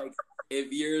 So like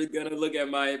if you're gonna look at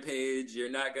my page, you're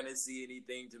not gonna see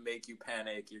anything to make you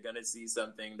panic. You're gonna see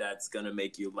something that's gonna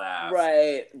make you laugh.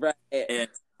 Right. And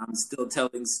I'm still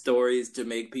telling stories to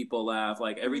make people laugh.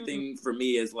 Like everything for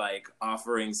me is like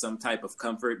offering some type of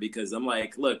comfort because I'm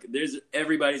like, look,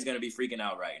 everybody's gonna be freaking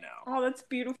out right now. Oh, that's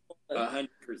beautiful. 100%.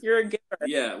 You're a giver.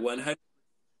 Yeah, 100%.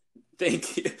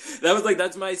 Thank you.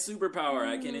 That's my superpower.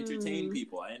 I can entertain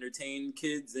people. I entertain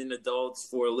kids and adults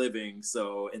for a living.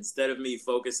 So instead of me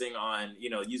focusing on,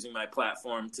 using my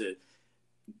platform to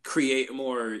create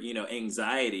more,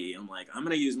 anxiety, I'm like, I'm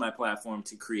going to use my platform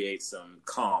to create some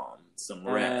calm, some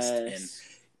rest. And,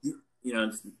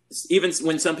 even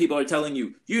when some people are telling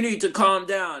you, you need to calm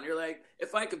down, you're like,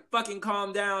 If I could fucking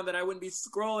calm down, then I wouldn't be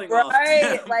scrolling all the Right?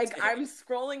 damn Like, day. I'm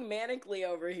scrolling manically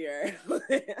over here.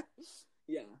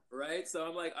 Yeah. Right? So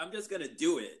I'm like, I'm just going to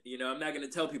do it. You know, I'm not going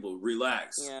to tell people,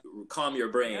 relax, Yeah. calm your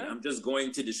brain. Yeah. I'm just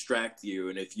going to distract you.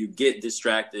 And if you get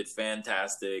distracted,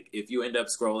 fantastic. If you end up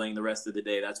scrolling the rest of the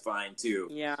day, that's fine too.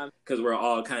 Yeah. Because we're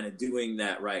all kind of doing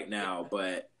that right now.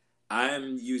 But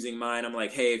I'm using mine. I'm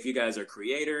like, hey, if you guys are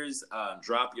creators,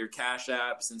 drop your Cash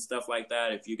Apps and stuff like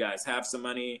that. If you guys have some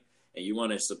money and you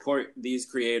want to support these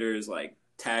creators, like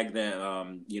tag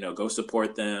them, you know, go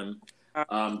support them.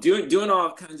 Doing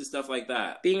all kinds of stuff like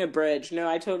that. Being a bridge. No,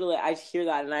 I hear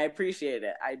that and I appreciate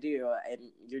it. I do. And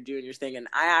you're doing your thing. And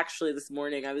I actually, this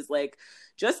morning, I was like,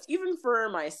 just even for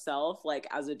myself, like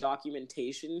as a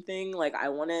documentation thing, like I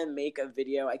want to make a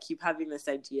video. I keep having this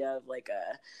idea of like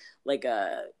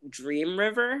a dream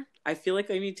river. I feel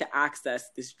like I need to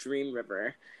access this dream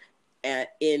river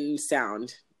in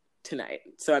sound tonight.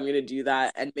 So I'm gonna do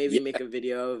that and maybe make a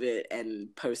video of it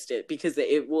and post it, because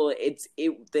the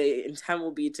intent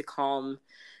will be to calm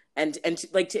and to,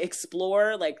 like, to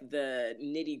explore like the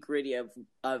nitty-gritty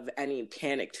of any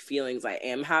panicked feelings I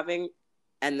am having,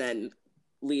 and then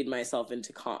lead myself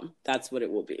into calm. That's what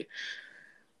it will be.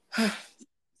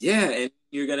 Yeah, and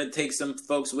you're gonna take some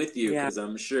folks with you, because Yeah.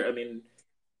 I'm sure, I mean,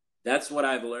 that's what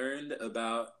I've learned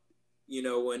about, you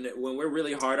know, when we're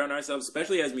really hard on ourselves,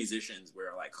 especially as musicians,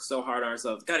 we're like so hard on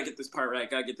ourselves. Gotta get this part right.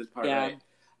 Yeah.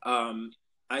 Right.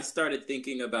 I started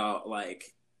thinking about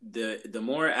like the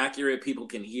more accurate people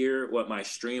can hear what my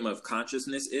stream of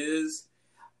consciousness is,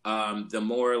 the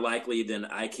more likely then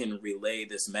I can relay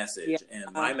this message. Yeah.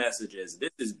 And my message is,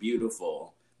 this is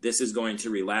beautiful. This is going to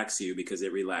relax you because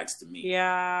it relaxed me.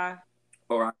 Yeah.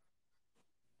 Or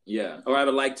I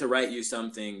would like to write you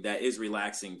something that is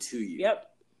relaxing to you. Yep.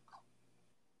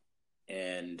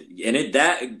 And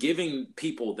that giving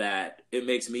people that, it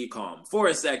makes me calm for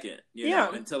a second, you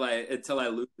know, until I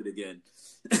lose it again.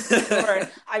 Sure.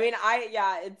 I mean,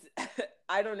 it's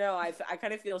I don't know. I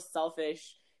kind of feel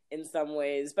selfish in some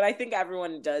ways, but I think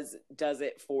everyone does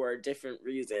it for different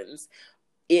reasons.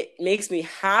 It makes me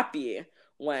happy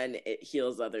when it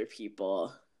heals other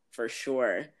people, for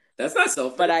sure. That's not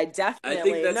selfish. But I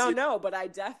definitely but I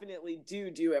definitely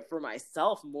do it for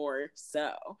myself more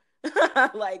so.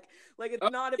 like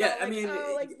it's not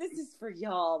about like this is for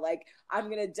y'all, like I'm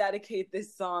gonna dedicate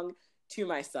this song to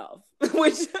myself,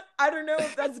 which I don't know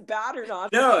if that's bad or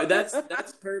not. No, that's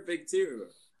perfect too.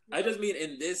 I just mean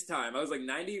in this time, I was like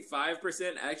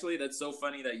 95%. Actually, that's so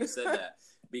funny that you said that,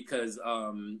 because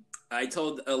I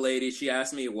told a lady, she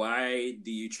asked me, why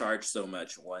do you charge so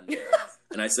much one day?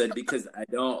 And I said, because I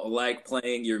don't like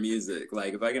playing your music.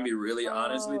 Like, if I can be really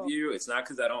honest with you, it's not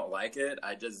because I don't like it.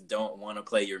 I just don't want to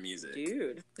play your music.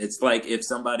 Dude. It's like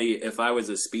if I was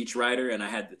a speech writer and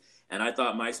I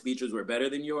thought my speeches were better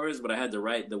than yours, but I had to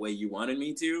write the way you wanted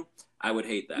me to, I would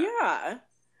hate that. Yeah.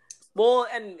 Well,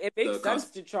 and it makes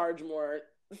sense to charge more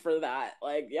for that.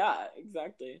 Like, yeah,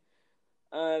 exactly.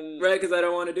 Right, because I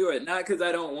don't want to do it. Not because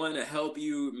I don't want to help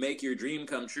you make your dream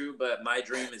come true, but my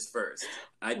dream is first.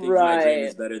 I think my dream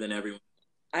is better than everyone.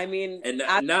 I mean, and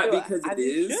not because it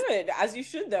is. As you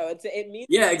should, though. It means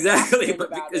exactly, but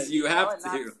because you have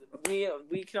to.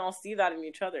 We can all see that in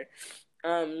each other.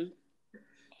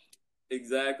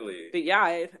 Exactly. But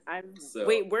yeah, I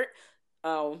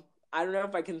don't know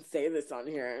if I can say this on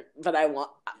here, but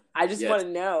I just want to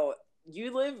know.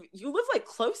 You live like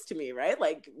close to me, right?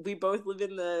 Like we both live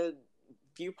in the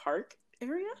View Park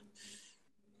area?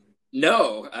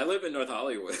 No, I live in North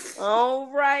Hollywood.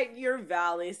 Oh, right. You're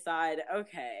Valley side.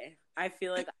 Okay. I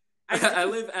feel like I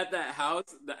live at that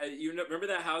house. Remember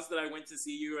that house that I went to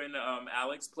see you and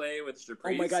Alex play with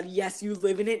Caprice? Oh my God. Yes, you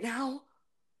live in it now?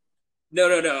 No.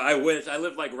 I wish. I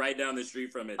live like right down the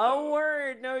street from it. Oh,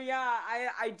 word. No, yeah.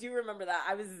 I do remember that.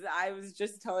 I was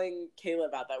just telling Kayla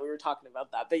about that. We were talking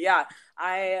about that. But yeah,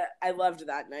 I loved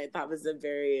that night. That was a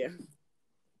very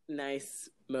nice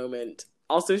moment.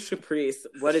 Also, Caprice,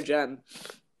 what a gem.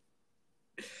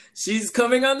 She's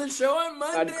coming on the show on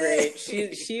Monday. God, great.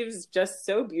 She was just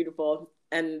so beautiful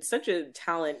and such a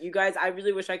talent. You guys, I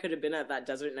really wish I could have been at that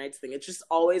Desert Nights thing. It's just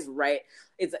always right.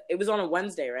 It was on a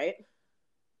Wednesday, right?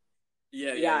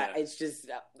 Yeah. It's just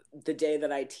the day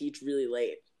that I teach really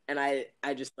late, and I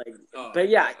just like. Oh, but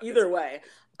yeah, either way,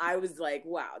 I was like,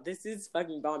 wow, this is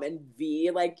fucking bomb. And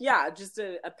V, like, yeah, just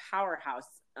a powerhouse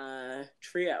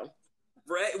trio.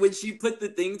 Right, when she put the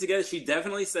thing together, she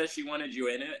definitely said she wanted you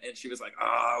in it, and she was like,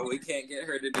 "Oh, we can't get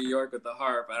her to New York with the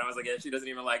harp." And I was like, "Yeah, she doesn't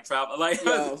even like travel. Like,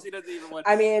 she doesn't even want."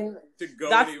 I mean, to go.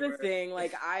 That's anywhere. The thing.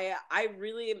 Like, I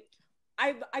really,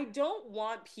 I don't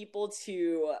want people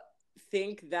to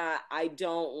think that I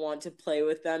don't want to play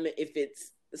with them if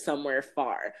it's somewhere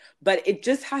far, but it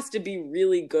just has to be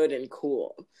really good and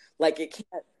cool. Like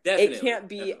Definitely. it can't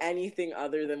be anything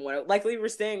other than what, like we were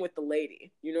saying with the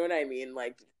lady. You know what I mean?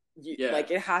 Like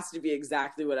like it has to be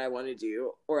exactly what I want to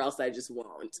do, or else I just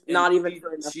won't. And not even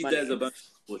for enough money. Does a bunch of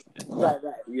cool shit. Right.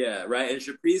 Yeah, right. And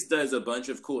Caprice does a bunch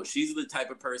of cool. She's the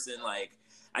type of person, like,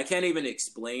 I can't even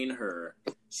explain her.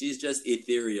 She's just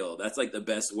ethereal. That's like the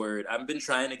best word. I've been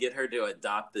trying to get her to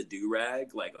adopt the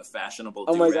do-rag, like a fashionable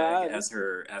do-rag as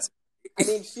her. I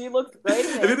mean, she looks great.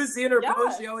 Have you been seeing her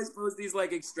post? She always posts these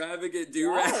like extravagant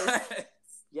do-rags.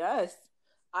 Yes.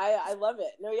 I love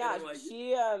it. No, yeah,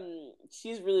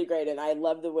 she's really great, and I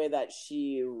love the way that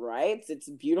she writes. It's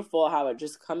beautiful how it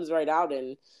just comes right out,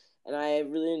 and I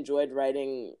really enjoyed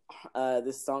writing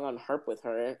this song on harp with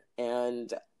her,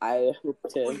 and I hope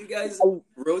to. Well, you guys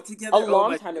wrote together a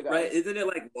long time ago, right? Isn't it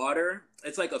like water?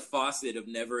 It's like a faucet of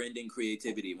never-ending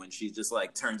creativity. When she just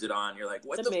like turns it on, you're like,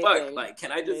 "What the fuck? Like,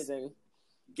 can I just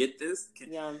get this?"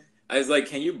 Yeah. I was like,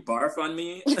 "Can you barf on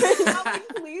me?" Like,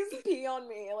 please pee on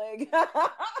me, like.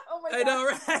 Oh my God. I know,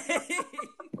 right?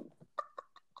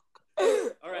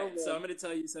 All right, so I'm gonna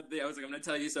tell you something. I was like, I'm gonna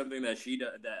tell you something that she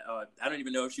does. That I don't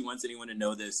even know if she wants anyone to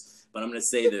know this, but I'm gonna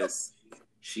say this.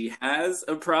 She has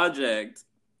a project.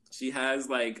 She has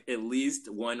like at least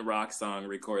one rock song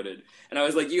recorded, and I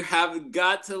was like, you have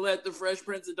got to let the Fresh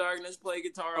Prince of Darkness play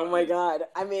guitar. Oh my God!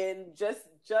 I mean, just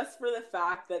for the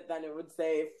fact that then it would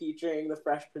say featuring the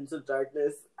Fresh Prince of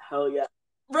Darkness. Hell yeah!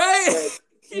 Right? Like,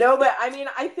 no, but I mean,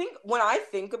 I think when I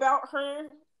think about her,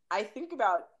 I think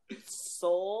about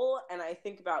soul and I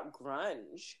think about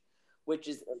grunge, which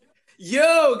is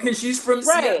because she's from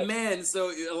man.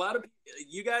 So a lot of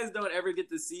you guys don't ever get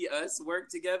to see us work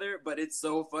together, but it's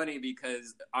so funny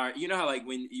because you know how like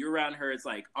when you're around her, it's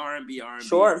like R&B.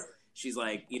 Sure. She's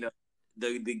like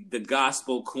the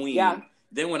gospel queen. Yeah.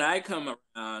 Then when I come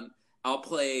around, I'll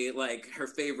play like her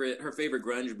favorite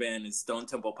grunge band is Stone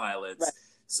Temple Pilots. Right.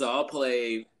 So I'll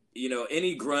play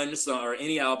any grunge song or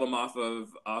any album off of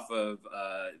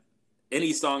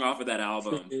any song off of that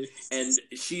album, and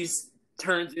she's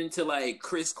turns into like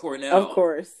Chris Cornell. Of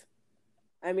course.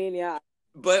 I mean, yeah.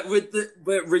 But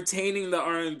retaining the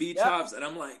R&B chops, and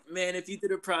I'm like, man, if you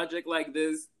did a project like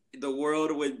this, the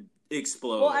world would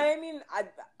explode. Well, I mean,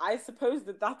 I suppose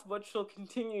that's what she'll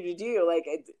continue to do. Like,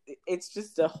 it's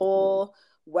just a whole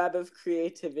web of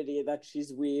creativity that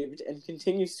she's weaved and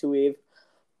continues to weave.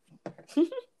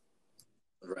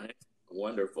 Right.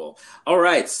 Wonderful. All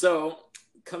right. So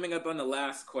coming up on the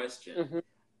last question,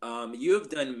 you have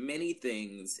done many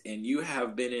things and you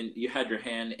had your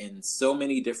hand in so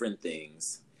many different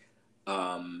things.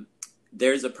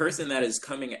 There's a person that is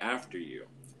coming after you.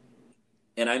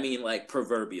 And I mean like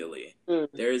proverbially.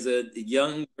 There's a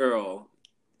young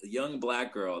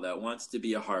black girl that wants to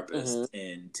be a harpist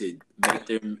and to make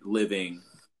their living,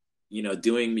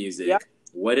 doing music. Yep.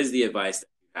 What is the advice that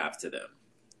you have to them?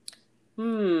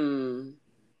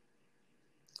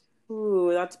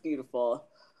 Ooh, that's beautiful.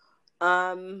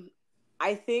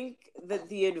 I think that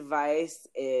the advice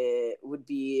would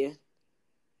be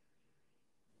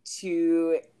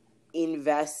to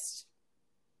invest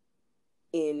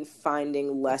in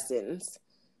finding lessons,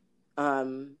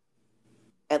 at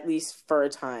least for a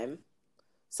time,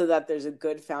 so that there's a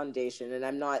good foundation. And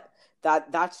I'm not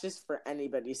that's just for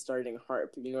anybody starting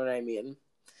harp. You know what I mean?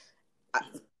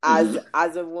 As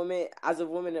a woman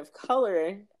of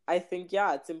color, I think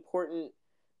it's important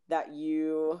that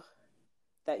you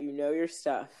know your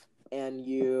stuff and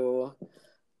you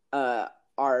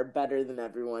are better than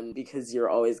everyone, because you're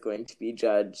always going to be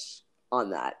judged on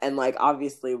that. And like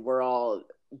obviously we're all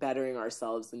bettering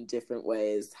ourselves in different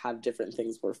ways, have different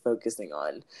things we're focusing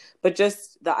on, but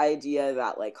just the idea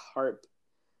that like harp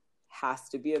has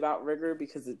to be about rigor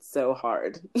because it's so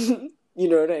hard. You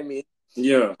know what I mean?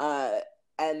 Yeah.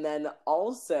 And then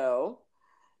also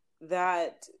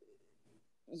that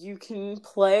you can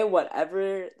play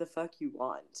whatever the fuck you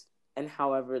want and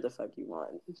however the fuck you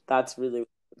want. That's the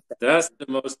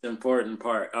most important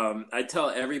part. I tell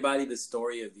everybody the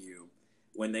story of you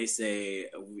when they say,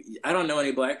 I don't know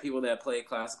any black people that play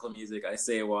classical music. I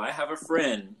say, well, I have a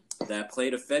friend that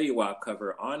played a Fetty Wap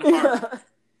cover on harp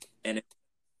and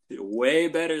it's way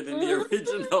better than the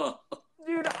original.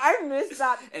 Dude, I miss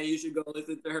that. And you should go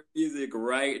listen to her music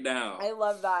right now. I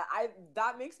love that.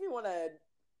 That makes me want to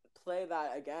play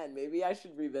that again. Maybe I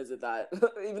should revisit that.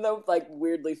 Even though, like,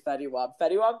 weirdly, Fetty Wap,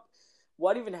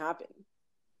 what even happened?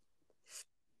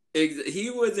 He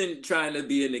wasn't trying to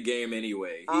be in the game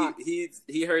anyway. Ah,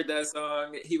 He heard that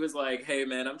song. He was like, "Hey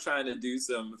man, I'm trying to do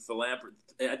some philanthropy."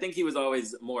 I think he was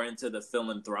always more into the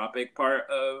philanthropic part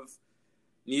of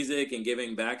music and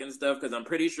giving back and stuff, because I'm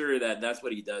pretty sure that that's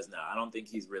what he does now. I don't think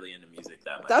he's really into music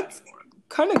that much that's anymore.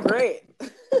 kind of great.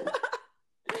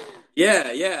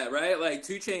 Yeah, right? Like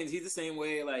 2 Chainz, he's the same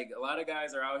way. Like a lot of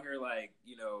guys are out here like,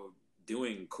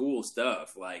 doing cool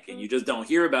stuff. Like, and you just don't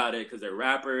hear about it because they're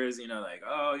rappers, like,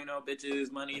 oh,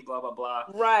 bitches, money, blah, blah, blah.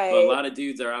 Right. But a lot of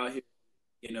dudes are out here,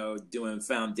 doing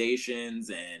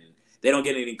foundations and they don't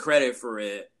get any credit for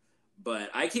it. But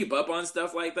I keep up on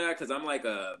stuff like that because I'm like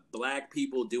a black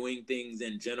people doing things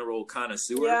in general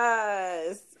connoisseur.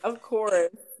 Yes, of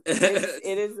course.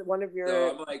 It is one of your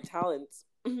so like, talents.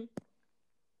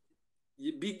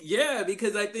 Yeah,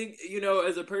 because I think,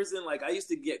 as a person, like, I used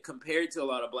to get compared to a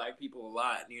lot of black people a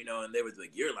lot, and they was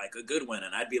like, you're like a good one.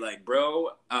 And I'd be like, bro,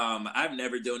 I've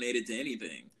never donated to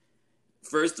anything,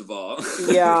 first of all.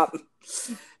 Yeah.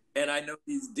 And I know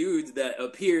these dudes that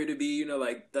appear to be,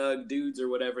 like thug dudes or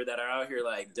whatever that are out here,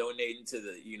 like, donating to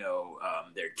the,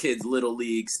 their kids' little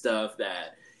league stuff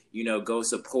that, go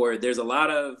support. There's a lot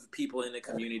of people in the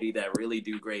community that really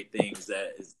do great things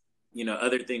that is,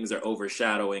 other things are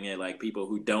overshadowing it, like people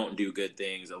who don't do good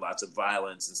things or lots of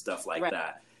violence and stuff like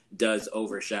that does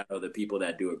overshadow the people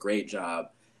that do a great job.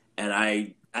 And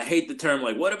I hate the term,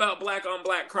 like, what about black on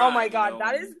black crime? Oh my God,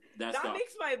 that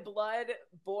makes my blood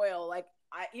boil. Like,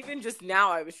 even just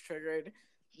now I was triggered.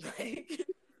 Like,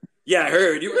 yeah, I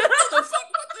heard. You were like, what the fuck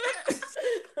was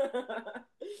that?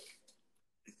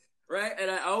 Right?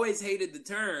 And I always hated the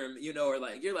term, or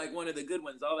like, you're like one of the good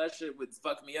ones. All that shit would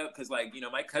fuck me up because, like,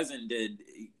 my cousin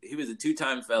he was a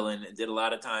 2-time felon and did a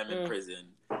lot of time in prison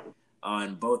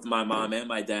on both my mom and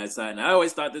my dad's side. And I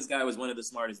always thought this guy was one of the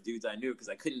smartest dudes I knew because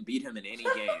I couldn't beat him in any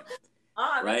game.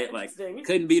 Right? Like,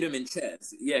 couldn't beat him in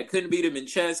chess. Yeah, couldn't beat him in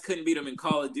chess, couldn't beat him in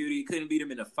Call of Duty, couldn't beat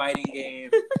him in a fighting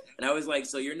game. And I was like,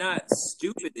 so you're not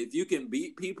stupid if you can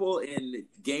beat people in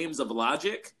games of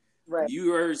logic. Right.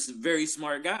 You are a very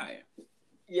smart guy.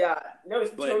 Yeah. No,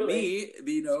 but totally. Me,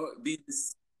 being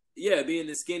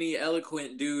the skinny,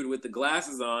 eloquent dude with the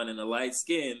glasses on and the light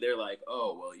skin, they're like,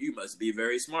 oh, well, you must be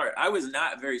very smart. I was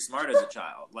not very smart as a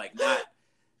child. Like,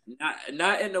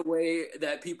 not in the way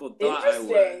that people thought I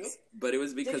was. But it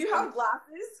was because... Did you have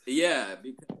glasses? Yeah.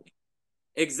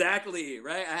 Exactly,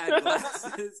 right? I had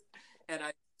glasses and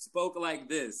I spoke like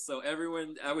this. So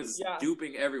I was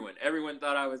duping everyone. Everyone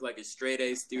thought I was like a straight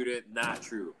A student. Not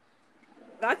true.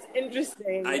 That's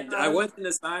interesting. I was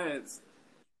into science.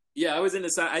 Yeah, I was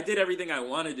into science. I did everything I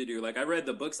wanted to do. Like, I read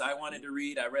the books I wanted to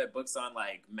read. I read books on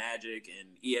like magic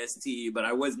and EST, but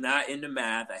I was not into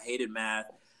math. I hated math.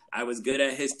 I was good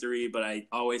at history, but I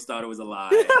always thought it was a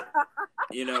lie.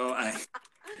 That's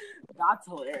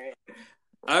hilarious.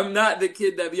 I'm not the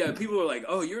kid that, people were like,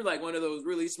 oh, you're like one of those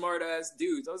really smart ass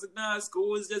dudes. I was like, nah,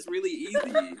 school is just really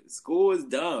easy. School is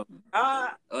dumb.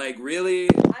 Like, really?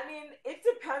 I mean, it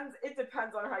depends. It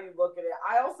depends on how you look at it.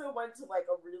 I also went to like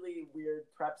a really weird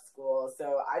prep school,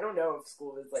 so I don't know if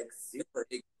school is like super.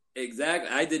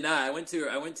 Exactly. I did not. I went to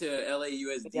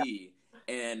LAUSD,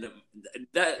 and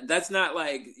that's not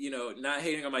like, not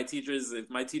hating on my teachers. If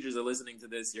my teachers are listening to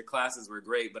this, your classes were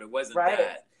great, but it wasn't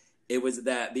that. It was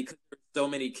that because there were so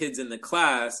many kids in the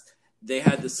class, they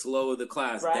had to slow the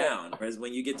class down. Whereas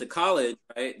when you get to college,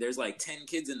 right, there's like 10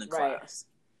 kids in the class.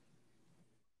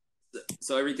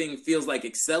 So everything feels like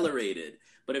accelerated.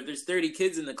 But if there's 30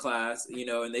 kids in the class,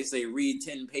 and they say read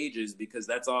 10 pages because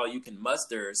that's all you can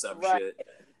muster or some shit,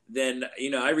 then,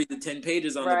 I read the 10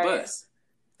 pages on the bus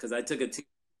because I took a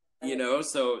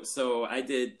so I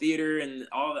did theater and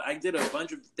I did a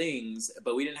bunch of things,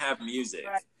 but we didn't have music.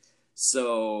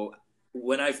 So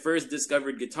when I first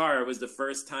discovered guitar, it was the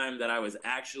first time that I was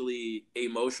actually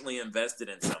emotionally invested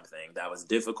in something that was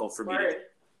difficult for me to do.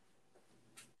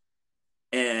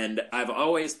 And I've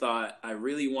always thought I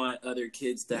really want other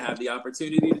kids to have the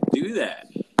opportunity to do that.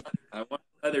 I want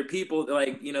other people,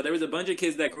 like, there was a bunch of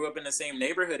kids that grew up in the same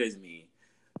neighborhood as me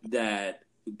that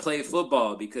played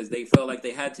football because they felt like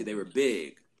they had to. They were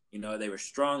big. They were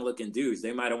strong looking dudes.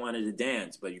 They might have wanted to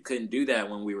dance, but you couldn't do that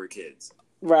when we were kids.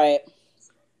 Right.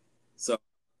 So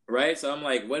I'm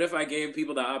like, what if I gave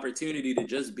people the opportunity to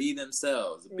just be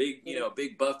themselves? A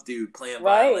big buff dude playing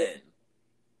violin,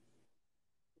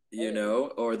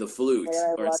 or the flute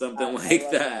or something like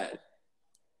that.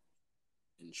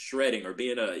 And shredding or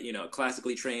being a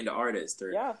classically trained artist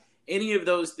or any of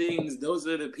those things. Those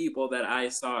are the people that I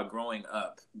saw growing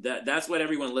up. That's what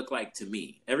everyone looked like to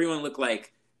me. Everyone looked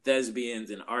like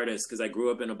thespians and artists because I grew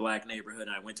up in a black neighborhood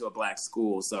and I went to a black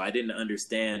school, so I didn't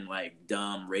understand like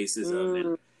dumb racism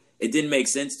and it didn't make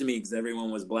sense to me because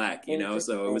everyone was black, you know.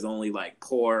 So it was only like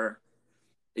poor.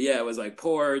 Yeah, it was like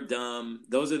poor, dumb.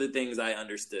 Those are the things I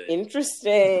understood.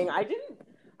 Interesting. I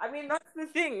mean, that's the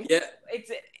thing. Yeah.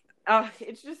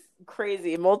 It's just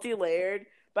crazy, multi-layered.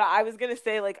 But I was gonna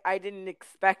say, like, I didn't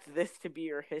expect this to be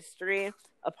your history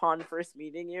upon first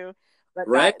meeting you. But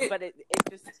right? It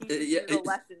just teaches you the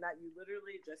lesson that you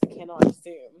literally just cannot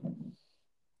assume.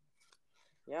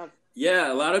 Yeah.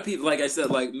 Yeah, a lot of people, like I said,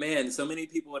 like, man, so many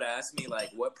people would ask me, like,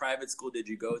 what private school did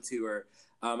you go to? Or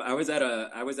I was at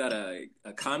a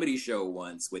comedy show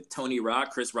once with Tony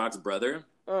Rock, Chris Rock's brother.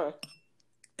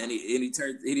 And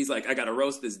he's like, I gotta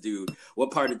roast this dude.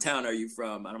 What part of town are you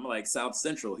from? And I'm like, South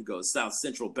Central. He goes, South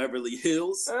Central Beverly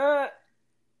Hills.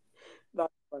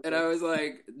 And I was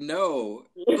like, no.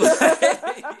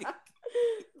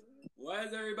 Why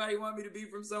does everybody want me to be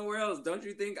from somewhere else? Don't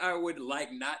you think I would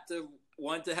like not to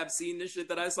want to have seen the shit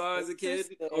that I saw as a kid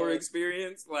or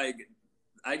experienced? Like,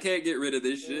 I can't get rid of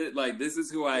this shit. Like, this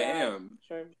is who I am.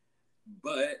 Sure.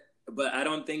 But I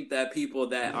don't think that people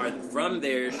that are from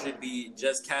there should be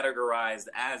just categorized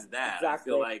as that. Exactly. I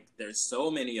feel like there's so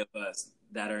many of us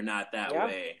that are not that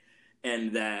way,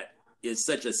 and that is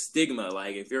such a stigma.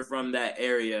 Like, if you're from that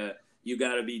area, you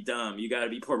gotta be dumb. You gotta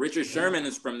be poor. Richard Sherman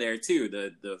is from there too.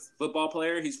 The football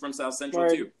player, he's from South Central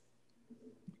too.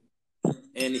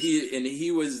 And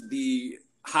he was he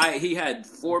had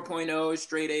 4.0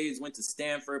 straight A's, went to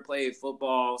Stanford, played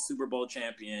football, Super Bowl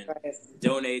champion,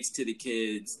 donates to the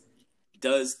kids,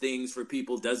 does things for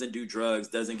people, doesn't do drugs,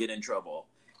 doesn't get in trouble.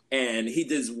 And he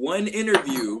does one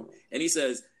interview and he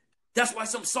says, that's why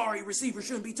some sorry receiver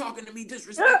shouldn't be talking to me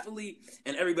disrespectfully.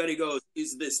 And everybody goes,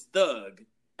 he's this thug.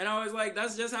 And I was like,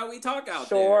 that's just how we talk out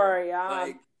there. Sure, yeah.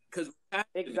 Like, 'cause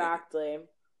exactly.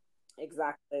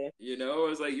 You know,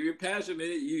 it's like, you're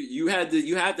passionate. You had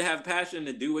to have passion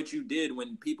to do what you did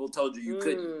when people told you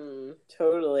couldn't.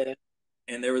 Totally.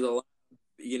 And there was a lot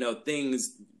of,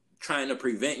 things trying to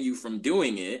prevent you from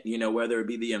doing it, whether it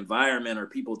be the environment or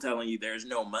people telling you there's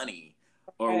no money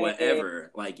or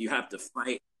whatever. Like, you have to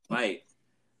fight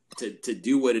to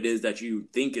do what it is that you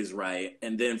think is right.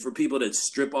 And then for people to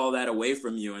strip all that away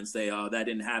from you and say, oh, that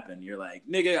didn't happen. You're like,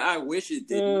 nigga, I wish it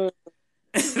didn't.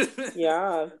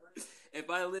 Yeah. If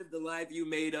I lived the life you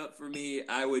made up for me,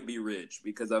 I would be rich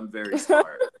because I'm very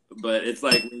smart. But it's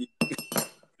like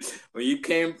when you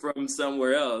came from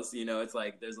somewhere else, it's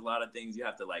like there's a lot of things you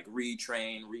have to like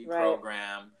retrain,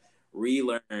 reprogram,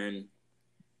 relearn.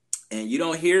 And you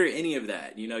don't hear any of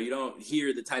that. You don't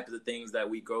hear the type of the things that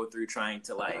we go through trying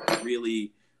to like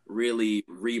really, really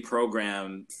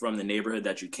reprogram from the neighborhood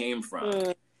that you came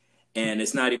from. And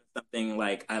it's not even something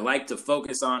like I like to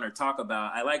focus on or talk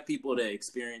about. I like people to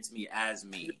experience me as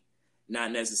me,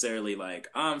 not necessarily like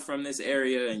I'm from this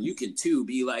area and you can too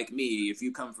be like me if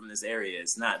you come from this area.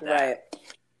 It's not that,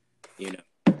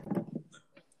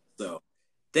 So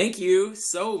thank you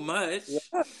so much.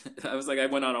 Yeah. I was like, I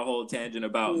went on a whole tangent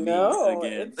about me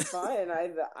again. It's fine.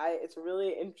 It's really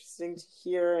interesting to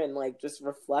hear and like just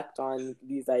reflect on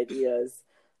these ideas.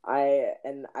 I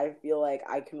feel like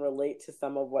I can relate to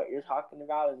some of what you're talking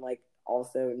about and like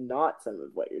also not some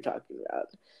of what you're talking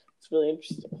about. It's really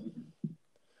interesting.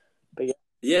 But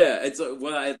it's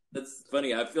that's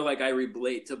funny. I feel like I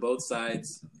relate to both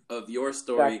sides of your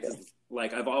story because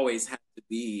like I've always had to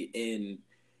be in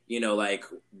like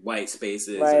white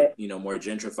spaces or more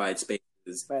gentrified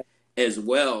spaces as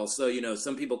well. So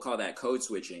some people call that code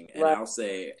switching, and I'll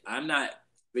say I'm not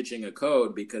switching a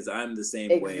code because I'm the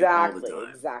same way all the time.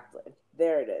 Exactly.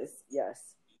 There it is.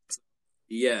 Yes.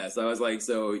 Yeah. So I was like,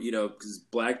 because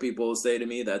black people say to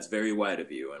me, that's very white of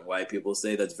you. And white people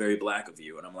say that's very black of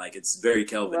you. And I'm like, it's very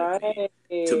Kelvin of me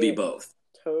to be both.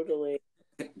 Totally.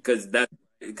 Because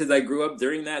I grew up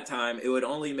during that time, it would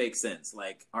only make sense.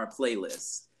 Like our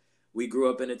playlists. We grew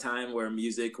up in a time where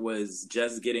music was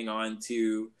just getting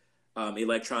onto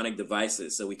electronic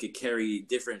devices, so we could carry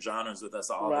different genres with us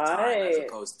all the time as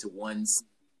opposed to one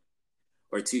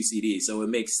or two CDs. So it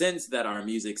makes sense that our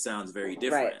music sounds very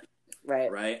different,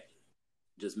 right?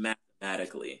 Just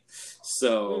mathematically.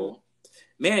 So,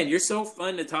 man, you're so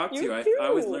fun to talk to. I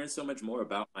always learn so much more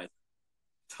about my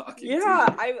talking to you.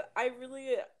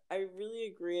 I really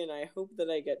agree, and I hope that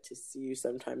I get to see you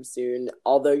sometime soon.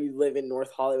 Although you live in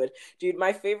North Hollywood, dude,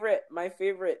 my favorite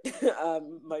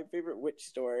witch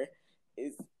store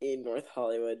is in North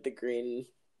Hollywood. The Green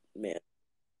Man.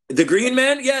 The Green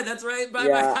Man? Yeah, that's right by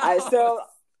my house. So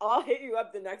I'll hit you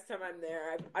up the next time I'm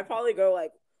there. I probably go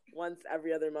like once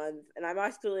every other month, and I'm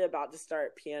actually about to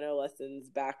start piano lessons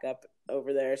back up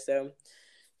over there. So,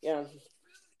 yeah.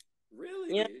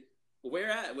 Really? Yeah.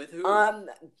 Where at? With who?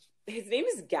 His name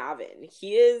is Gavin.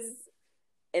 He is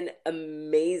an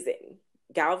amazing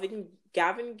Gavin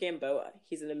Gamboa.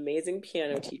 He's an amazing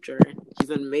piano teacher. He's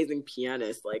an amazing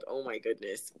pianist. Like, oh my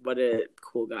goodness, what a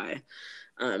cool guy.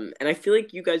 And I feel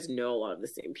like you guys know a lot of the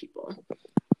same people.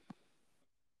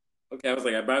 Okay, I was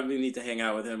like, I probably need to hang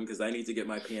out with him because I need to get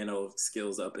my piano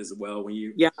skills up as well. When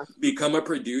you become a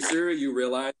producer, you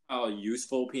realize how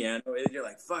useful piano is. You're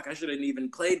like, fuck, I shouldn't even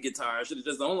played guitar. I should have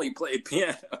just only played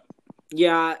piano.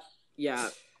 Yeah.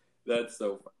 That's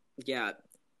so fun. Yeah.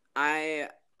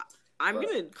 I'm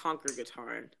gonna conquer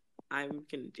guitar. I'm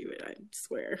gonna do it, I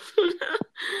swear.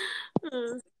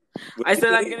 I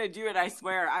said I'm gonna do it, I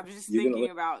swear. I was just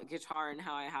thinking about guitar and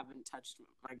how I haven't touched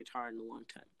my guitar in a long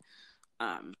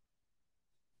time.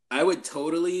 I would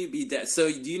totally be dead.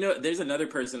 So do you know there's another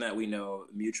person that we know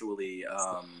mutually,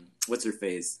 what's her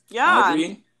face? Yeah.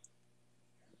 Audrey?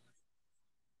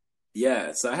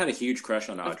 Yeah, so I had a huge crush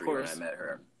on Audrey when I met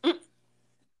her.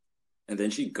 And then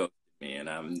she ghosted me, and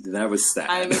that was sad.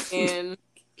 I mean,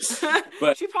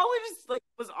 but she probably just like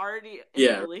was already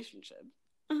in a relationship.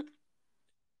 I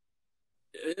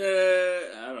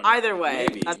don't know. Either way,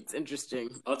 maybe. That's interesting.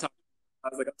 I'll talk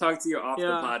to you off the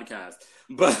podcast.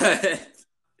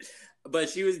 But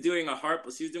she was doing harp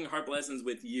lessons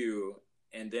with you,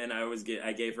 and then I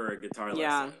gave her a guitar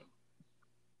lesson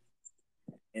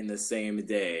in the same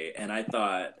day, and I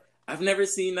thought, I've never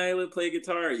seen Nailah play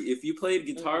guitar. If you played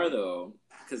guitar though,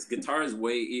 because guitar is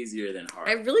way easier than harp.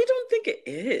 I really don't think it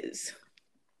is.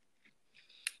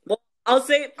 Well, I'll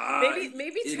say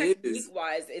maybe technique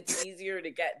wise, it's easier to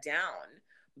get down,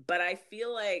 but I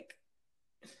feel like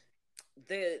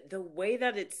the way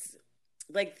that it's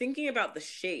like thinking about the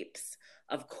shapes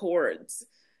of chords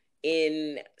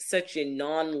in such a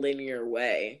non-linear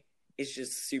way is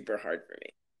just super hard for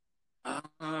me.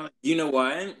 You know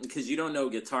why? Because you don't know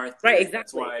guitar theory. Right,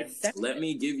 exactly. That's why let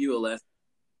me give you a lesson.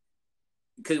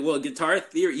 Guitar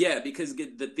theory, because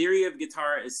the theory of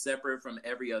guitar is separate from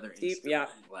every other instrument,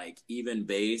 like even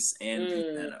bass and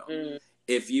piano.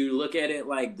 If you look at it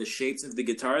like the shapes of the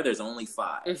guitar, there's only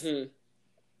 5. Mm-hmm.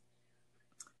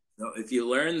 So if you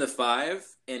learn the 5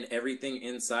 and everything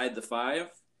inside the 5,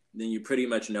 then you pretty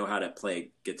much know how to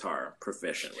play guitar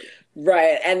proficiently.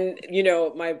 Right. And,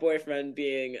 my boyfriend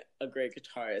being a great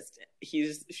guitarist,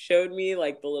 he's showed me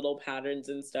like the little patterns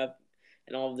and stuff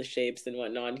and all of the shapes and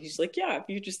whatnot. And he's like, yeah, if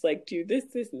you just like do this,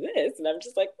 this, and this. And I'm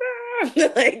just like,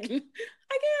 like,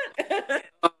 I can't.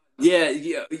 Yeah.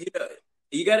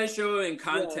 You got to show it in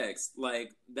context. Yeah.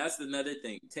 Like, that's another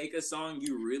thing. Take a song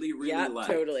you really, really like.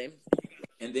 Yeah, totally.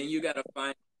 And then you got to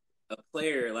find a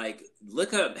player, like,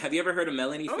 look up, have you ever heard of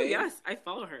Melanie Faye? Oh, yes, I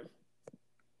follow her.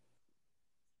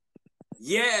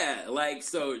 Yeah, like,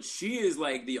 so she is,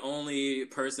 like, the only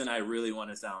person I really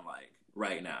want to sound like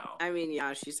right now. I mean,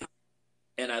 yeah, she's...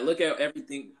 And I look at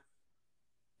everything,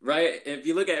 right? If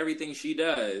you look at everything she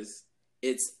does,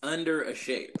 it's under a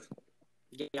shape.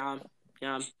 Yeah.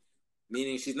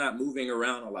 Meaning she's not moving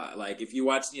around a lot. Like, if you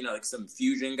watch, like some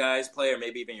fusion guys play, or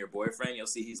maybe even your boyfriend, you'll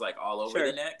see he's, like, all over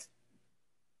the neck.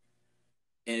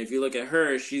 And if you look at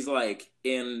her, she's like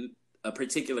in a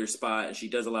particular spot and she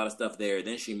does a lot of stuff there.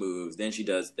 Then she moves, then she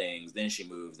does things, then she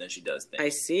moves, then she does things. I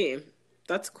see.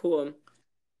 That's cool.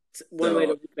 It's one way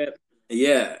to look at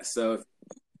it. So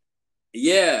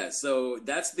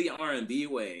that's the R&B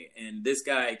way. And this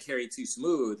guy, Carrie Too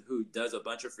Smooth, who does a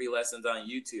bunch of free lessons on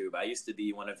YouTube, I used to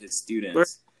be one of his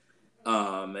students.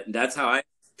 That's how I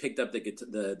picked up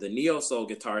the neo-soul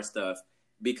guitar stuff,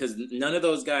 because none of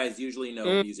those guys usually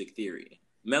know music theory.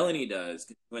 Melanie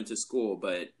does, went to school,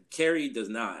 but Carrie does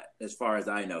not, as far as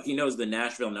I know. He knows the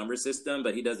Nashville number system,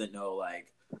 but he doesn't know,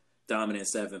 like, dominant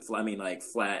 7, like,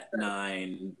 flat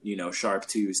 9, sharp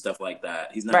 2, stuff like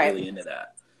that. He's not really into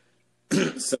that.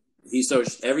 So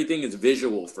everything is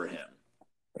visual for him.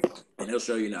 And he'll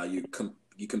show you now, you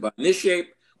combine this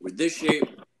shape with this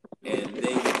shape, and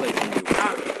then you play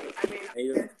the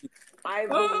new. I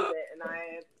believe it,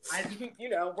 and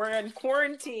we're in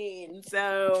quarantine,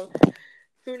 so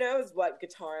who knows what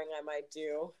guitaring I might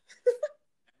do.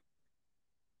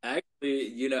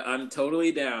 Actually, I'm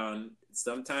totally down.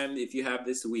 Sometime if you have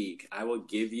this week, I will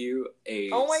give you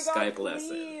a Skype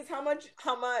lesson. How much?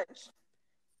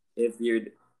 If you're,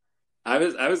 I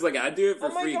was like, I'd do it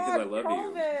for free because I love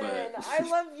you. But... I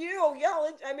love you. Yeah,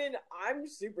 I'm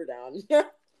super down.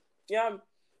 Yeah.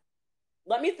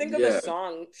 Let me think of a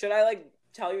song. Should I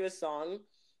tell you a song?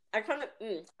 I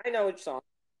I know which song.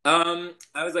 I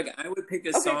was like, I would pick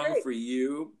a song for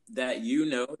you that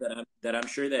that I'm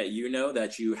sure that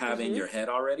that you have in your head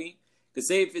already. Because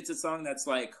say if it's a song that's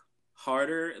like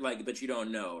harder, but you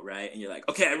don't know, right? And you're like,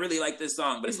 okay, I really like this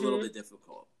song, but it's a little bit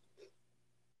difficult.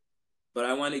 But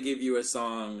I want to give you a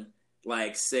song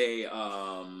like say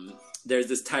there's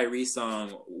this Tyrese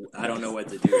song, I don't know what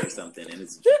to do or something, and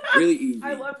it's really easy.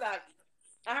 I love that.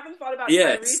 I haven't thought about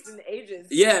Yeah. Tyrese in ages.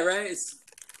 Yeah, right.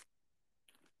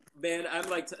 Man, I'm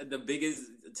like the biggest.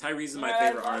 Tyrese is my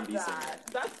favorite R&B singer.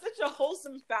 That's such a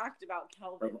wholesome fact about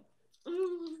Kelvin.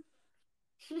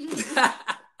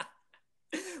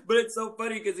 But it's so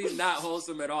funny because he's not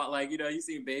wholesome at all. Like, you know, you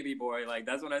seen Baby Boy. Like,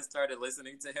 that's when I started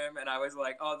listening to him, and I was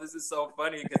like, oh, this is so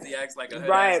funny because he acts like a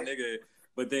hood-ass nigga.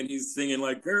 But then he's singing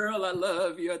like, girl, I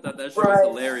love you. I thought that shit was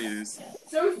hilarious.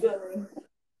 So silly.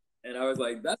 And I was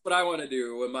like, that's what I want to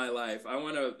do with my life. I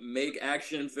want to make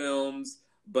action films,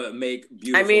 but make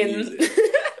beautiful music.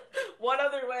 What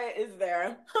other way is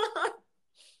there?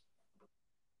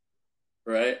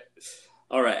 Right?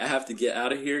 All right, I have to get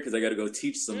out of here because I got to go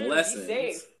teach some lessons. Be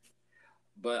safe.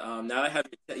 But now I have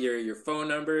your phone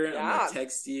number. Yeah. I'm going to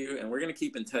text you, and we're going to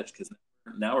keep in touch because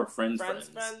now we're friends. Friends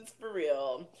for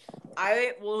real.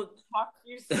 I will talk to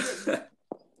you soon.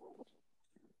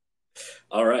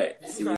 All right. See you.